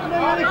 and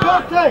then the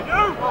contact.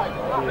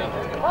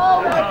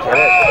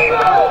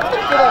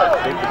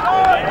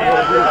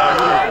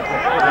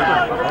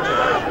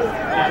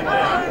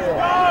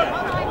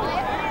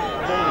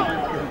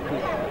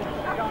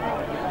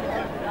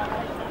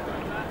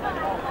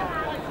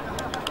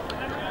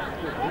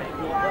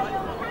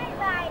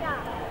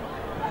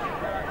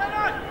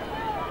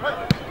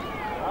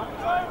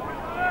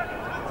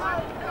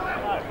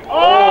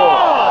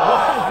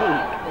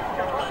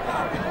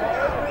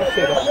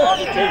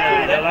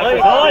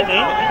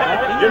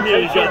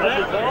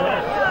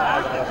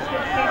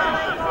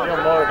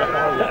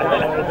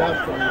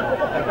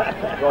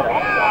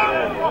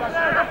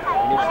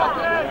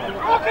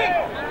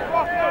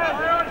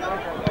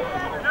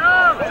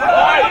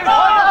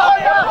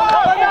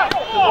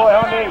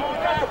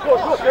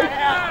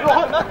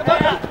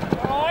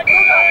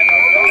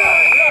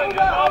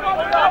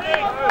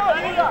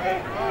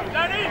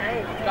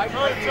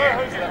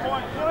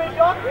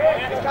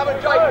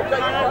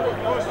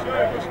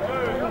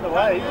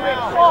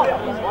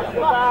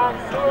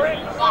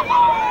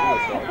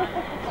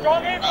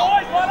 Strong in,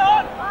 boys, one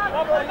on!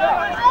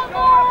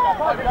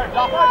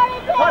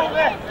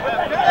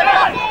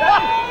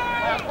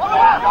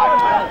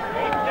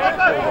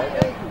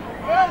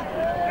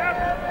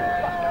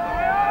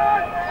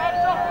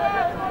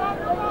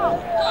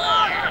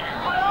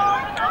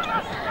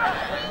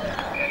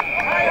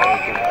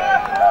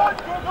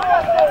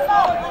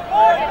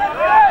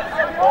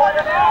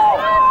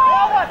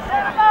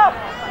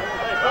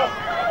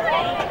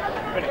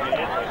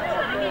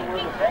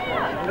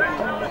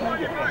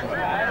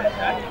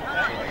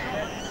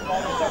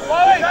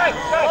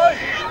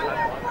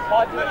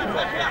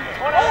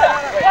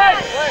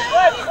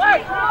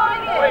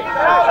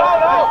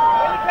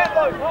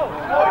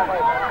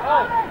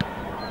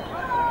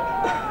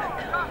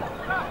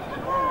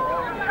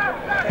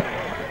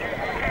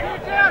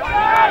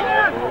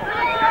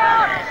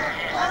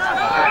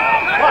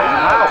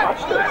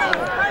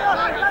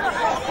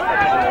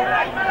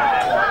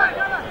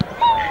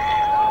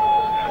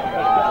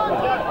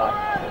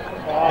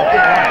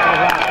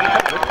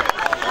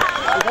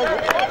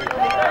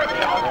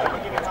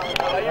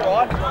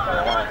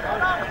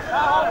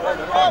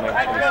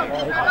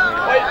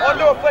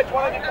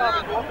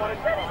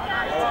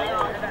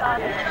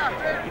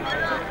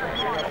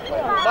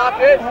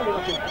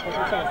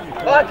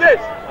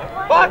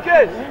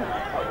 Marcus!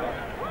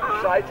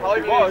 Shay, tell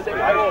him you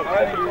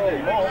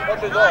second ball.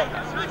 What's his on?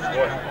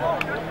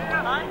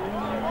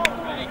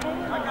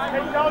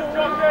 Keep going,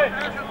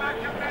 Johnson!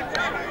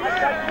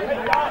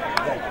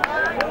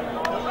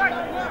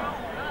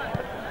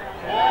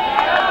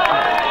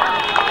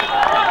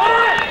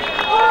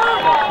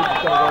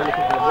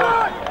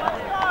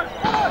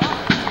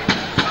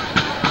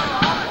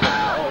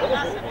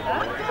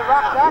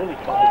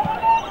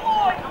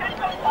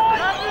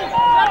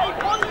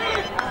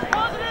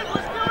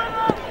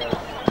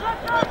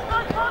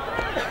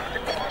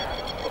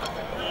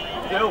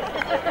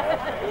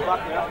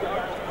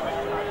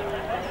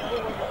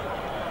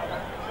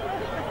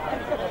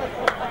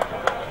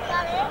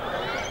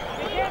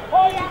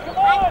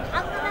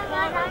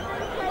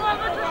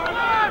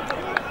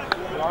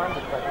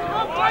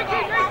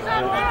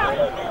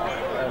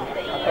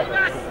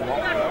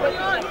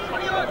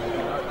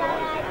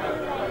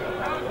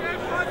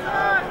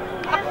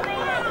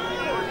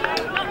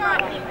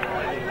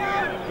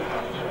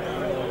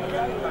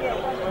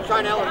 Try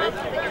an element.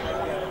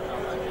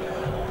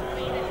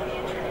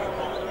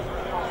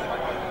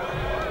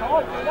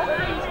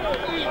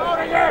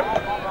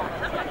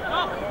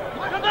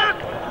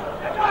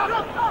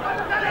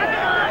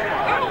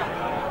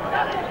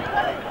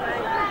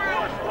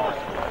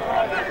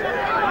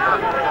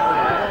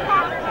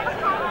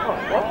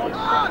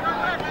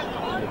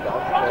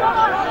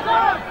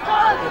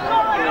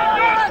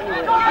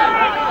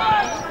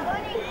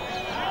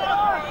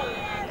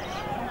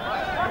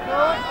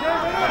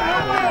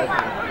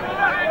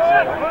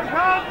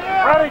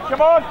 Harry,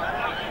 come on!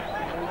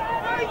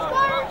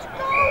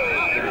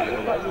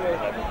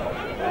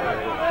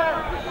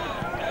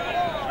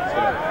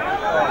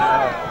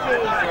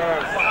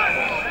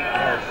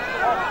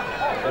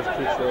 That's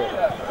too short.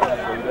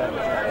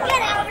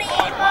 Get out of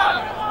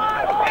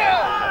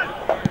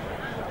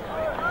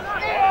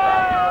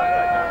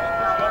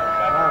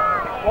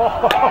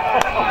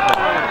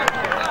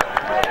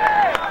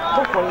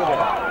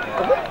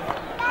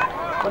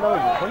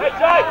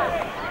Hey,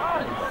 Jake!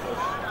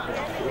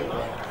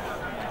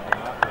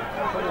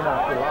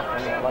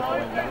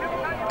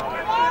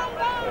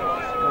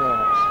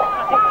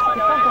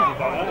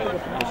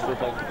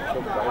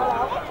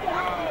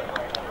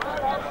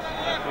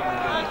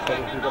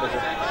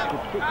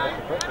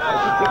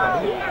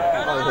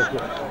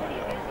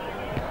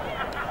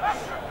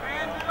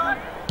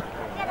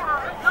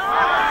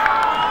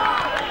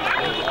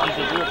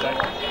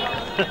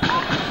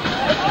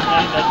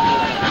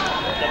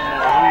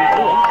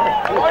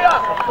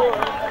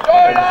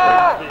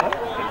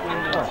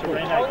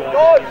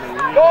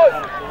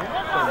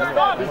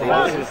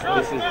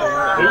 This is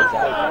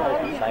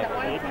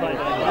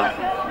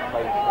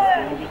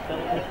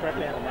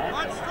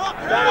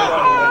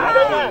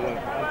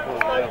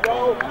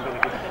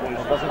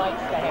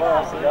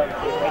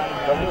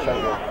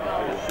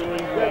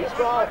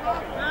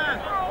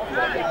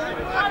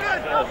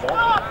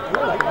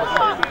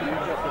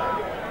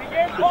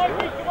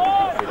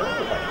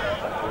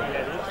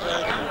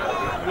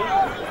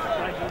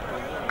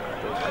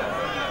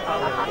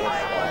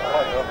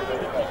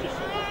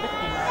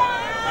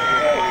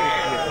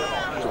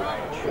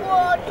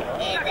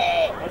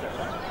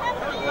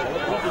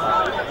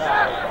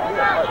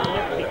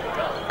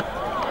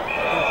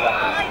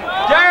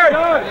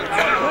Jared!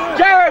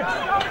 Jared!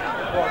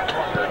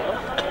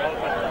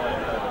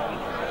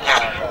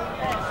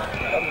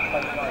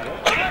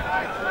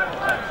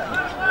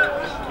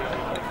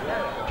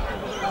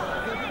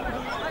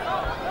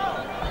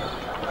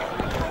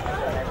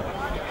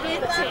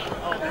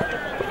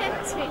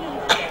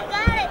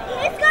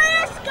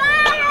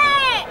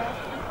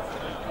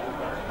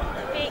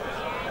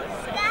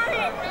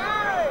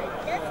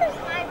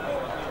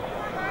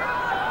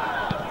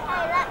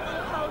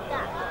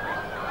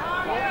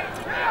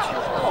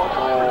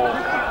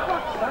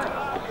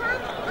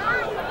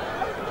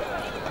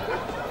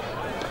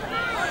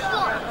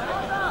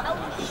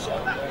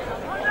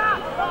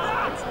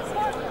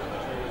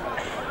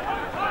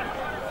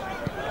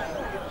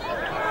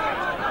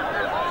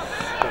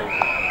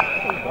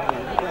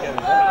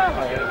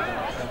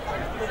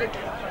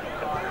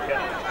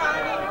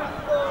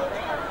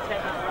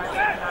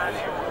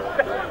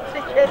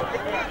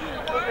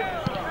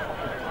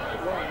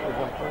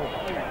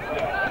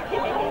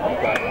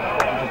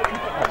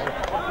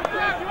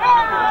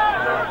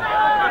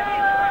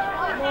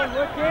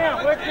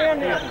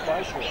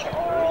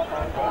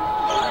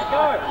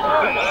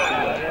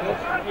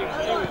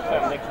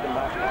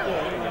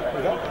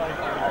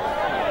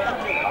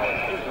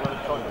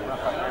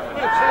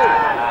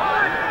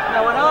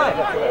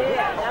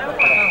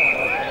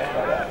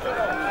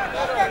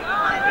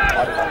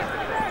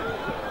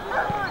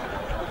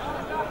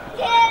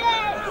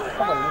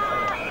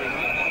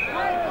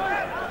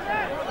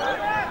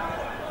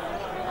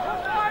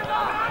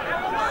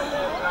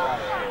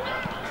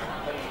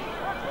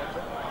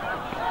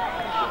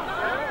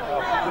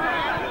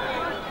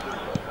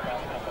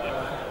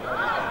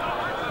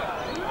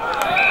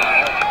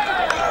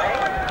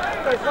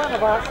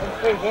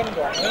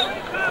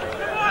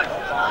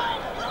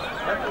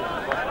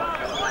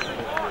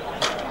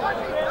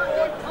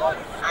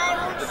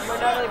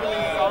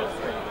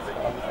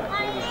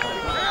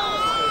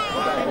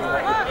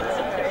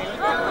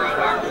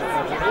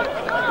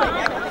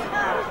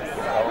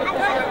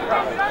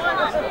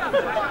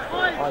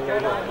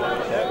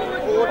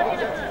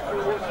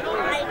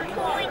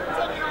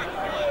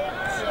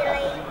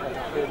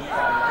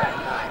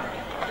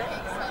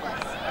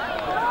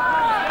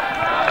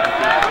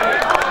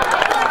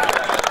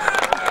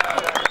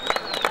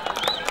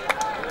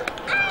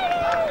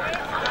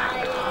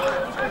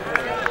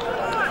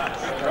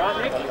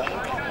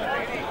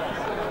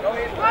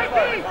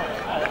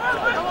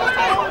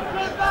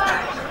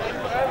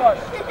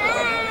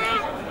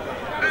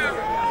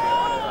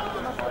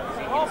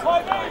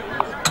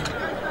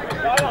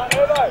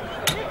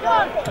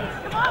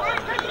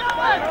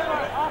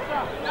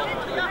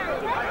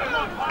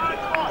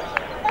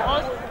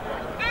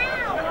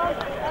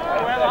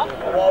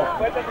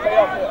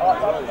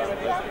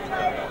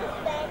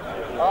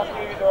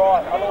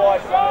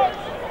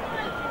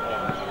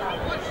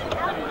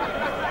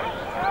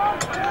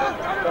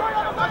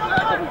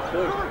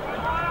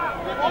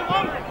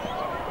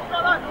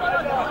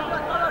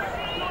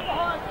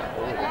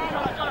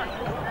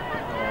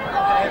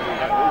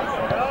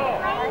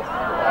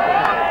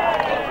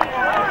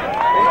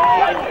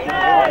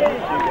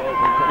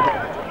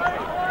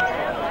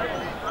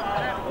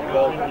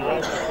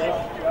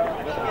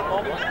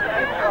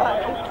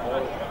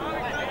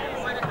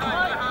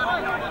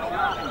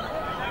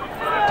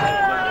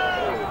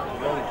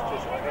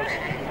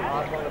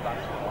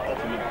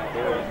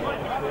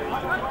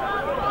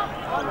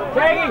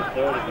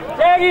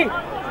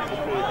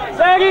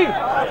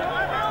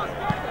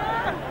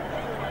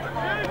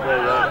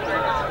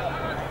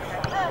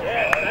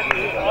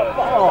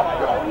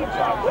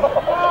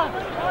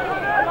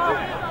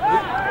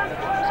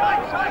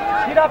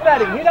 Hit up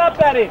at him, hit up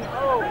at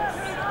him.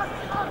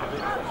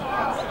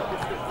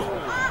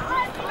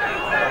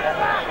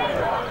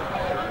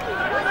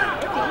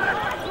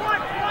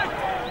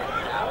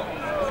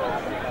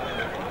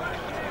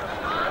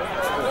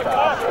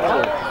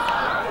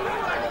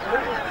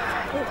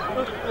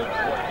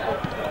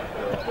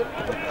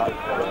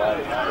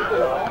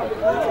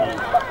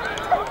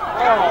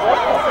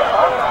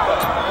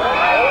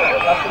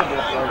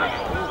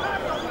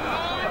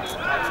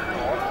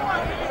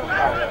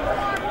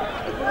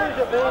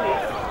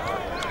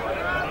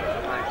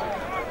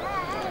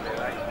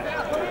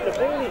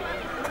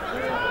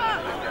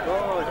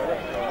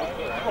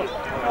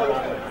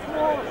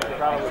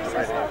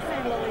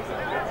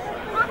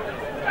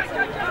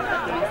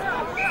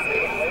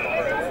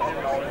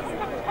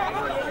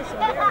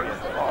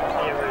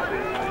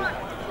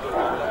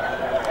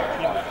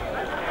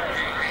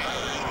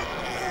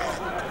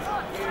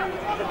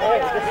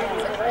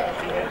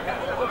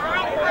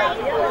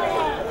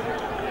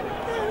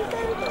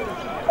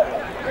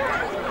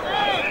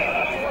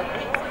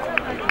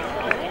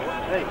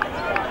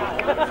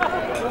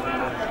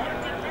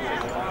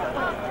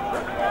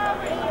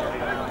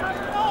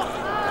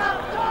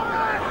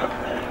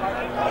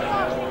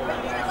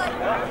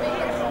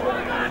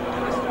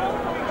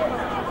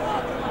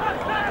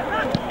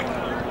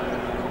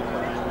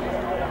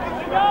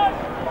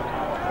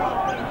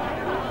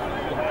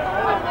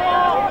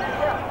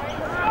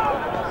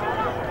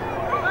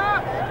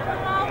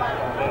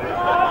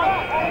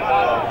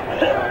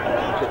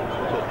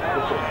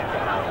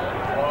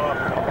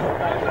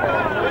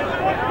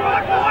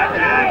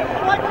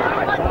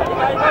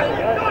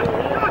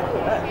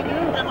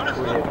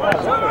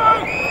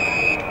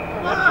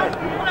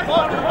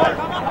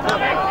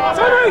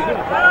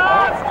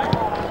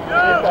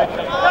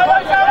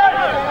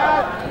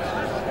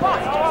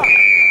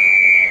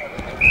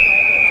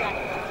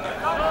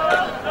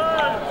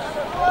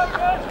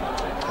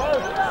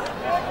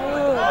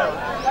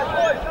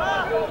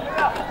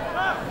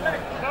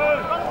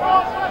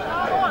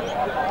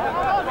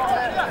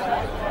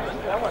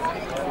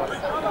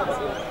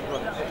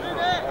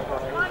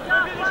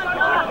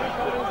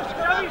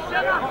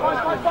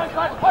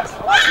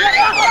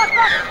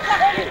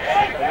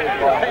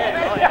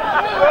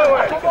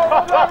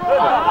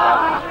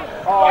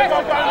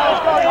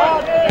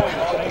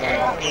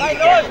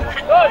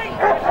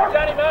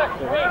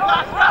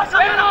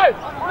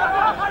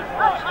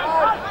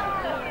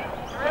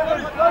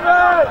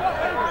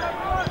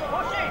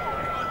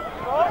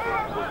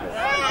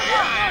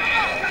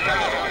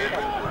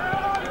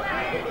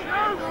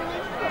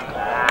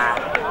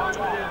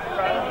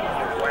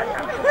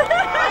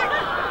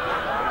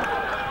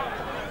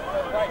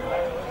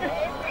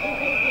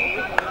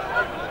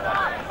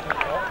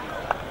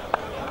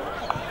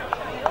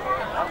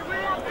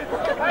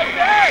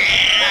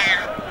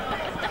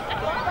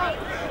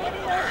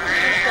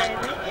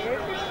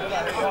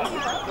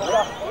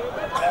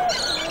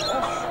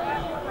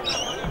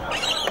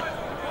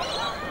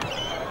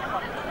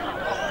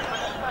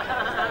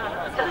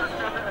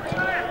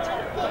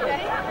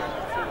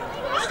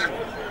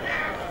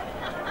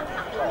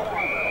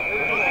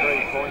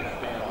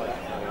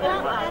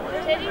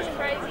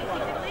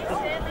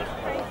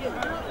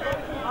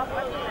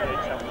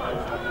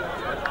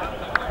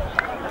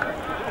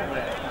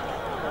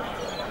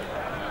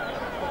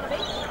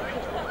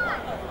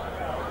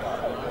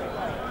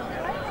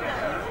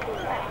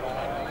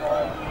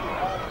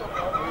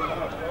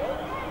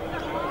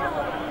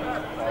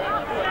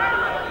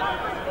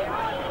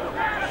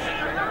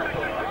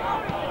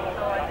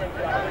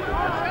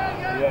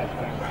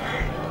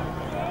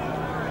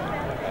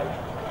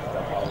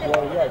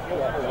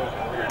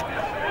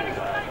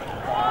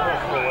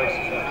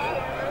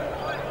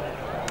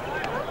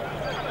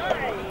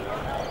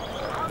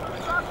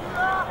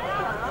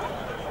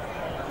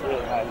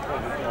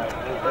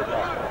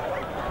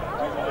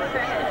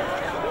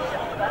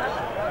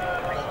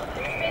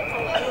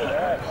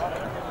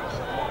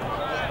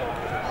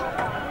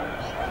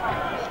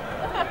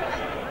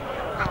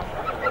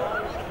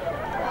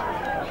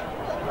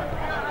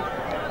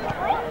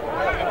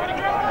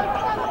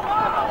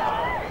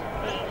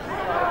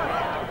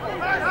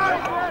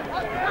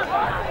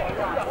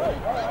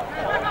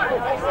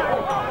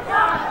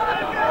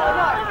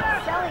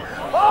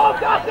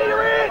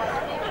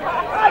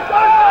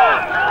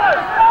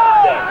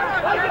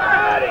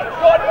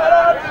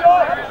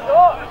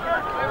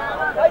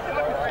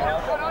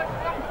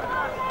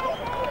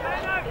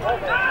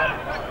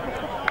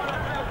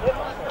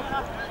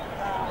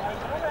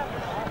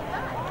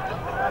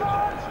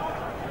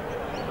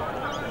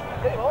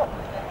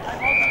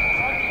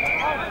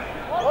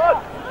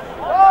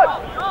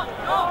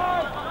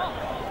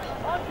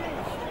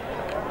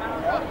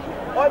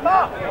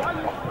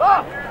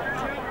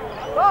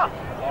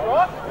 Stay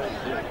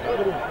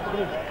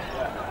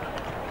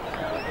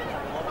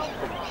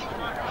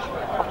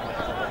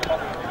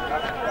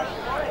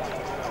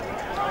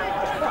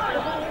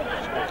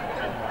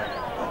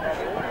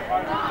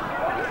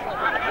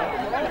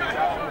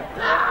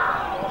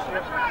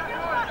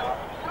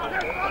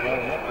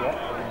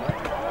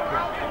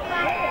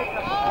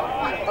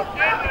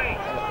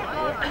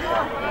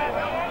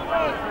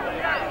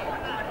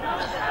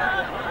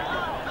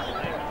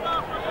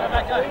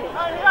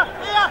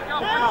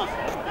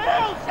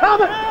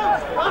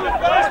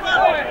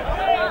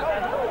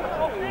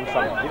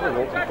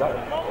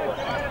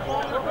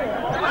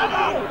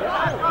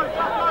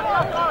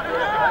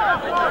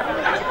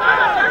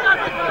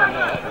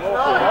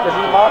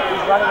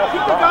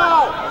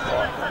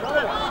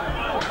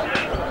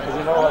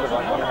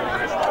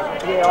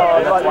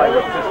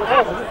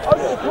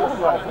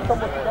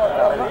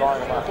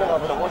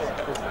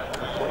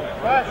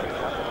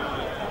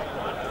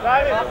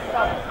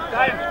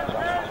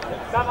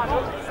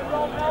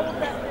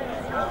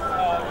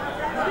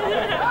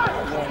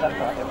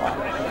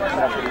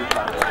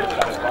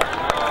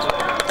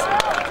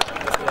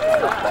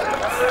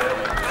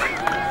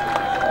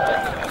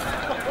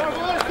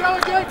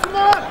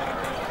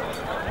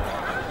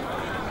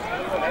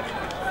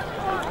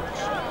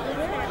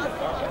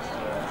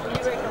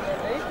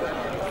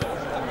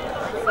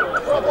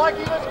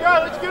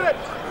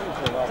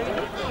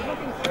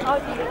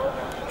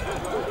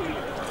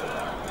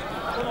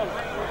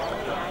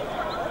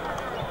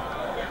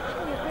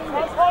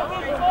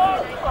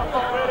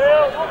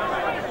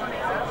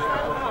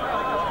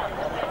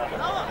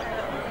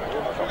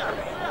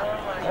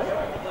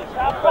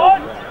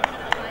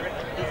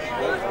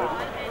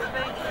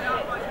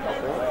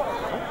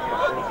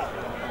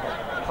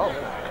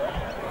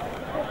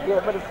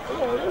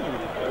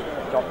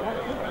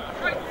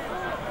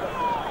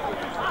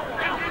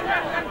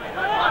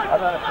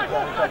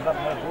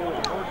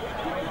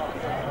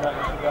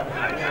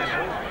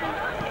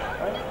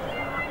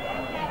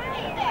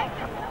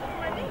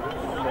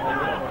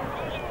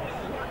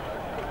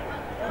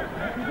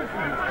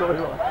for a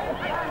little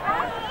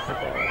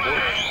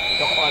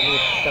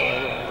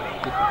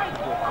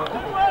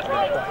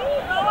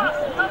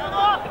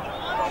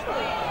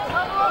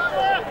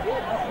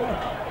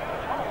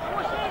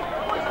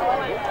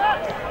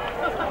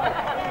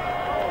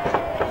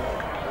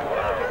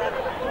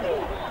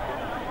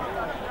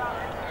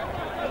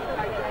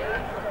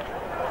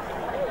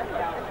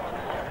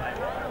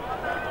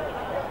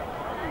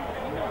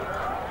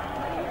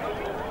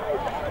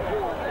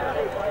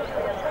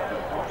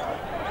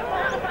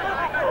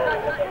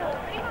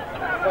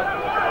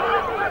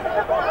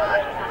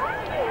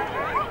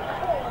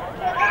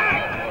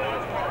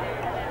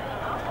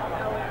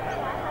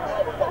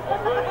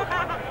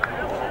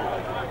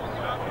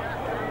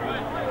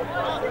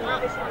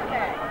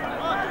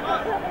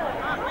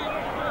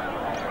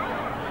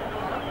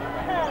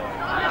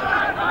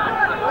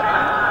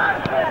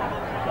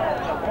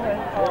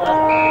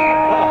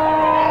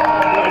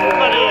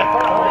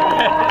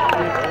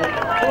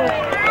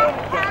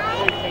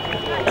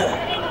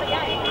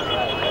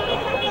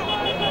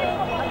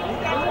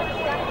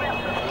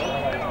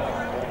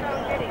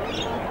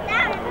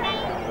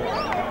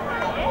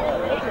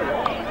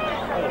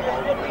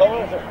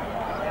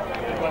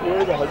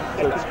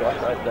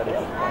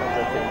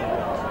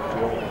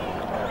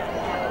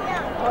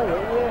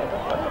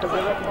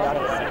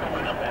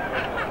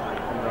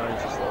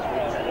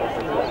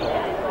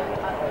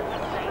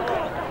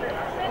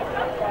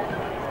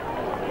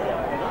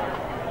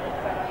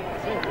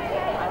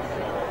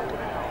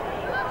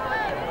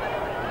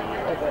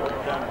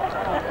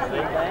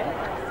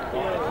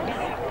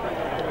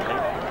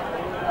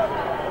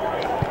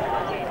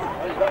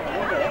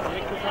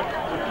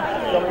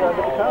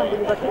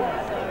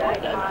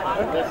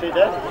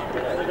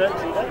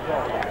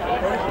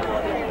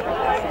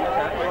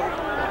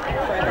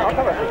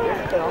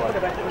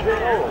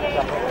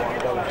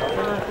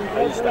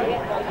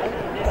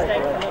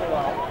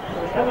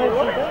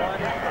while.